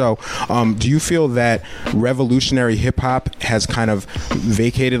tonight on the show. Do you feel that revolutionary hip hop has kind of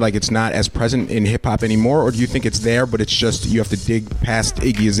vacated, like it's not as present in hip hop anymore, or do you think it's there but it's just you have to dig past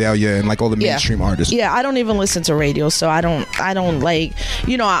Iggy Azalea and like all the mainstream artists? I don't even listen to radio, so I don't like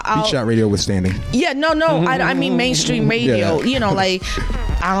Beat Shot Radio withstanding. I mean mainstream radio. Like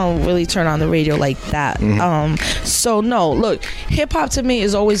I don't really turn on the radio like that. So no, look, hip hop to me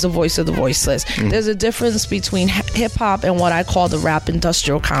is always the voice of the voiceless. There's a difference between hip hop and what I call the rap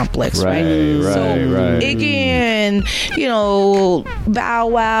industrial complex, right? Iggy and Bow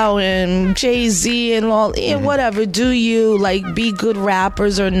Wow and Jay-Z and all, whatever. Do you like be good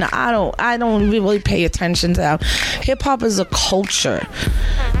rappers or not? I don't really pay attention to that. Hip hop is a culture.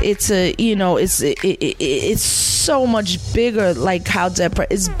 It's it's so much bigger, like how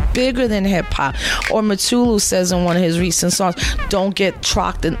it's bigger than hip hop. Or Matulu says in one of his recent songs, don't get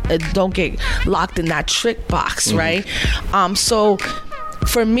locked in that trick box, right? So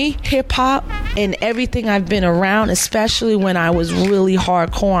for me, hip hop and everything I've been around, especially when I was really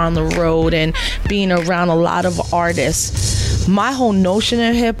hardcore on the road and being around a lot of artists, my whole notion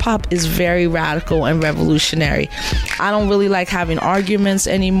of hip hop is very radical and revolutionary. I don't really like having arguments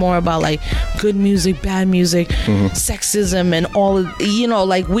anymore about like good music, bad music, sexism, and all of,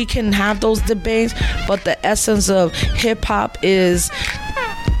 like we can have those debates, but the essence of hip hop is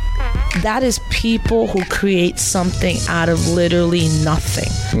that is people who create something out of literally nothing.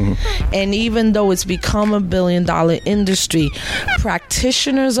 And even though it's become $1 billion industry,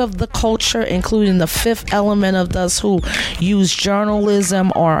 practitioners of the culture, including the fifth element of those who use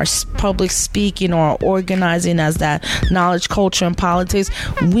journalism or public speaking or organizing as that knowledge, culture, and politics,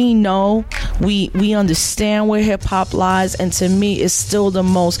 we know, we understand where hip hop lies, and to me it's still the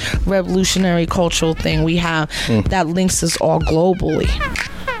most revolutionary cultural thing we have that links us all globally.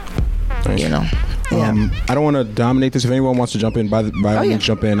 I don't want to dominate this. If anyone wants to jump in, by all means,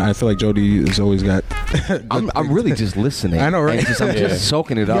 jump in. I feel like Jody has always got. I'm really just listening. I know, right? I'm just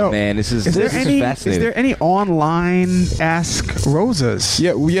soaking it up, man. This is fascinating. Is there any online Ask Rosas?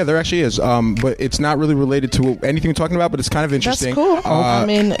 Yeah, there actually is. But it's not really related to anything we're talking about. But it's kind of interesting. That's cool.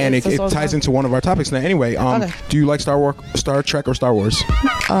 And it ties into one of our topics now. Anyway, do you like Star Trek or Star Wars?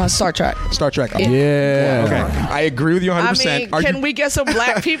 Star Trek. Star Trek. Yeah. Okay. I agree with you 100%. Can we get some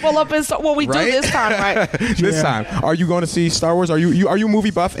black people up in? Well, we do this time, right? This time, are you going to see Star Wars? Are you a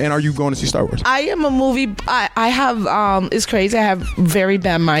movie buff, and are you going to see Star Wars? I am a movie. I have. It's crazy. I have very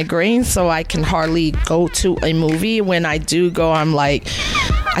bad migraines, so I can hardly go to a movie. When I do go, I'm like,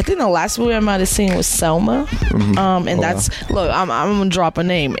 I think the last movie I might have seen was Selma. Look, I'm gonna drop a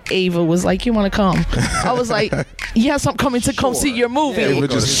name. Ava was like, "You want to come?" I was like, "Yes, I'm coming to come see your movie."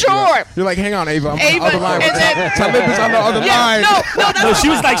 Sure. You're like, "Hang on, Ava. I'm Ava, on the other line." Talib is on the other line. No, she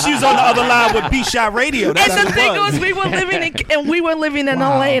was like, she was on the other line with B-Shot Radio. That's And the thing was, we were living in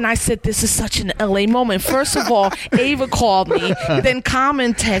LA, and I said, "This is such an LA moment." First of all, Ava called me, then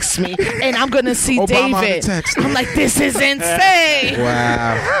Common texted me, and I'm gonna see Obama David. text. I'm like, "This is insane."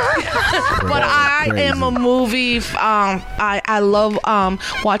 Wow. But I am a movie. I love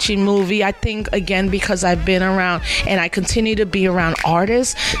watching movie. I think again because I've been around and I continue to be around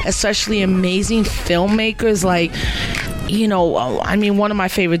artists, especially amazing filmmakers like. I mean, one of my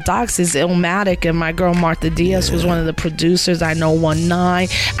favorite docs is Illmatic, and my girl Martha Diaz was one of the producers. I know 19.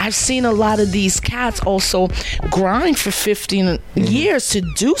 I've seen a lot of these cats also grind for 15 years to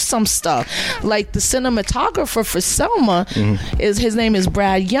do some stuff. Like the cinematographer for Selma, his name is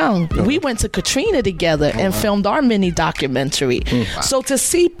Brad Young. We went to Katrina together and filmed our mini documentary. So to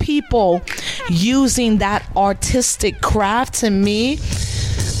see people using that artistic craft, to me,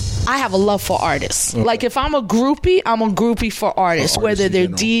 I have a love for artists. Like if I'm a groupie for artists, whether they're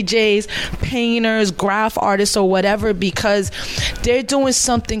DJs, painters, graph artists, or whatever, because they're doing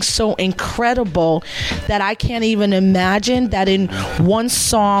something so incredible that I can't even imagine that in one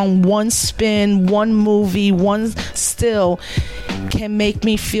song, one spin, one movie, one still can make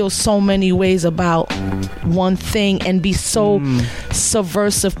me feel so many ways about one thing and be so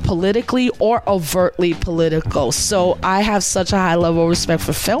subversive politically or overtly political. So I have such a high level of respect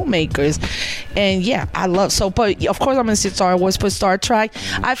for filmmakers, and I love but of course I'm gonna see Star Wars, but Star Trek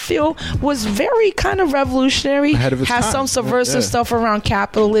I feel was very kind of revolutionary, has some subversive stuff around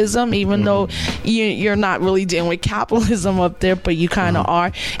capitalism, even though you're not really dealing with capitalism up there, but you kind of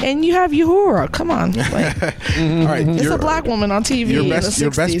are. And you have Uhura, come on, like, all right, it's a black woman on TV.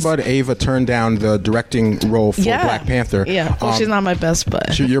 Your best bud Ava turned down the directing role for Black Panther. She's not my best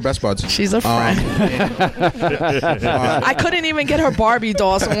bud. Your best buds. She's a friend. I couldn't even get her Barbie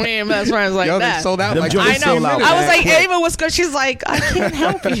doll, so we ain't best friends like that. They sold out. I know. I was like, Ava was good. She's like, I can't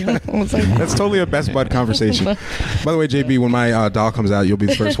help you. I was like, that's totally a best bud conversation. By the way, JB, when my doll comes out, you'll be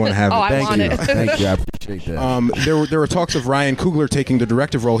the first one to have it. Thank you. Thank you. I appreciate that. There were talks of Ryan Coogler taking the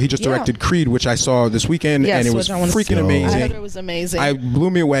directive role. He just directed Creed, which I saw this weekend, and it was freaking amazing. I heard it was amazing. It blew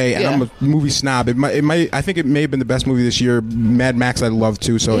me away, and I'm a movie snob. I think it may have been the best movie this year. Mad Max I love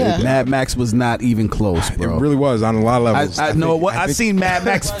too. So Mad Max was not even close, bro. It really was on a lot of levels. I know what I've seen Mad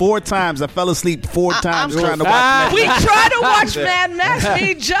Max 4 times. I fell asleep 4 times trying to watch Mad Max. We tried to watch Mad Max,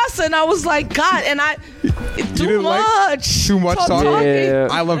 me and Justin. I was like, God, and too much talking. Yeah.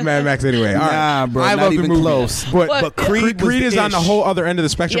 I love Mad Max anyway. Nah, bro, I not love even the movie. close. But Creed is on the whole other end of the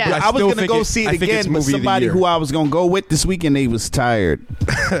spectrum. Yeah, but I was going to go see it again, but somebody who I was going to go with this weekend, they was tired.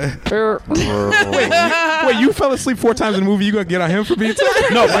 Wait, you fell asleep 4 times in the movie. You gonna get on him for being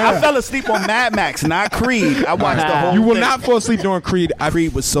tired? No, but I fell asleep on Mad Max, not Creed. I watched the whole. You will not fall asleep during Creed.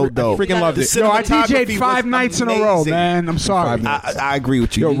 Creed was so dope. I freaking loved it. Yo, I DJ'd 5 nights in a row, man. I'm sorry. I agree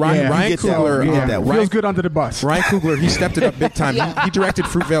with you. Yo, Ryan Coogler feels good under the bus. Ryan Coogler, he stepped it up big time. He directed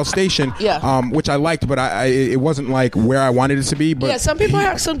Fruitvale Station, which I liked, but it wasn't like where I wanted it to be. But some people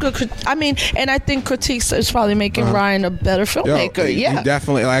have some good. And I think critiques is probably making Ryan a better filmmaker. He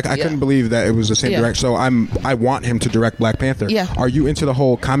definitely. Like I couldn't believe that it was the same director. So I want him to direct Black Panther. Yeah. Are you into the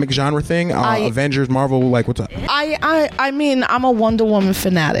whole comic genre thing? Avengers, Marvel, like what's up? I mean, I'm a Wonder Woman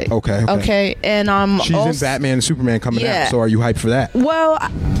fanatic. Okay. And she's in Batman and Superman coming out. So are you hyped for that? Well,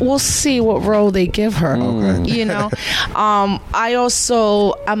 we'll see what role they give her. You know, I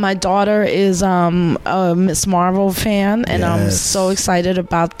also my daughter is a Miss Marvel fan, and I'm so excited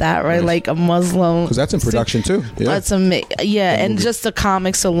about that. Right, like a Muslim, because that's in production too. That's and just the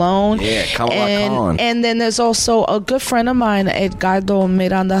comics alone. And then there's also a good friend of mine, Edgardo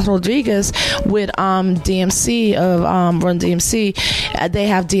Miranda Rodriguez, with DMC of Run DMC. They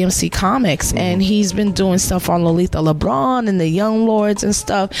have DMC Comics, and he's been doing stuff on Lolita LeBron and the Young Lords and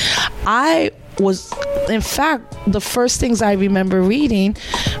stuff. In fact, the first things I remember reading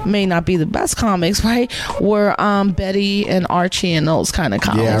may not be the best comics, right? Were Betty and Archie and those kind of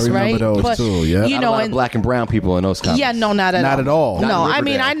comics, I remember right? those too. Yeah, you know, black and brown people in those comics. Yeah, no, not at all. No, I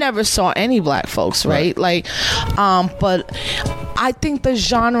mean, I never saw any black folks, right? Like, but I think the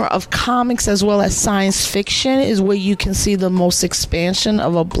genre of comics as well as science fiction is where you can see the most expansion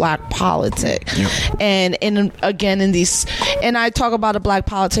of a black politic. And again, in these, and I talk about a black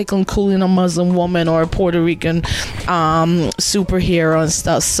politic including a Muslim woman or a Puerto Rican superhero and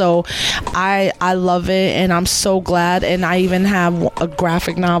stuff. So I love it, and I'm so glad. And I even have a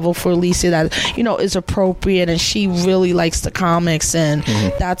graphic novel for Alicia that, you know, is appropriate, and she really likes the comics, and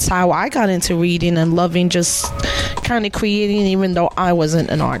that's how I got into reading and loving just kind of creating, even though I wasn't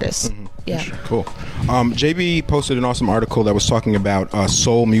an artist. Yeah. Cool. JB posted an awesome article that was talking about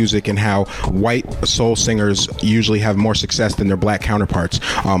soul music and how white soul singers usually have more success than their black counterparts.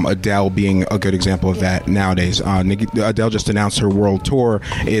 Adele being a good example of that nowadays. Adele just announced her world tour.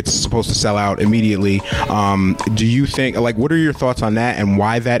 It's supposed to sell out immediately. Do you think, like, what are your thoughts on that and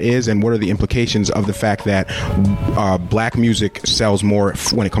why that is, and what are the implications of the fact that black music sells more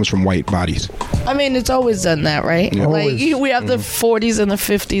when it comes from white bodies? I mean, it's always done that, right? Yeah. Like we have the 40s and the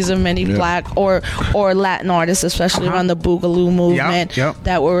 50s of many black or Latin artists, especially around the Boogaloo movement,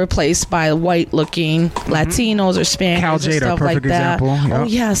 that were replaced by white-looking Latinos or Spaniards or stuff like that. Oh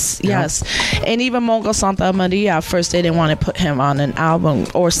yes. And even Mongo Santa Maria, at first they didn't want to put him on an album,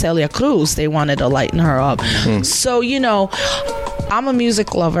 or Celia Cruz, they wanted to lighten her up. So, you know, I'm a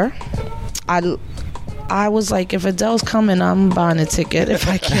music lover. I was like, if Adele's coming, I'm buying a ticket if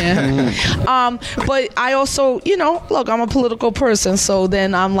I can. But I also, you know, look, I'm a political person. So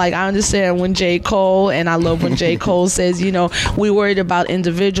then I'm like, I understand when J. Cole, and I love when J. Cole says, you know, we worried about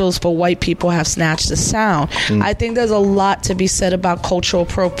individuals, but white people have snatched the sound. I think there's a lot to be said about cultural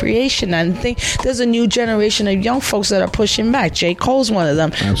appropriation. And I think there's a new generation of young folks that are pushing back. J. Cole's one of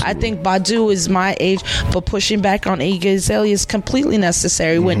them. Absolutely. I think Badu is my age, but pushing back on Iggy Azalea is completely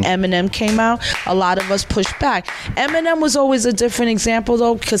necessary. When Eminem came out, a lot of us pushed back. Eminem was always a different example,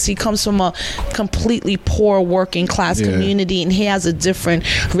 though, because he comes from a completely poor working class community, and he has a different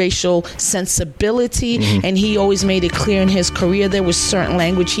racial sensibility, and he always made it clear in his career there was certain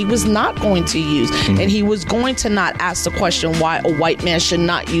language he was not going to use, and he was going to not ask the question why a white man should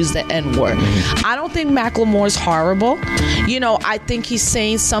not use the N-word. I don't think Macklemore's horrible. You know, I think he's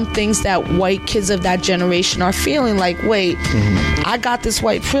saying some things that white kids of that generation are feeling like, wait, I got this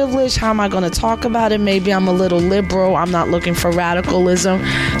white privilege, how am I going to talk about it? Maybe I'm a little liberal, I'm not looking for radicalism.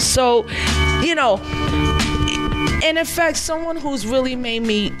 So, you know, in effect, someone who's really made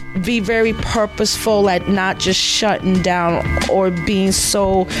me be very purposeful at not just shutting down or being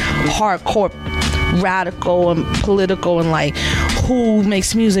so hardcore radical and political and like who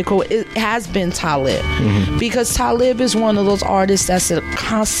makes music, or it has been Talib. Because Talib is one of those artists that's a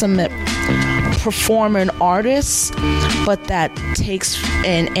consummate performer and artist, but that takes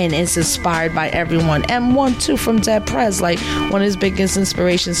and is inspired by everyone. And one too from Dead Prez, like one of his biggest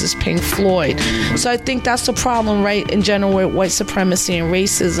inspirations is Pink Floyd. So I think that's the problem, right, in general with white supremacy and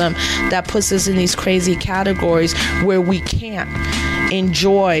racism, that puts us in these crazy categories where we can't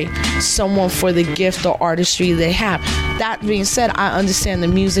enjoy someone for the gift or artistry they have. That being said, I understand the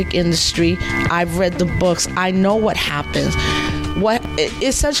music industry. I've read the books. I know what happens. What it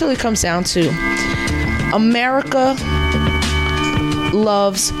essentially comes down to, America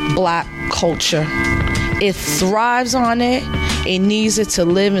loves black culture. It thrives on it. It needs it to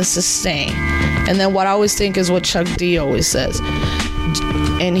live and sustain. And then what I always think is what Chuck D always says.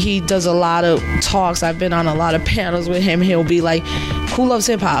 And he does a lot of talks. I've been on a lot of panels with him. He'll be like, who loves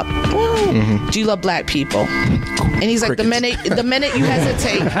hip hop? Do you love black people? And he's like, the minute you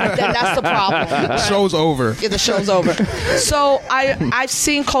hesitate, then that's the problem. The show's over. Yeah, the show's over. So I've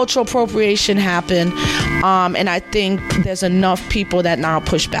seen cultural appropriation happen, and I think there's enough people that now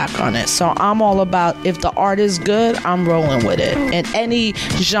push back on it. So I'm all about, if the art is good, I'm rolling with it. In any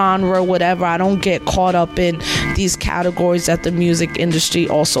genre, whatever, I don't get caught up in these categories that the music industry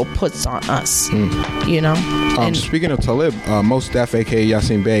also puts on us. You know. Speaking of Talib, Mos Def, aka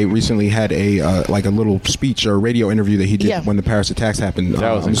Yasin Bey, recently had a little speech or radio interview that he did when the Paris attacks happened.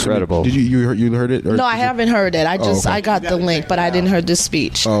 That was incredible. Did you heard it? Or no, I haven't heard it. I got the link, but I didn't hear the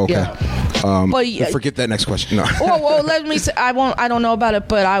speech. Oh, okay. Yeah. But forget that next question. No. well, let me say, I don't know about it,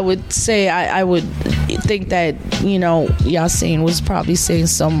 but I would say I would think that, you know, Yasin was probably saying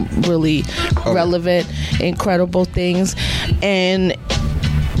some really relevant, incredible things, and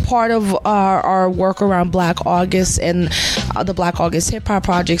part of our work around Black August and the Black August Hip Hop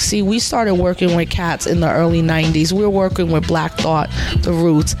Project, see, we started working with cats in the early 90s. We were working with Black Thought, The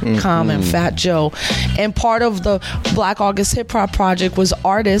Roots, Common, Fat Joe. And part of the Black August Hip Hop Project was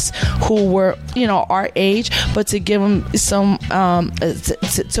artists who were, our age, but to give them some,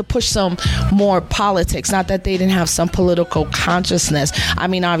 to push some more politics. Not that they didn't have some political consciousness. I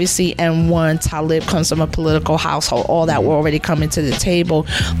mean, obviously, N1, Talib comes from a political household. All that were already coming to the table.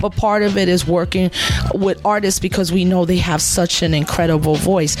 But part of it is working with artists because we know they have such an incredible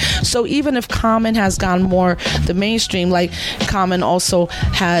voice. So even if Common has gone more the mainstream, like Common also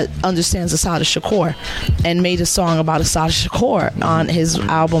understands Assata Shakur and made a song about Assata Shakur on his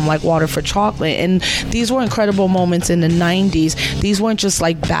album like Water for Chocolate. And these were incredible moments in the 90s. These weren't just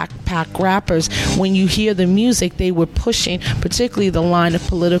like backpack rappers. When you hear the music, they were pushing particularly the line of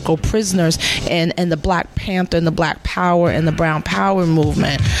political prisoners and the Black Panther and the Black Power and the Brown Power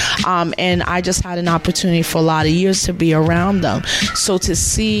movement. And I just had an opportunity for a lot of years to be around them. So to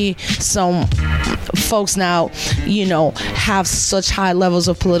see some folks now, have such high levels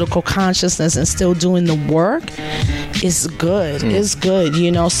of political consciousness and still doing the work is good. It's good,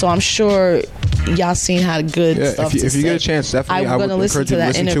 So I'm sure Yasin had good stuff if you get a chance, definitely I would encourage you to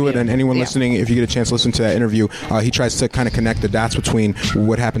listen to it. And anyone listening, if you get a chance to listen to that interview, he tries to kind of connect the dots between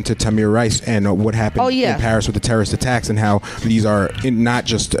what happened to Tamir Rice and what happened in Paris with the terrorist attacks, and how these are not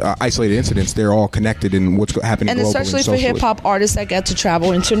just isolated incidents; they're all connected in what's happening globally. And especially for hip hop artists that get to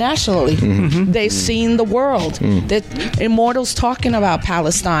travel internationally, they've seen the world. That Immortal's talking about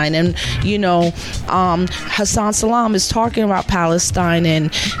Palestine, and Hassan Salam is talking about Palestine, and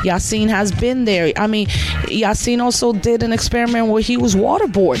Yasin has been there. I mean, Yasin also did an experiment where he was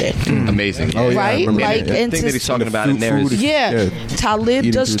waterboarded. Amazing. Oh, yeah, right? Like, the thing that he's talking about in there is...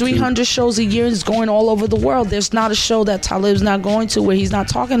 Talib does 300 shows a year and is going all over the world. There's not a show that Talib's not going to where he's not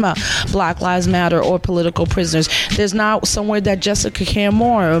talking about Black Lives Matter or political prisoners. There's not somewhere that Jessica Campbell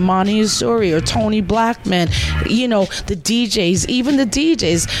or Imani Usuri or Tony Blackman, the DJs, even the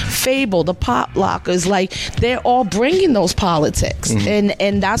DJs, Fable, the Pop Lockers, like, they're all bringing those politics.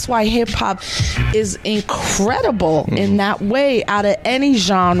 And that's why hip-hop is incredible in that way, out of any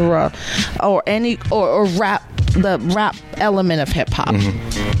genre or any or rap, the rap element of hip-hop.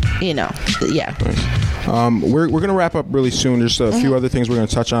 We're going to wrap up really soon. There's a few other things we're going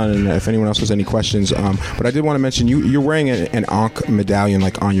to touch on, and if anyone else has any questions. But I did want to mention, you're wearing an Ankh medallion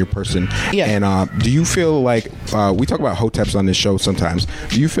like on your person. Yeah. And do you feel like, we talk about hoteps on this show sometimes.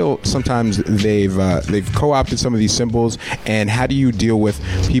 Do you feel sometimes they've co-opted some of these symbols? And how do you deal with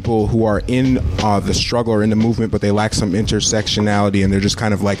people who are in the struggle or in the movement, but they lack some intersectionality, and they're just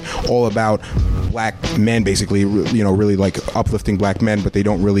kind of like all about black men, basically, really like uplifting black men, but they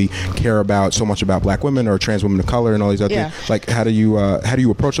don't really care about so much about black women or trans women of color and all these other things? Like, how do you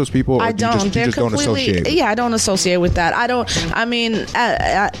approach those people? Or I don't. You just don't associate with? I don't associate with that. I mean,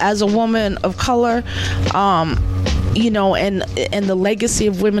 as a woman of color, and the legacy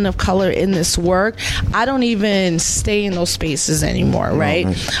of women of color in this work, I don't even stay in those spaces anymore, right?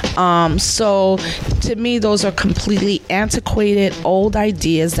 Nice. So to me, those are completely antiquated, old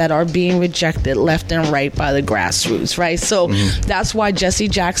ideas that are being rejected left and right by the grassroots, right? So that's why Jesse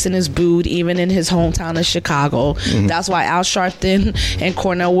Jackson is booed even in his hometown of Chicago. That's why Al Sharpton and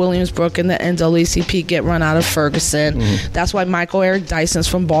Cornell Williamsburg and the NAACP get run out of Ferguson. That's why Michael Eric Dyson's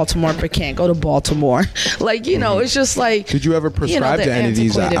from Baltimore but can't go to Baltimore. Like, it's just like... Did you ever prescribe to any of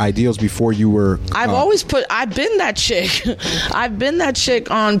these ideals before you were... I've been that chick. I've been that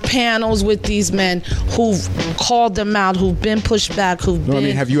chick on panels with these men who've called them out, who've been pushed back, who've been... I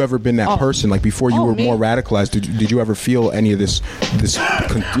mean, have you ever been that person? Like, before you were more radicalized, did you ever feel any of this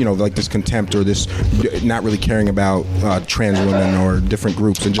like this contempt or this not really caring about trans women or different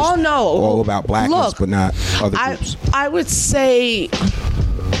groups and just all about blackness, but not other groups? I would say...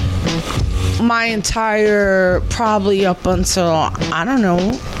 my entire, probably up until, I don't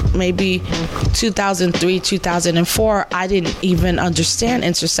know, maybe 2003, 2004, I didn't even understand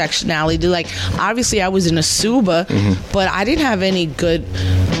intersectionality. Like, obviously I was in a SUBA, but I didn't have any good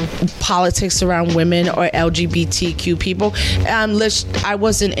politics around women or LGBTQ people. I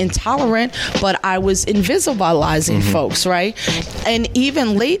wasn't intolerant, but I was invisibilizing folks, right? And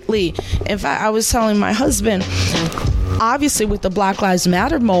even lately, in fact, I was telling my husband, obviously with the Black Lives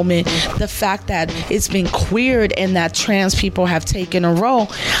Matter moment, the fact that it's been queered and that trans people have taken a role,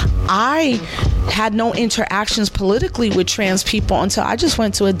 I had no interactions politically with trans people until I just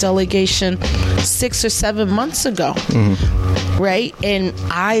went to a delegation 6 or 7 months ago. Right? And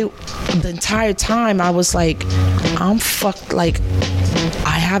the entire time I was like, I'm fucked. Like,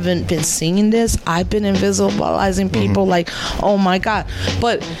 I haven't been seeing this. I've been invisibilizing people. Like, oh my God.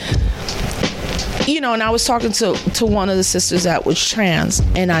 But and I was talking to one of the sisters that was trans,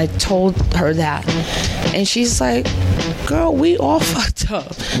 and I told her that, and she's like, girl, we all fucked up.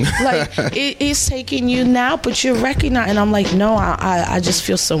 Like, it's taking you now, but you're recognizing. And I'm like, no, I just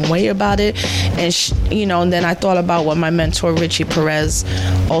feel some way about it. And and then I thought about what my mentor Richie Perez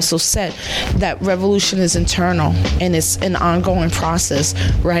also said, that revolution is internal and it's an ongoing process,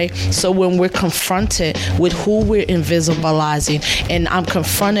 right? So when we're confronted with who we're invisibilizing, and I'm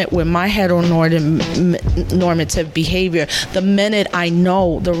confronted with my heteronormative behavior, the minute I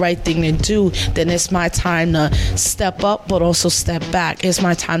know the right thing to do, then it's my time to step up, but also step back. It's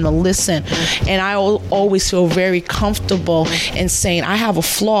my time to listen. And I always feel very comfortable in saying, I have a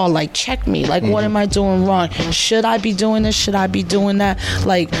flaw, like, check me. Like, what am I doing wrong? Should I be doing this? Should I be doing that?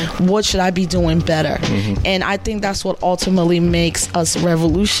 Like, what should I be doing better? And I think that's what ultimately makes us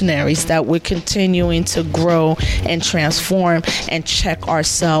revolutionaries, that we're continuing to grow and transform and check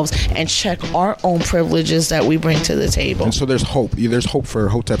ourselves and check our own privileges that we bring to the table. And so there's hope. There's hope for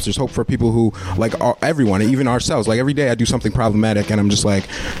Hoteps. There's hope for people who, like, everyone, even ourselves. Like, every day I do something problematic and I'm just like,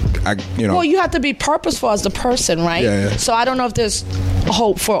 Well, you have to be purposeful as the person, right? Yeah. So I don't know if there's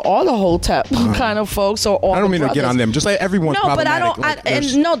hope for all the Hotep kind of folks or all. I don't mean to get on them. Just like everyone's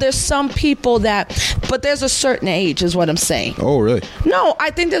problematic. No, there's some people but there's a certain age, is what I'm saying. Oh, really? No,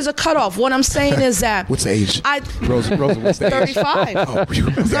 I think there's a cutoff. What I'm saying is that. What's the age? Rosa, what's the 35. age?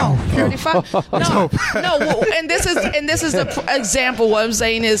 Oh, 35. No, and this is an example. What I'm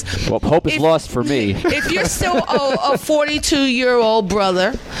saying is, well, hope is lost for me. If you're still a 42-year-old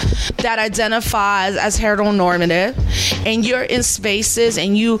brother that identifies as heteronormative, and you're in spaces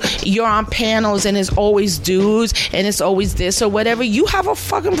and you're on panels and it's always dudes and it's always this or whatever, you have a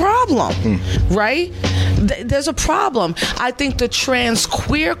fucking problem, right? There's a problem. I think the trans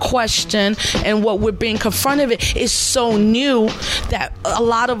queer question and what we're being confronted with is so new that a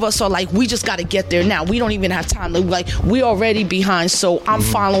lot of us are like, we just got to get there now. We don't even have time. Like, we're already behind, so I'm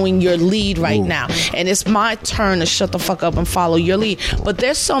following your lead right now, and it's my turn to shut the fuck up and follow your lead. But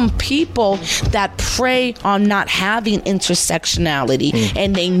there's some people that prey on not having intersectionality,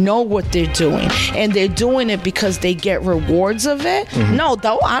 and they know what they're doing, and they're doing it because they get rewards of it. No,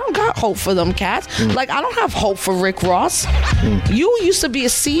 though, I don't got hope for them cats. Like, I don't have hope for Rick Ross. You used to be a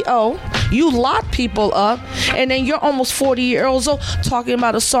CO, you lock people up, and then you're almost 40 years old talking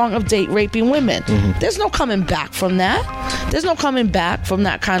about a song of date raping women. There's no coming back from that. There's no coming back from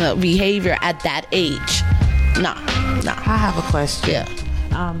that kind of behavior at that age. Nah. I have a question. Yeah.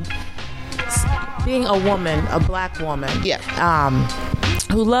 Being a woman, a black woman,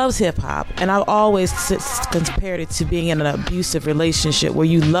 who loves hip hop, and I've always compared it to being in an abusive relationship where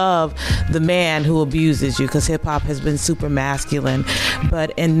you love the man who abuses you, because hip hop has been super masculine,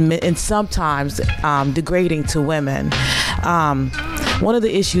 but and sometimes degrading to women. One of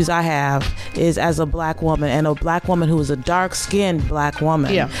the issues I have is, as a black woman, and a black woman who is a dark-skinned black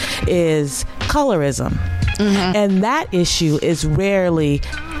woman, is colorism. And that issue is rarely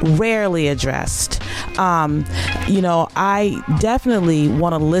addressed. I definitely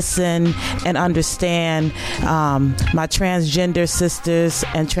want to listen and understand my transgender sisters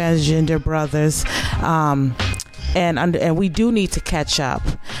and transgender brothers. And we do need to catch up,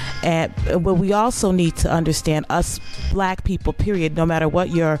 but we also need to understand, us black people, period, no matter what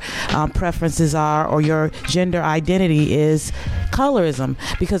your preferences are or your gender identity is, colorism,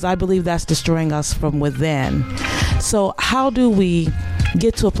 because I believe that's destroying us from within. So how do we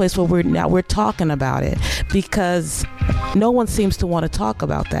get to a place where we're talking about it? Because no one seems to want to talk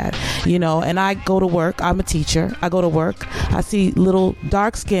about that, and I go to work. I'm a teacher. I go to work. I see little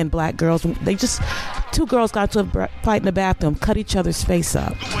dark-skinned black girls. Two girls got into a fight in the bathroom, cut each other's face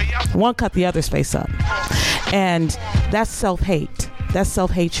up. One cut the other's face up. And that's self-hate. That's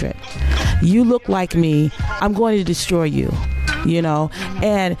self-hatred. You look like me, I'm going to destroy you.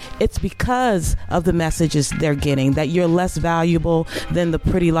 And it's because of the messages they're getting, that you're less valuable than the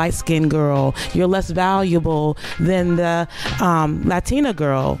pretty light-skinned girl. You're less valuable than the Latina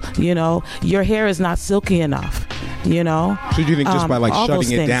girl. Your hair is not silky enough. So do you think just by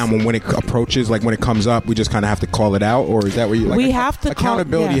shutting it down when it approaches, like when it comes up, we just kind of have to call it out? Or is that where you we have to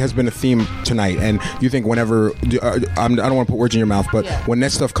accountability has been a theme tonight? And you think whenever I don't want to put words in your mouth, but when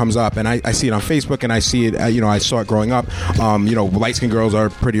that stuff comes up, and I see it on Facebook, and I see it, I saw it growing up. Light skinned girls are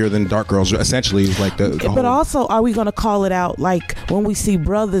prettier than dark girls. Essentially, like the but whole... also, are we going to call it out? Like when we see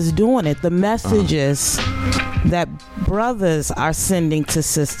brothers doing it, the messages that brothers are sending to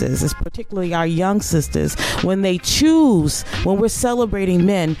sisters, is particularly our young sisters, when they choose, when we're celebrating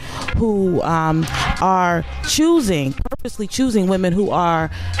men who are purposely choosing women who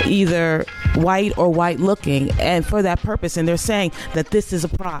are either white or white looking, and for that purpose, and they're saying that this is a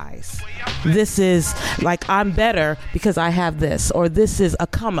prize. This is like, I'm better because I have this, or this is a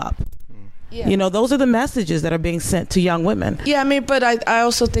come up. Yeah. You know, those are the messages that are being sent to young women. Yeah, I mean, but I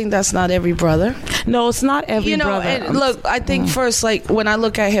also think that's not every brother. No, it's not every brother. And look, I think first, like, when I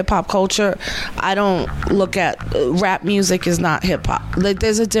look at hip-hop culture, I don't look at rap music is not hip-hop. Like,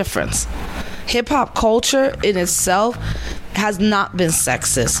 there's a difference. Hip-hop culture in itself has not been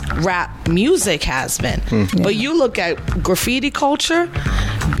sexist. Rap music has been. But you look at graffiti culture,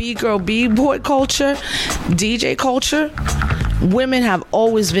 B-girl, B-boy culture, DJ culture, women have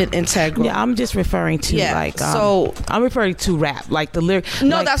always been integral. Yeah, I'm just referring to I'm referring to rap, like the lyric.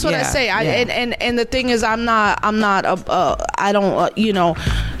 No, like, that's what I say. And the thing is,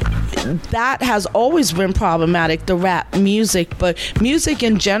 that has always been problematic, the rap music, but music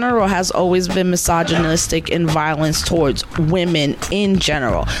in general has always been misogynistic and violence towards women in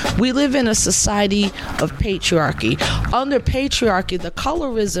general. We live in a society of patriarchy. Under patriarchy, the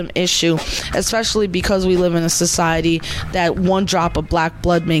colorism issue, especially because we live in a society that one drop of black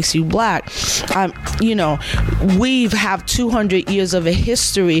blood makes you black, we have 200 years of a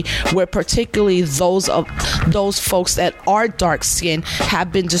history where particularly those folks that are dark skinned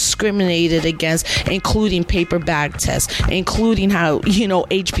have been discriminated against, including paper bag tests, including how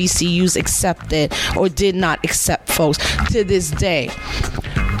HBCUs accepted or did not accept folks to this day.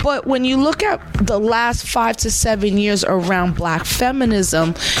 But when you look at the last 5 to 7 years around black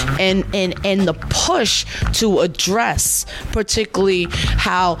feminism and the push to address particularly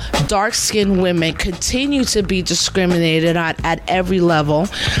how dark-skinned women continue to be discriminated at every level,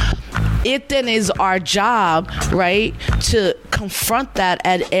 it then is our job, right, to confront that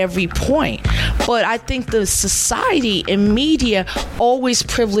at every point. But I think the society and media always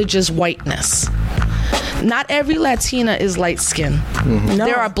privileges whiteness. Not every Latina is light-skinned. No.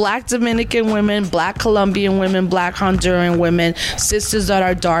 There are black Dominican women, black Colombian women, black Honduran women, sisters that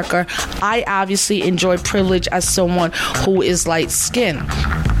are darker. I obviously enjoy privilege as someone who is light-skinned.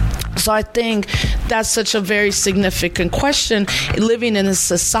 So I think that's such a very significant question, living in a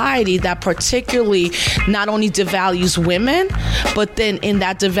society that particularly not only devalues women, but then in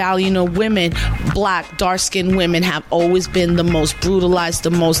that devaluing of women, black, dark-skinned women have always been the most brutalized,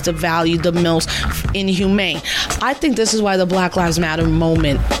 the most devalued, the most inhumane. I think this is why the Black Lives Matter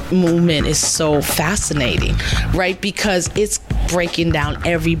movement is so fascinating, right? Because it's breaking down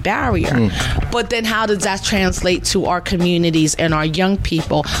every barrier. But then how does that translate to our communities and our young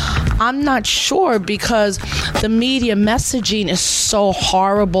people? I'm not sure, because the media messaging is so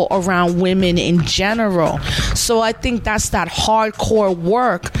horrible around women in general. So I think that's that hardcore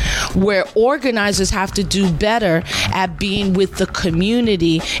work where organizers have to do better at being with the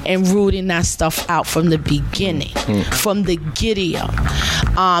community and rooting that stuff out from the beginning, from the giddy up.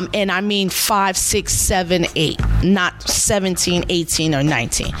 And I mean 5, 6, 7, 8, not 17, 18, or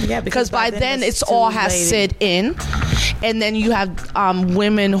 19. Yeah, because by then it's all has set in. And then you have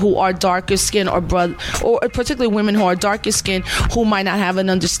women who are darker skinned or particularly women who are darker skinned who might not have an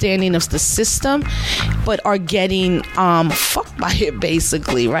understanding of the system, but are getting fucked by it,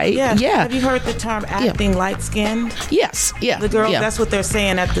 basically, right? Yeah. Have you heard the term acting light skinned? Yes. Yeah. The girls, that's what they're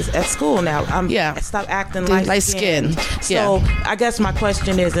saying at school now. Stop acting light skinned. So I guess my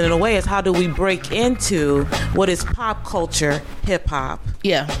question is, in a way, is how do we break into what is pop culture, hip hop?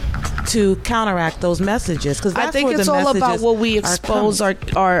 Yeah. To counteract those messages, because I think it's all about what we expose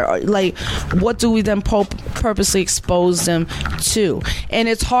our like, what do we then purposely expose them to, and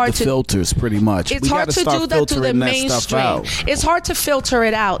it's hard to filters pretty much. It's hard to do that to the mainstream. It's hard to filter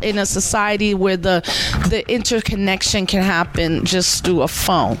it out in a society where the interconnection can happen just through a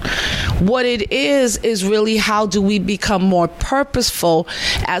phone. What it is really how do we become more purposeful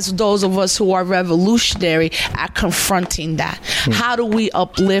as those of us who are revolutionary at confronting that? How do we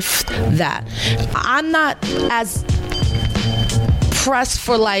uplift that? I'm not as pressed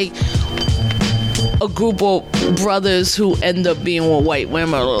for like a group of brothers who end up being with white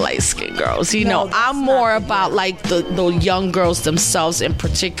women or light-skinned girls. I'm more about like the young girls themselves in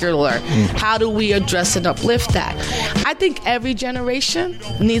particular. How do we address and uplift that? I think every generation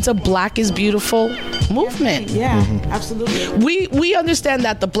needs a Black is Beautiful movement. Yeah, absolutely. We understand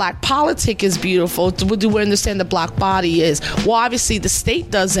that the black politic is beautiful. Do we understand the black body is? Well, obviously the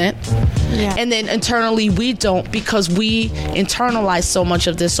state doesn't. and then internally we don't, because we internalize so much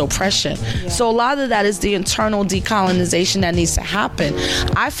of this oppression. So a lot of that is the internal decolonization that needs to happen.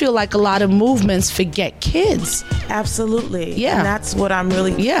 I feel like a lot of movements forget kids. Absolutely. Yeah. And that's what I'm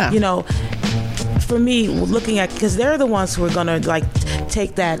really, you know, for me, looking at, because they're the ones who are going to like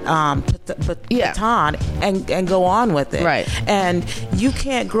take that baton and go on with it. Right. And you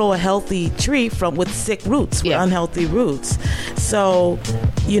can't grow a healthy tree with sick roots, with unhealthy roots. So,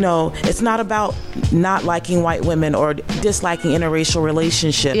 you know, it's not about not liking white women or disliking interracial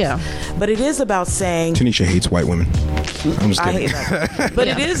relationships. Yeah. But it is about saying... Tanisha hates white women. I'm just kidding. I hate that. But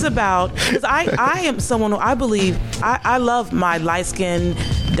it is about... Because I am someone who I believe... I love my light skin,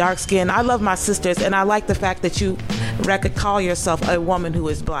 dark skin. I love my sisters. And I like the fact that you call yourself a woman who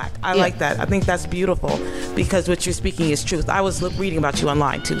is black. I like that. I think that's beautiful, because what you're speaking is truth. I was reading about you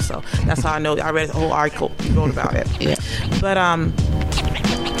online too, so that's how I know. I read a whole article you wrote about it. But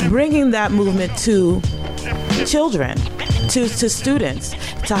bringing that movement to children, to students,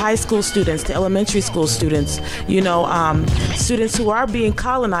 to high school students, to elementary school students, you know, students who are being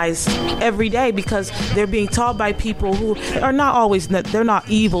colonized every day because they're being taught by people who are not always, they're not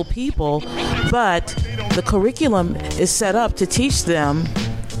evil people, but the curriculum is set up to teach them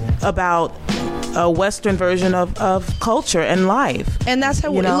about a Western version of culture and life. And that's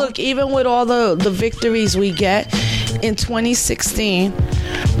how we look, even with all the victories we get. In 2016,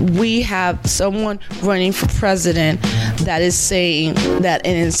 we have someone running for president that is saying that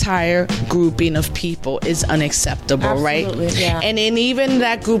an entire grouping of people is unacceptable. Absolutely, right? Yeah. And in even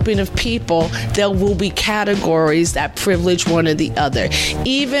that grouping of people, there will be categories that privilege one or the other.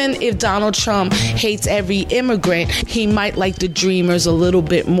 Even if Donald Trump hates every immigrant, he might like the Dreamers a little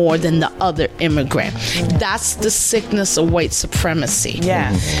bit more than the other immigrant. That's the sickness of white supremacy.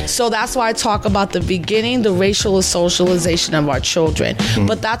 Yeah. So that's why I talk about the beginning, the racial socialization of our children.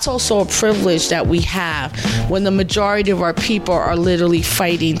 But that's also a privilege that we have when the majority of our people are literally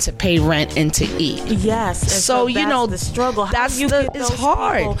fighting to pay rent and to eat. Yes. And so you know the struggle. How that's do you get it's those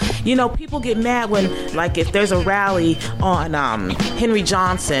hard. People? You know, people get mad when, like, if there's a rally on Henry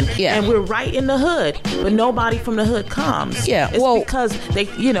Johnson, and we're right in the hood, but nobody from the hood comes. Yeah, it's because they,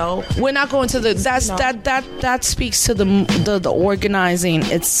 you know, we're not going to the. That speaks to the organizing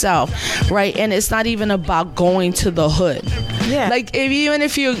itself, right? And it's not even about going to the hood. Yeah. Like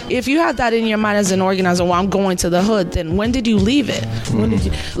if you have that in your mind as an organizer, well, I'm going to the hood, then when did you leave it? When did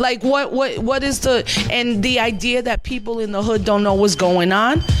you, like what is the idea that people in the hood don't know what's going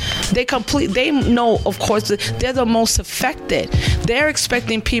on? They know, of course, they're the most affected. They're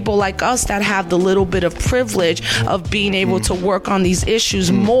expecting people like us that have the little bit of privilege of being able to work on these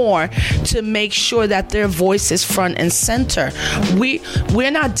issues more to make sure that their voice is front and center.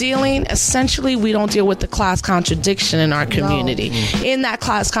 We're not dealing, essentially, we don't deal with the class contradiction in our community. No. In that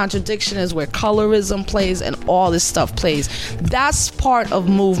class contradiction is where colorism plays and all this stuff plays. That's part of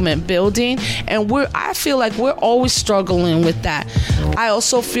movement building, and I feel like we're always struggling with that. I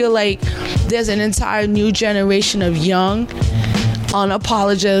also feel like there's an entire new generation of young,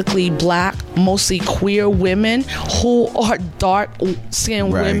 unapologetically black, mostly queer women who are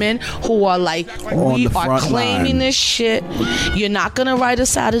dark-skinned women who are like, we are claiming this shit. You're not going to write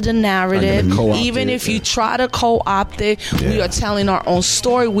us out of the narrative. Even if you try to co-opt it, we are telling our own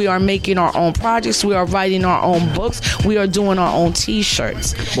story. We are making our own projects. We are writing our own books. We are doing our own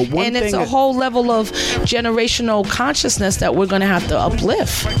T-shirts. And it's a whole level of generational consciousness that we're going to have to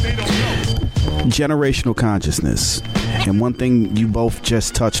uplift. Generational consciousness. And one thing you both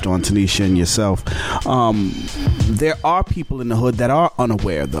just touched on, Tanisha and yourself, there are people in the hood that are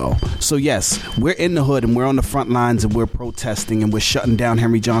unaware, though. So yes, we're in the hood and we're on the front lines and we're protesting and we're shutting down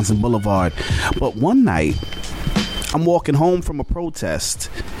Henry Johnson Boulevard. But one night, I'm walking home from a protest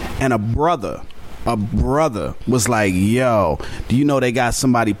and a brother was like, yo, do you know they got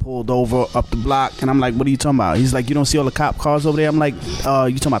somebody pulled over up the block? And I'm like, what are you talking about? He's like, you don't see all the cop cars over there? I'm like, you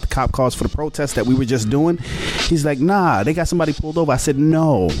talking about the cop cars for the protest that we were just doing? He's like, nah, they got somebody pulled over. I said,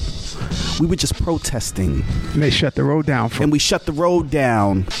 no, we were just protesting. And they shut the road down. And we shut the road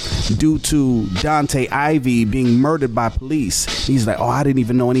down due to Dante Ivey being murdered by police. He's like, oh, I didn't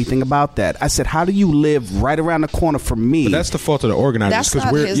even know anything about that. I said, how do you live right around the corner from me? But that's the fault of the organizers.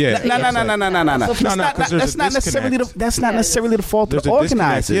 Because we're No. That's not necessarily the fault of the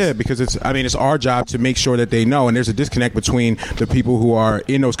organizers. Yeah, because it's our job to make sure that they know, and there's a disconnect between the people who are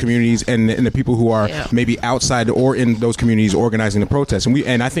in those communities and the people who are maybe outside or in those communities organizing the protests.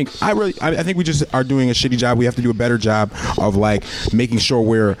 And I think we just are doing a shitty job. We have to do a better job of like making sure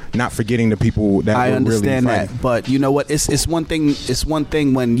we're not forgetting the people that I were understand really that, fighting. but you know what? It's one thing. It's one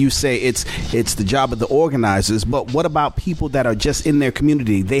thing when you say it's the job of the organizers. But what about people that are just in their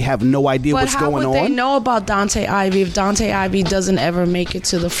community? They have no idea what's going on. But how would they know about Dante Ivey if Dante Ivey doesn't ever make it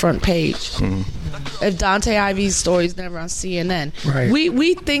to the front page? Mm-hmm. If Dante Ivey's story is never on CNN, Right.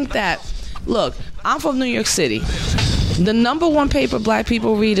 we think that. Look, I'm from New York City. The number one paper black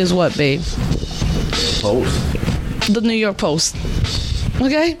people read is what, babe? Post. The New York Post.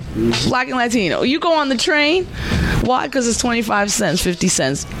 Okay? Black and Latino. You go on the train. Why? Because it's 25 cents, 50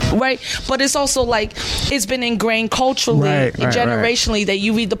 cents. Right? But it's also like it's been ingrained culturally and generationally that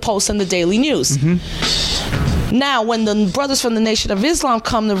you read the Post and the Daily News. Now, when the brothers from the Nation of Islam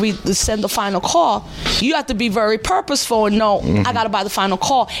come to send the final call, you have to be very purposeful and know, I got to buy the final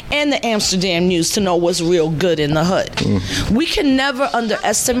call and the Amsterdam News to know what's real good in the hood. We can never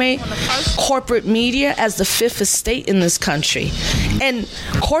underestimate corporate media as the fifth estate in this country. And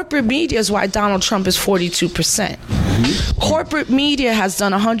corporate media is why Donald Trump is 42%. Corporate media has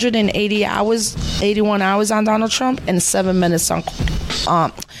done 180 hours, 81 hours on Donald Trump and 7 minutes on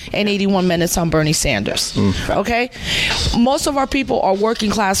and 81 minutes on Bernie Sanders. Okay? Most of our people are working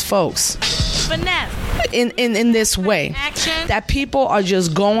class folks. In this way, that people are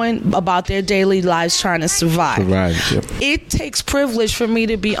just going about their daily lives trying to survive. It takes privilege for me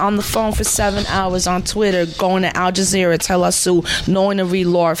to be on the phone for 7 hours on Twitter, going to Al Jazeera, Tel Asu, knowing to read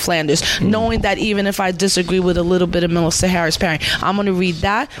Laura Flanders, knowing that even if I disagree with a little bit of Melissa Harris Perry, I'm going to read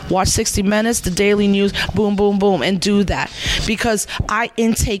that, watch 60 Minutes, the Daily News, boom, boom, boom, and do that. Because I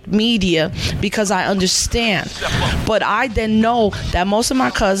intake media because I understand. But I then know that most of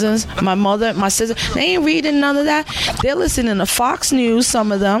my cousins, my mother, my sister, they ain't reading none of that. They're listening to Fox News,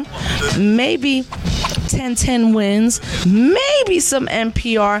 some of them, maybe 1010 Wins, maybe some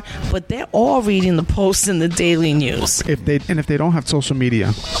NPR, but they're all reading the Post and the Daily News. If they don't have social media,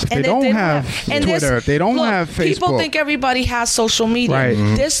 if they don't have Twitter, if they don't have Facebook. People think everybody has social media. Right.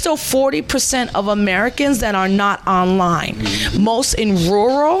 There's still 40% of Americans that are not online. Most in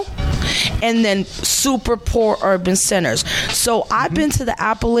rural and then super poor urban centers. So I've been to the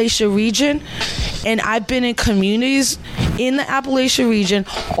Appalachia region, and I've been in communities in the Appalachia region,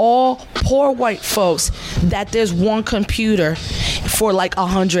 all poor white folks, that there's one computer for like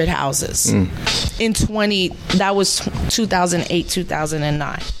 100 houses. That was 2008,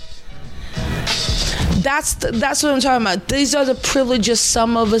 2009. That's what I'm talking about. These are the privileges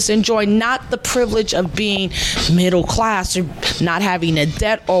some of us enjoy, not the privilege of being middle class or not having a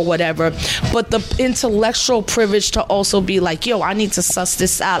debt or whatever, but the intellectual privilege to also be like, yo, I need to suss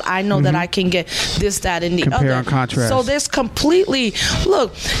this out. I know that I can get this, that, and the Compare other. and contrast. So there's completely,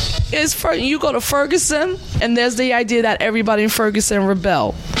 look, you go to Ferguson, and there's the idea that everybody in Ferguson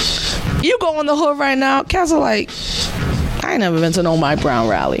rebel. You go in the hood right now, cats are like, I ain't never been to no Mike Brown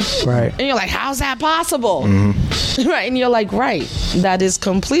rally. Right. And you're like, how's that possible? Right. And you're like, right. That is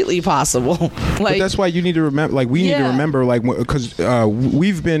completely possible. But that's why you need to remember, like, we need to remember, like, because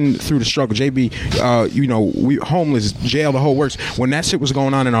we've been through the struggle. JB, we homeless, jail, the whole works. When that shit was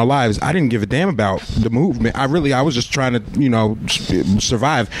going on in our lives, I didn't give a damn about the movement. I was just trying to,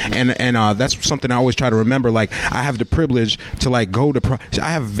 survive. And that's something I always try to remember. Like, I have the privilege to, like, go to,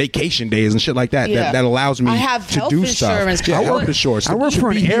 I have vacation days and shit like that. Yeah. That allows me I have to health do insurance. stuff. I work the shores. I work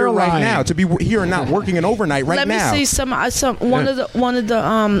for an airline right now. To be here and not working an overnight right now. Let me see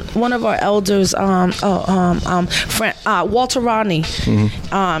one of our elders, Walter Rodney.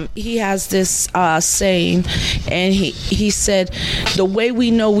 He has this saying, and he said, the way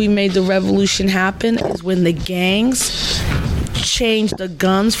we know we made the revolution happen is when the gangs changed the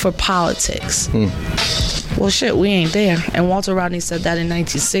guns for politics. Well, shit, we ain't there. And Walter Rodney said that in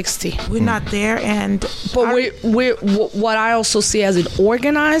 1960. We're not there, but what I also see as an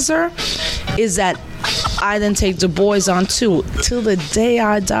organizer is that I then take Du Bois on too. Till the day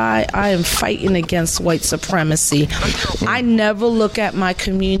I die, I am fighting against white supremacy. I never look at my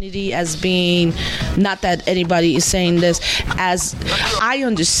community as being, not that anybody is saying this, as I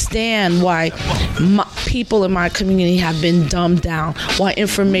understand why people in my community have been dumbed down, why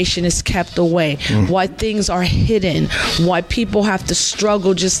information is kept away, why things are hidden, why people have to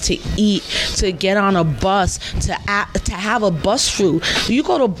struggle just to eat, to get on a bus, to have a bus route. You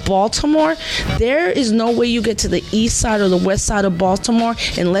go to Baltimore, there is no no way you get to the east side or the west side of Baltimore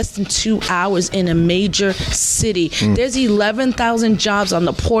in less than 2 hours in a major city. There's 11,000 jobs on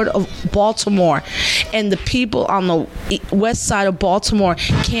the port of Baltimore, and the people on the west side of Baltimore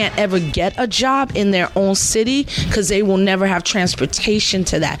can't ever get a job in their own city because they will never have transportation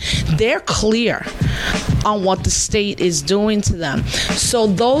to that. They're clear on what the state is doing to them. So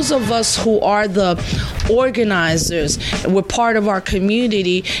those of us who are the organizers, we're part of our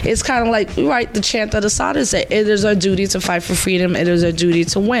community, it's kind of like, right, the chant of the Sada said, it is our duty to fight for freedom, it is our duty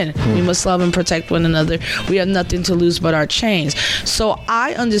to win. We must love and protect one another. We have nothing to lose but our chains. So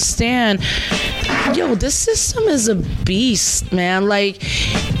I understand, this system is a beast, man. Like,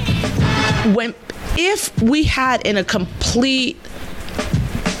 if we had in a complete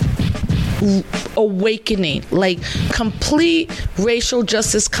awakening, like complete racial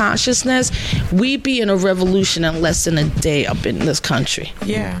justice consciousness, we'd be in a revolution in less than a day up in this country.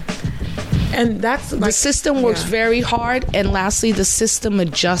 Yeah. And that's the system works very hard, and lastly, the system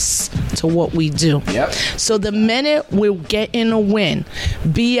adjusts to what we do. Yep. So the minute we get in a win,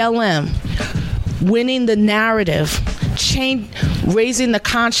 BLM, winning the narrative, raising the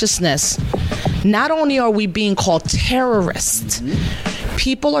consciousness, not only are we being called terrorists,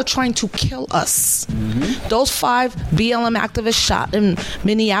 people are trying to kill us. Those 5 BLM activists shot in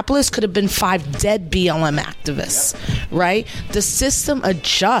Minneapolis could have been 5 dead BLM activists, right? The system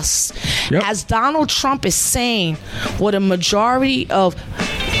adjusts. As Donald Trump is saying what a majority of,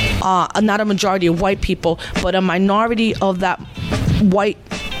 not a majority of white people, but a minority of that white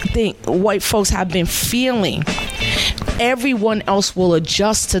folks have been feeling, everyone else will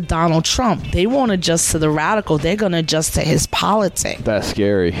adjust to Donald Trump. They won't adjust to the radical. They're going to adjust to his politics. That's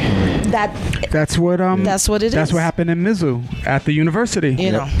scary. That's what it is. That's what happened in Mizzou at the university.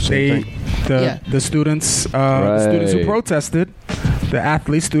 The students who protested, the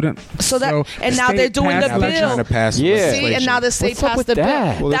athlete student. Now they're doing the bill. See, and now the state passed the bill.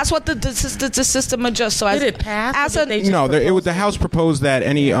 Well, that's what the system adjusts. So did it pass? The House proposed that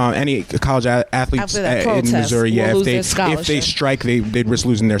any college athletes in Missouri, if they strike, they'd risk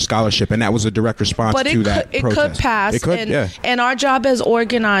losing their scholarship, and that was a direct response to that protest. It could pass. And our job as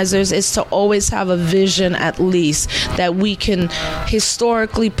organizers is to always have a vision, at least, that we can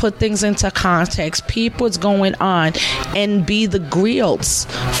historically put things into context, peep what's going on, and be the griots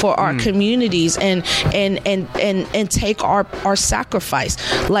for our communities, and take our sacrifice.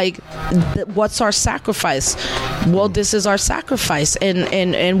 Like, what's our sacrifice? Well, this is our sacrifice,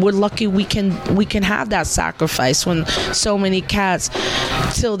 and we're lucky we can have that sacrifice when so many cats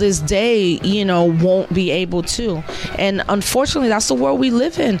till this day won't be able to. And unfortunately, that's the world we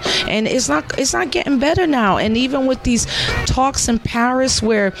live in, and it's not getting better now. And even with these talks in Paris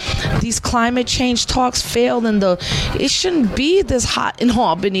where these climate change talks failed, and it shouldn't be this hot in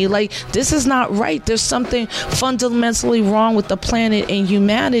Albany. Like, this is not right. There's something fundamentally wrong with the planet and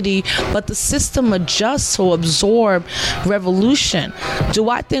humanity, but the system adjusts to absorb revolution. Do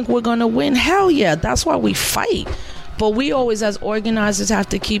I think we're going to win? Hell yeah. That's why we fight. But we always, as organizers, have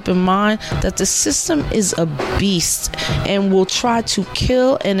to keep in mind that the system is a beast and will try to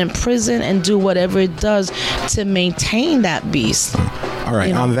kill and imprison and do whatever it does to maintain that beast. All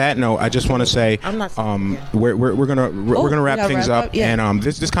right. On that note, I just want to say we're gonna wrap things up, and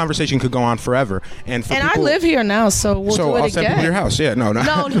this conversation could go on forever. And I live here now, so we'll do it I'll again. send people to your house. Yeah, no.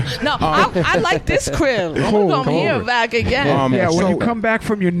 I like this crib. We're gonna be here back again. When you come back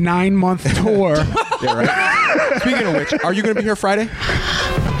from your 9-month tour. Speaking of which, are you going to be here Friday?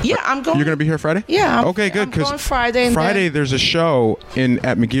 Yeah, I'm going. You're going to be here Friday? Yeah. Okay, good. I'm going Friday. There's a show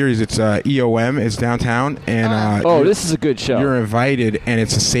at McGeary's. It's EOM. It's downtown, and this is a good show. You're invited, and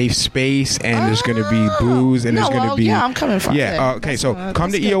it's a safe space, and there's going to be booze, and there's going to be. Yeah, I'm coming Friday. Yeah. Okay, so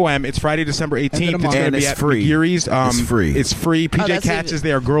come to EOM. It's Friday, December 18th. It's going to be at free. McGeary's. It's free. It's free. PJ Katz is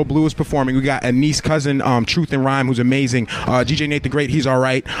there. Girl Blue is performing. We got a niece cousin, Truth and Rhyme, who's amazing. DJ Nate the Great, he's all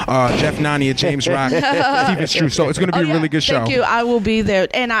right. Jeff Nania, James Rock, Stephen's Truth. So it's going to be a really good show. Thank you. I will be there,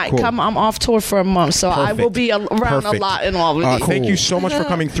 and I'm off tour for a month, so I will be around a lot in Albany. Thank you so much for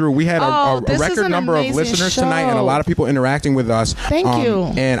coming through. We had a record number of listeners tonight, and a lot of people interacting with us. Thank you.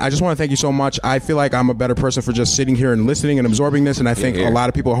 And I just want to thank you so much. I feel like I'm a better person for just sitting here and listening and absorbing this, and I think a lot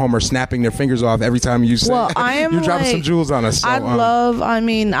of people at home are snapping their fingers off every time you say I am you're dropping some jewels on us. So, I know,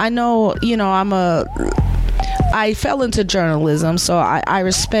 I'm a I fell into journalism, so I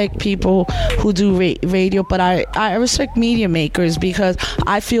respect people who do radio, but I respect media makers because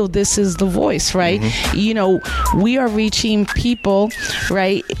I feel this is the voice, right? You know, we are reaching people,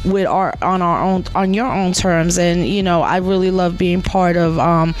 right, with on your own terms, and you know, I really love being part of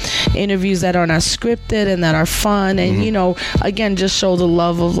interviews that are not scripted and that are fun, and you know, again, just show the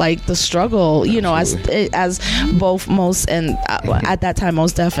love of like the struggle, you know, as both Mos and at that time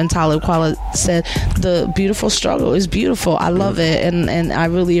Mos Def and Talib Kweli said, the beautiful struggle is beautiful. I love it, and I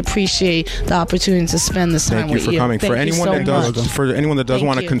really appreciate the opportunity to spend this time with you. Thank you for coming. For anyone that does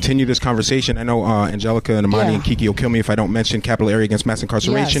want to you. continue this conversation, I know Angelica and Amani and Kiki will kill me if I don't mention Capital Area Against Mass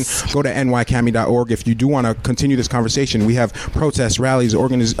Incarceration. Yes. Go to nycami.org if you do want to continue this conversation. We have protests, rallies,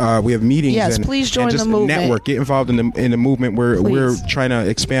 we have meetings. Yes, and, please join and just the movement. Network. Get involved in the movement. We're trying to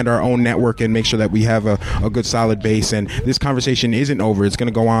expand our own network and make sure that we have a good solid base. And this conversation isn't over. It's going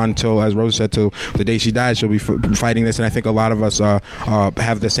to go on till, as Rose said, till the day she dies. She'll be fighting this, and I think a lot of us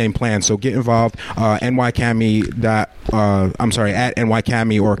have the same plan. So get involved. At NYCAMI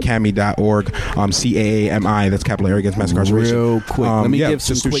or cami.org, CAAMI, that's Capital Area Against Mass Incarceration. Real quick. Let me give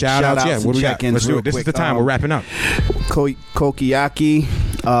some quick shout-outs and what do we got? check-ins Let's do real it. This is quick. the time. We're wrapping up. Kokiyaki,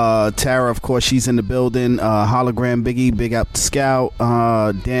 Tara, of course, she's in the building. Hologram Biggie, big up to Scout.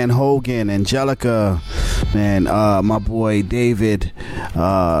 Dan Hogan, Angelica, man, my boy David,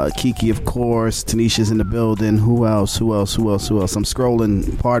 Kiki, of course. Tanisha's in the building. Who else? I'm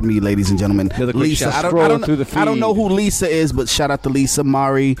scrolling. Pardon me, ladies and gentlemen. Lisa, I don't know who Lisa is, but shout out to Lisa,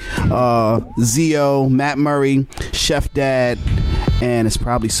 Mari, Zio, Matt Murray, Chef Dad, and it's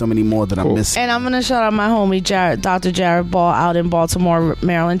probably so many more that I'm missing. And I'm gonna shout out my homie Dr. Jared Ball out in Baltimore,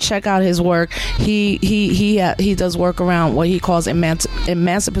 Maryland. Check out his work. He does work around what he calls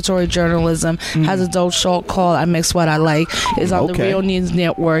emancipatory journalism. Has a dope show called I Mix What I Like. It's on the Real News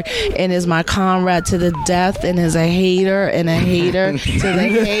Network, and is my comrade to the death, and is a hater to the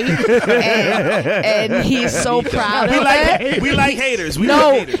hate. And he's so proud of it. We like haters.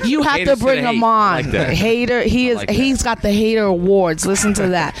 You have to bring him on. Hater. He's got the Hater Award. Listen to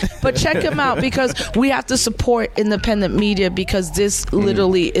that. But check him out because we have to support independent media because this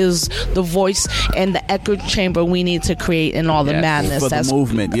literally is the voice and the echo chamber we need to create in all the madness for that's the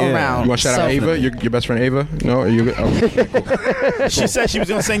movement. around. You want to shout out Ava? Your best friend Ava? No? Are you good? Okay. She said she was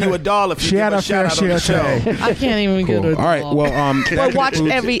going to send you $1 if you She give had a a shout fair out on the share show. I can't even get her. All right. Well, But watch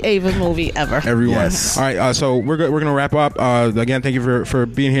every Ava movie ever. Everyone. Yes. All right. So we're gonna wrap up. Again, thank you for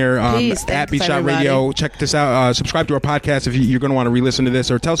being here. Please, at thanks, Beat Shot everybody. Radio. Check this out. Subscribe to our podcast if you're gonna want to re-listen to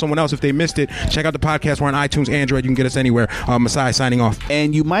this, or tell someone else if they missed it. Check out the podcast. We're on iTunes, Android. You can get us anywhere. Masai signing off.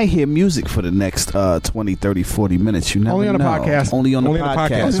 And you might hear music for the next 20, 30, 40 minutes. You never Only on the know. podcast. Only on the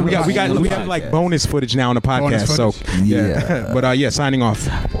podcast. We got like bonus footage now on the podcast. So yeah. But signing off.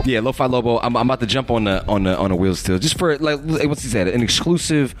 Yeah, Lo-Fi Lobo. I'm about to jump on the wheels too, just for like what's he said, an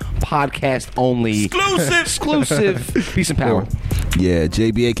exclusive podcast only. Exclusive. Peace and power. Yeah,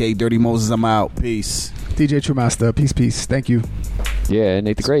 JBAK Dirty Moses. I'm out. Peace. DJ True Master. Peace. Thank you. Yeah,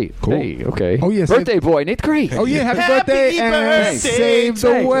 Nate the Great. Cool. Hey, okay. Oh, yeah, birthday boy, Nate the Great. Oh yeah, happy birthday and save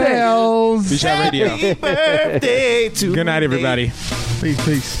the whales. Beat Shot Radio. Happy birthday to Good night, everybody.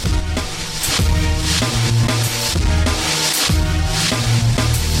 Peace.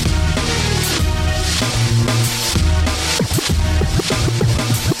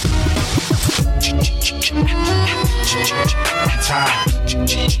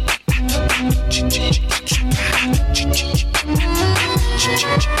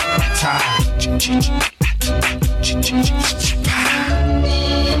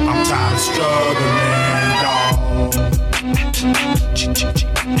 I'm tired of struggling, dog.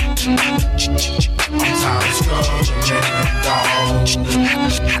 I'm tired of struggling, dog.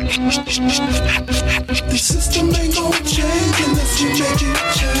 The system ain't gon' change unless we make it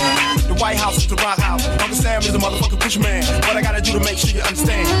change. The White House is the Rock House. Uncle Sam is a motherfucking push man. What I gotta do to make sure you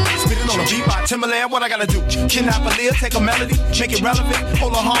understand? Spitting on a beat by Timberland. What I gotta do? Kidnap a Leah, take a melody, make it relevant.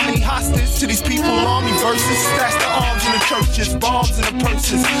 Hold a harmony hostage to these people. Army verses. Stash the arms in the churches, bombs in the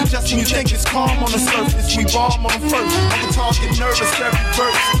purses. Just when you think it's calm on the surface, we bomb on the first. Uncle Tom get nervous every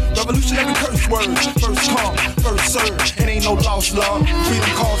verse. Revolutionary curse words. First come, first serve. It ain't no lost love. Freedom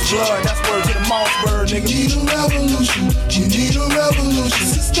costs blood. That's word to the Mossberg, nigga. We need a revolution. We need a revolution.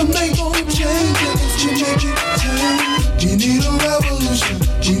 System ain't gon' change unless we make it change. We need a revolution.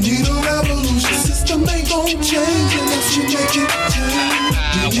 We need a revolution. System ain't gon' change unless we make it change.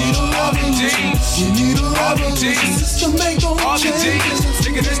 We need a revolution. We need a revolution. System ain't gon' change unless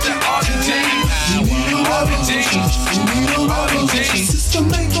we make it change. We need a revolution. We need a revolution.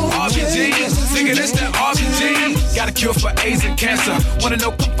 System ain't gon' change unless we make it change. Got a cure for AIDS and cancer. Wanna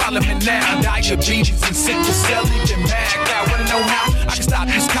know? Come follow follow me now. Diabetes and sickle cell, even mad. I wanna know how I can stop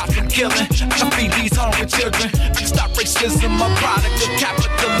these cops from killing. I can feed these hungry children. I can stop racism, a product of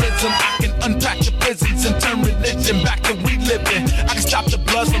capitalism. I can unpack the prisons and turn religion back to we living. I can stop the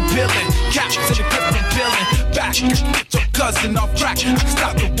blood from peeling, caps and the grip from peeling. Back, get your cousin off crack. I can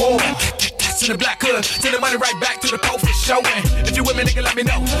stop the war. In the black hood, send the money right back to the post for showing. If you with me, nigga, let me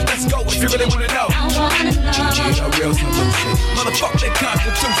know. Let's go if you really wanna know. I wanna know. A real solution. Motherfuck their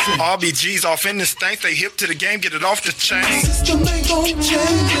constitution. RBG's off in this thing, stay hip to the game, get it off the chain. System ain't gon'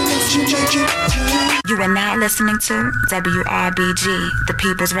 change unless you make it change. You are now listening to WRBG, the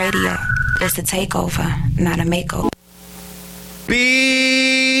People's Radio. It's a takeover, not a makeover.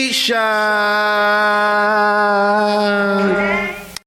 B-Shot.